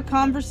want to have a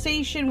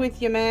conversation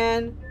with you,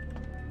 man.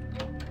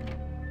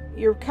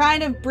 You're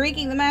kind of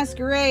breaking the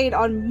masquerade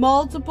on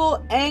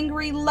multiple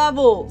angry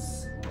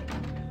levels.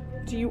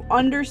 Do you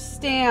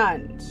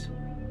understand?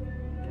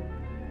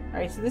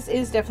 Alright, so this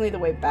is definitely the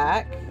way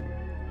back.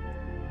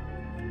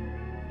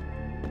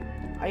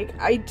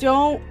 I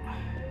don't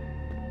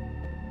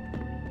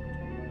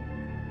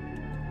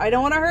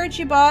want to hurt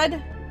you,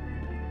 bud.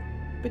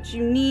 But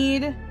you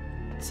need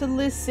to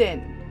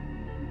listen.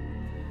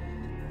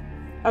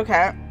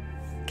 Okay.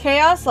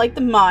 Chaos, like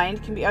the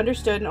mind, can be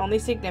understood in only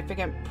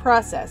significant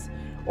process.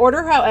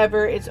 Order,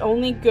 however, is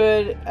only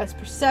good as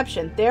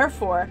perception.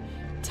 Therefore,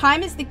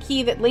 time is the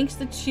key that links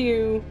the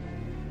two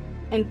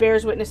and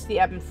bears witness to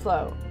the ebb and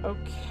flow.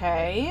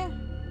 Okay.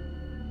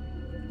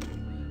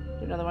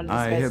 Another one.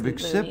 I have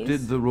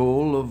accepted the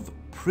role of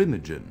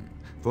Primogen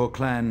for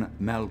Clan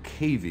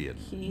Malkavian,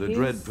 the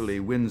dreadfully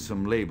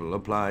winsome label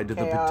applied to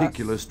the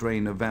particular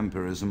strain of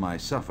vampirism I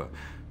suffer.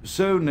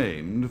 So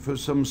named for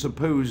some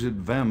supposed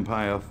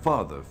vampire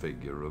father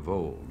figure of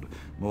old.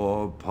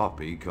 More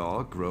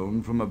poppycock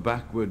grown from a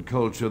backward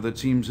culture that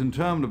seems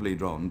interminably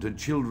drawn to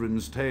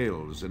children's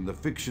tales and the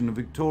fiction of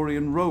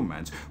Victorian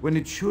romance when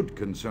it should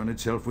concern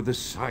itself with the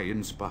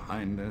science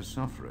behind their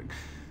suffering.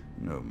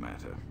 No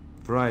matter.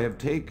 For I have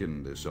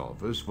taken this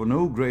office for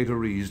no greater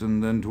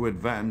reason than to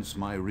advance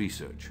my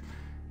research.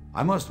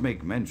 I must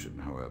make mention,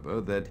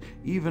 however, that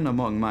even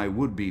among my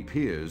would-be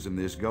peers in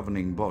this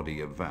governing body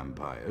of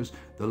vampires,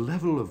 the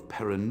level of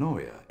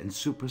paranoia and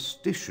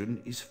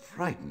superstition is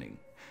frightening.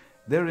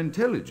 Their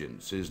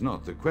intelligence is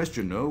not the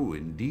question, no,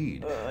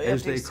 indeed.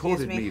 As they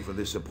courted me for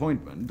this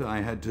appointment,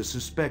 I had to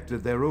suspect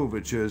that their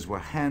overtures were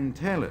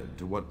hand-tailored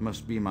to what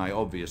must be my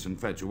obvious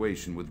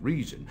infatuation with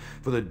reason,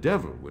 for the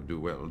devil would do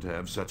well to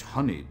have such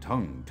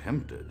honey-tongued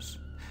tempters.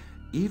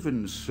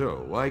 Even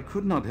so, I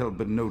could not help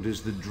but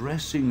notice the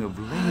dressing of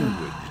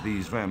language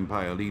these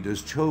vampire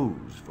leaders chose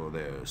for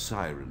their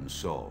siren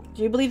song.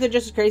 Do you believe they're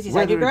just as crazy as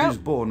I do, Whether it is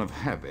born of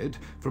habit,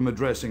 from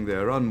addressing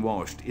their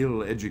unwashed,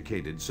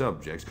 ill-educated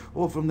subjects,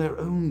 or from their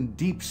own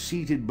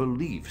deep-seated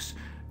beliefs,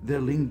 their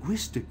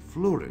linguistic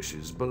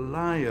flourishes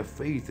belie a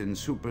faith in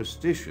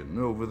superstition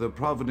over the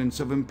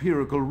providence of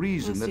empirical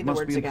reason that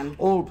must be an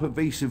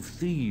all-pervasive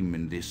theme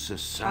in this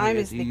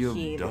society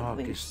of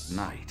darkest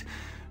night.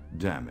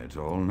 Damn it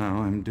all,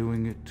 now I'm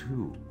doing it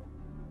too.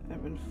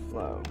 Ebb and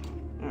flow.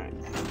 Alright.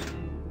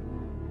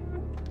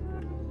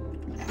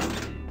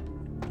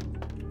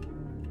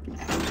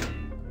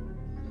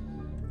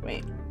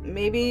 Wait,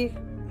 maybe...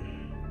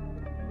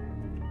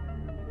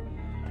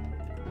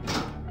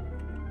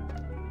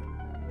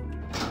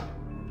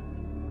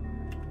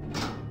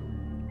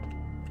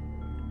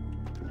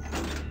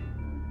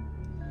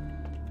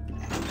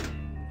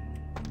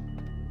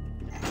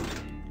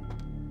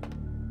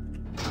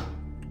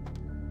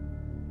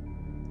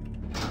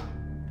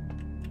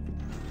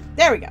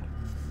 There we go.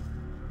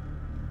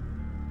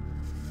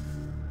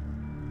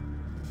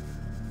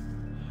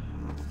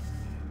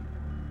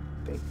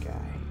 Big guy.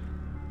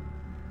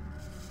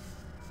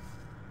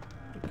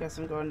 I guess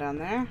I'm going down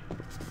there.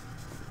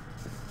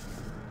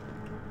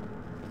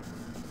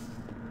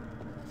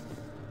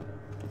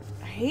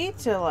 I hate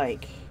to,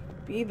 like,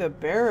 be the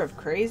bearer of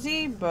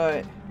crazy,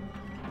 but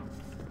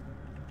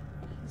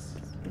he's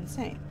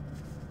insane.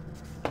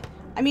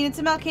 I mean, it's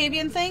a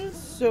Malkavian thing,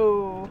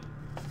 so...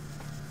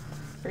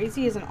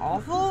 Crazy isn't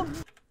awful.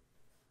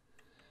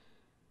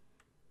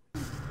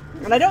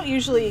 And I don't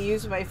usually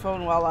use my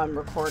phone while I'm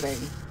recording.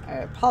 I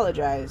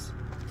apologize.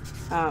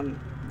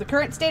 The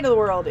current state of the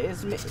world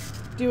is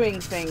doing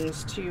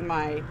things to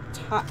my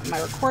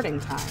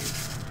recording time.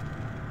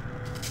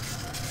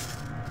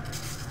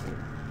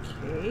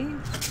 Okay.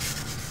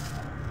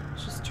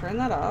 Let's just turn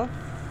that off.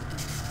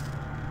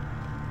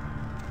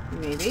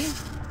 Maybe.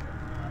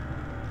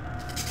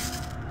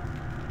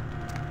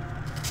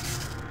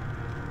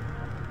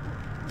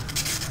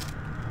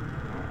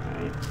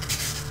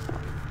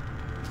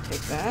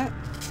 Take that.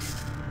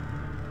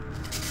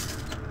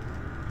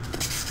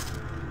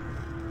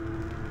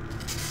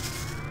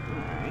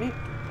 Alright.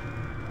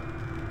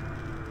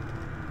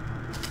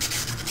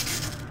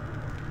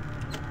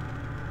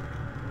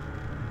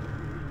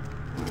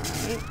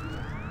 Alright.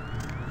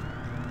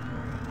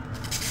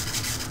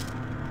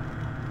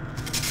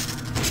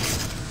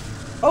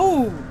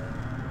 Oh!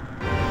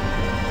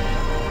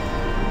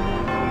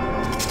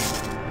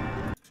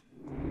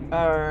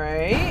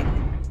 Alright.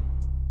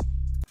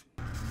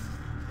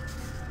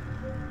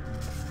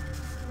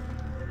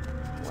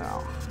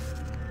 Well.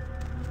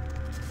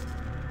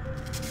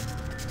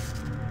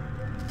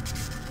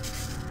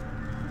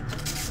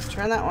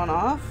 Turn that one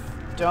off.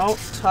 Don't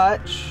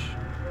touch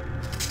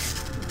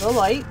the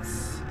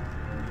lights.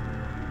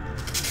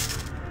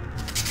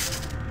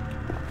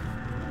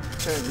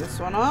 Turn this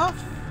one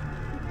off.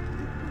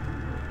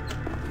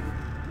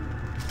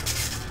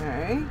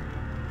 Okay.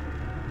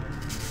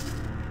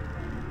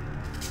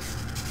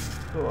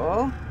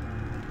 Cool.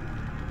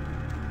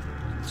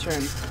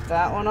 Turn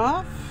that one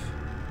off.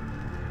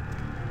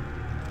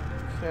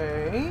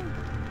 Okay.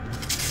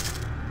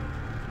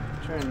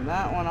 Turn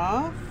that one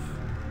off.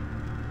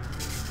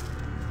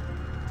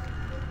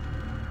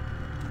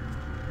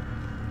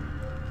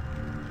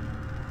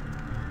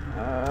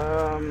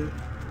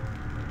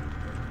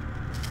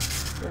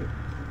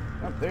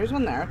 Oh, there's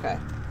one there. Okay.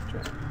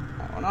 Turn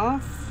that one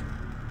off.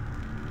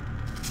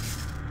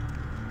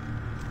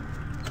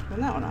 Turn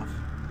that one off.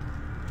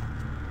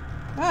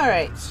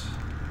 Alright.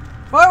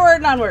 Forward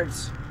and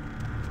onwards.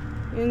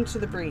 Into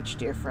the breach,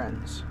 dear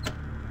friends.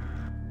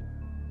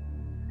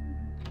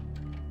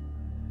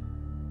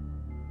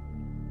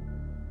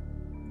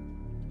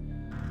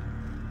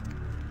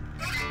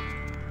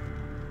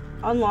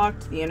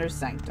 Unlocked the inner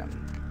sanctum.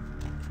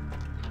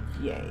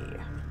 Yay.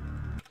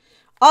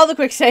 All the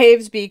quick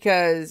saves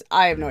because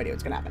I have no idea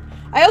what's going to happen.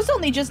 I also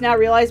only just now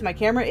realized my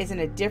camera is in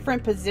a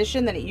different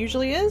position than it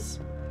usually is.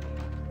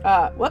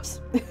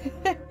 Whoops.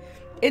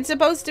 It's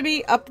supposed to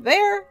be up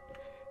there,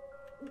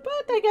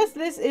 but I guess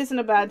this isn't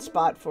a bad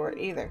spot for it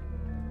either.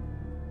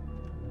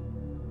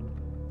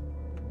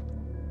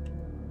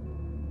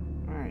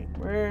 Alright,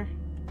 where...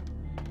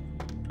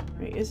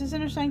 Wait, is this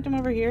inner sanctum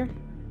over here?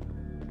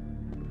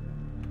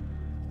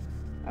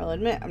 I'll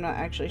admit, I'm not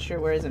actually sure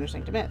where his inner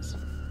sanctum is.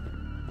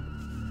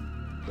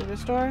 Through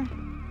this door?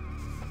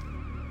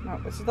 No,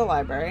 this is the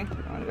library.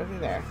 I want to go through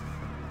there.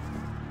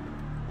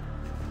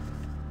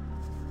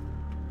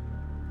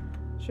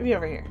 Should be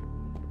over here.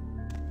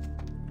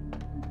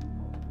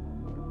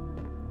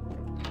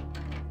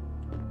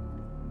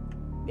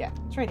 Yeah,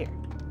 it's right here.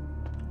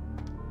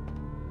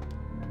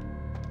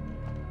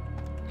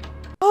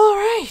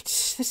 Alright,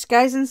 This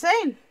guy's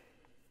insane.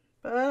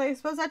 But I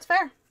suppose that's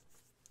fair.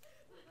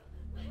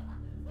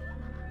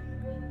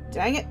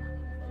 Dang it.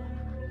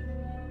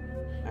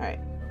 Alright.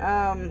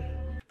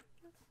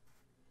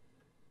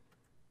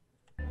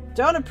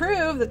 Don't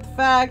approve that the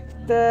fact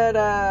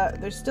that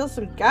there's still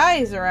some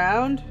guys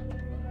around.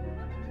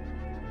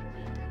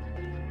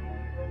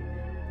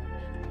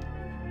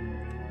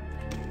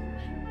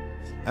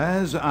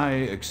 As I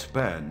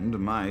expand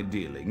my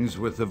dealings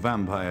with the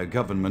vampire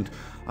government,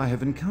 I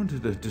have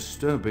encountered a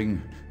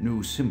disturbing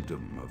new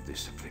symptom of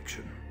this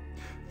affliction.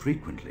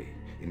 Frequently,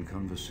 in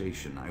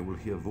conversation, I will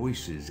hear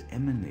voices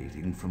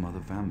emanating from other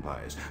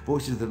vampires,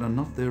 voices that are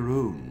not their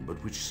own,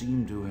 but which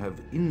seem to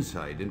have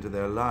insight into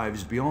their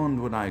lives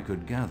beyond what I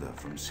could gather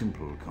from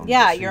simple conversation.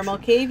 Yeah, you're a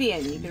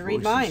Malkavian. You can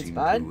read minds, seem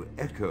bud. To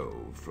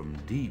echo from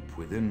deep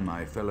within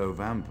my fellow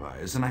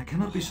vampires, and I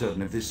cannot be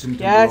certain if this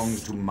symptom Yes.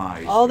 belongs to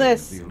my All strain of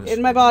this the in Elizabeth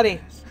my body.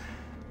 Dane,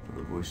 for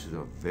the voices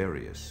are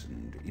various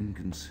and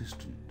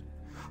inconsistent.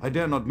 I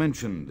dare not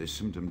mention this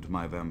symptom to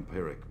my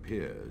vampiric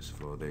peers,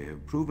 for they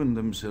have proven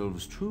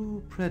themselves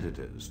true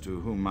predators to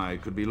whom I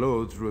could be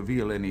loath to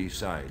reveal any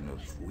sign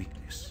of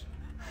weakness.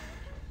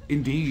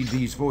 Indeed,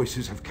 these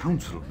voices have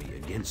counseled me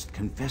against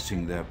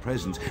confessing their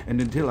presence,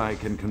 and until I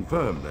can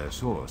confirm their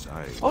source,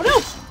 Oh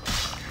no!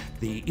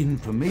 The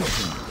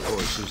information the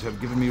voices have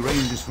given me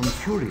ranges from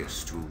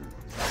curious to...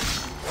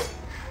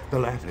 The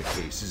latter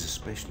case is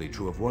especially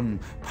true of one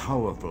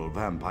powerful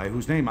vampire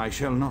whose name I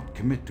shall not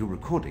commit to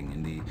recording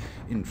in the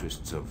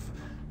interests of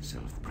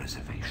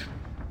self-preservation.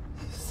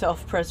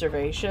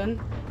 Self-preservation?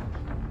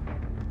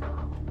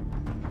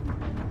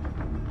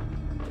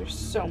 There's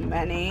so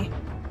many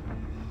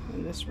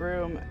in this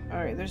room.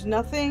 Alright, there's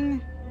nothing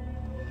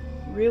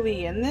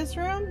really in this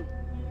room.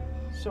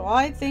 So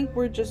I think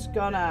we're just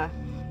gonna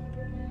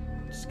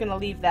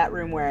leave that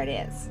room where it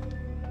is.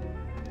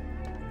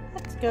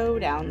 Let's go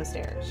down the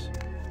stairs.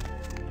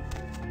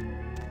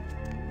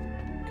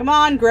 Come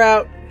on,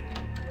 Grout.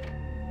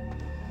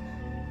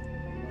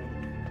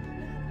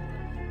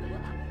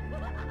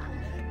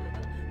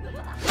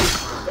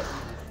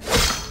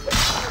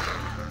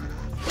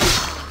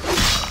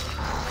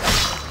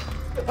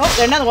 Oh,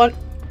 there's another one.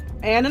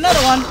 And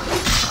another one.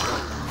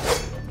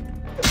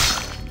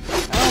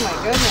 Oh my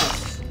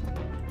goodness.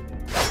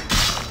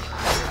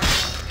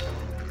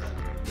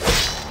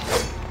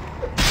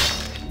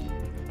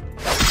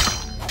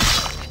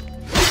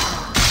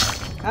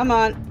 Come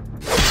on.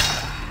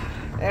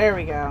 There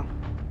we go.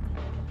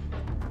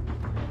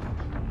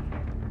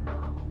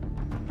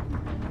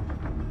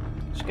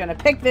 Just gonna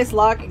pick this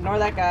lock, ignore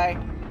that guy.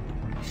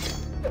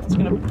 Just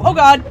gonna... Oh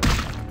god!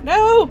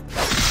 No!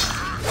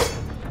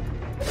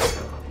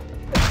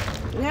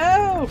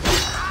 No!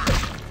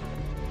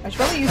 I should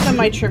probably use some of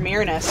my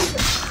Tremere-ness.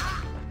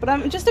 But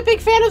I'm just a big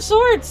fan of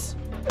swords!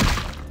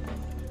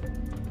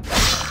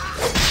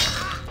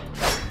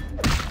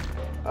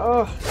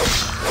 Oh.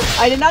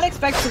 I did not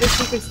expect for this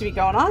sequence to be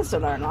going on so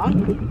darn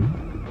long.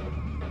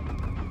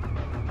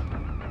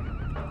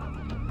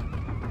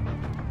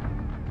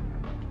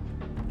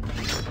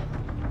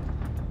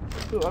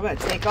 Ooh, I'm gonna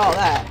take all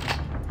that.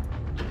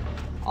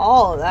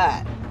 All of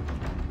that.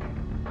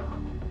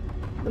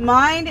 The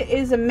mind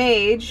is a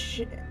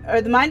mage,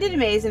 or the mind is a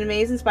maze, and a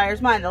maze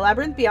inspires mind. The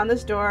labyrinth beyond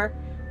this door,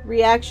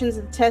 reactions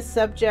and test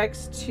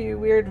subjects to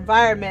weird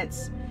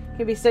environments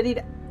can be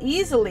studied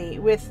easily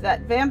with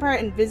that vampire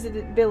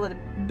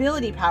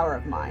invisibility power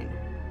of mine.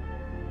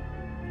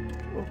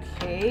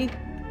 Okay.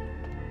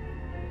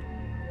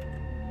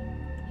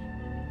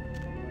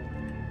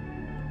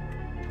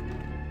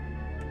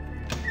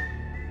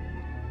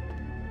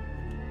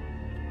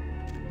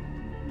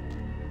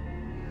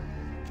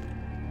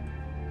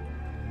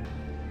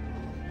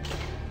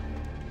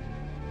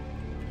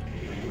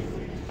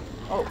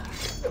 Oh.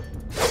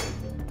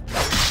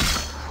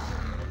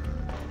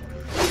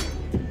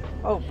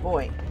 Oh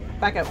boy.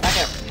 Back out, back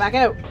out, back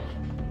out.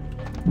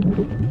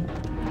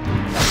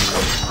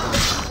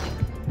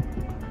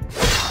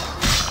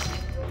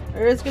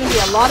 There's going to be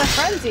a lot of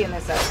frenzy in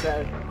this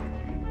episode.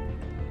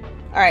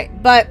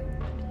 Alright, but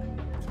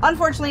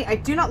unfortunately, I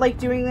do not like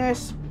doing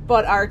this,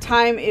 but our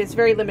time is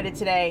very limited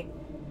today.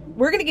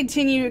 We're going to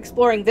continue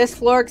exploring this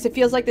floor because it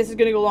feels like this is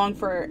going to go on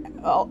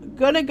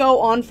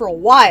for a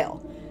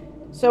while.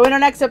 So in our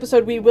next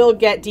episode, we will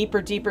get deeper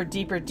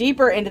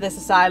into this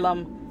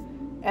asylum.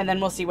 And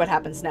then we'll see what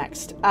happens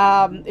next.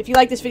 If you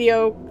like this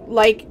video,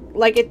 like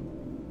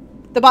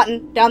it, the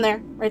button down there,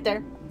 right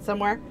there,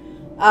 somewhere.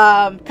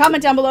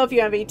 Comment down below if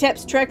you have any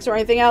tips, tricks, or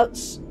anything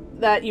else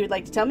that you would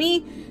like to tell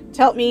me,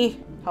 help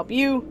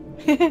you,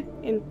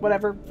 in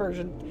whatever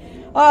version.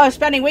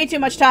 Spending way too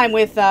much time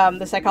with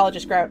the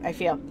psychologist Grout, I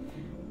feel.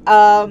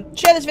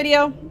 Share this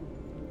video.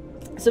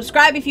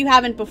 Subscribe if you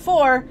haven't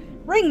before.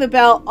 Ring the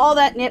bell, all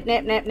that nip.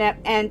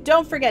 And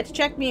don't forget to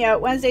check me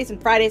out Wednesdays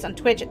and Fridays on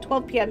Twitch at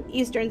 12 p.m.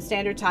 Eastern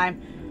Standard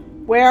Time,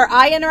 where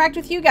I interact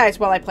with you guys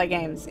while I play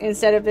games,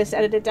 instead of this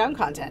edited down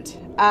content.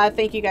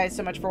 Thank you guys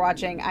so much for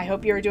watching. I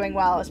hope you're doing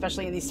well,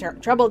 especially in these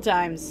troubled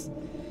times.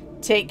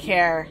 Take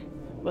care.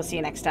 We'll see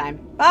you next time.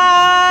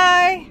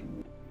 Bye!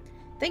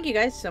 Thank you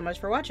guys so much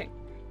for watching.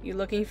 You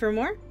looking for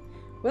more?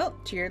 Well,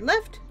 to your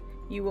left,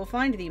 you will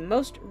find the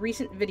most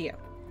recent video.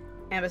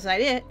 And beside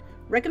it,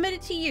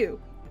 recommended to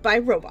you by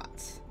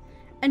robots.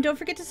 And don't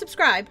forget to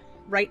subscribe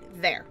right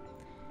there.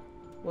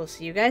 We'll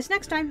see you guys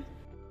next time.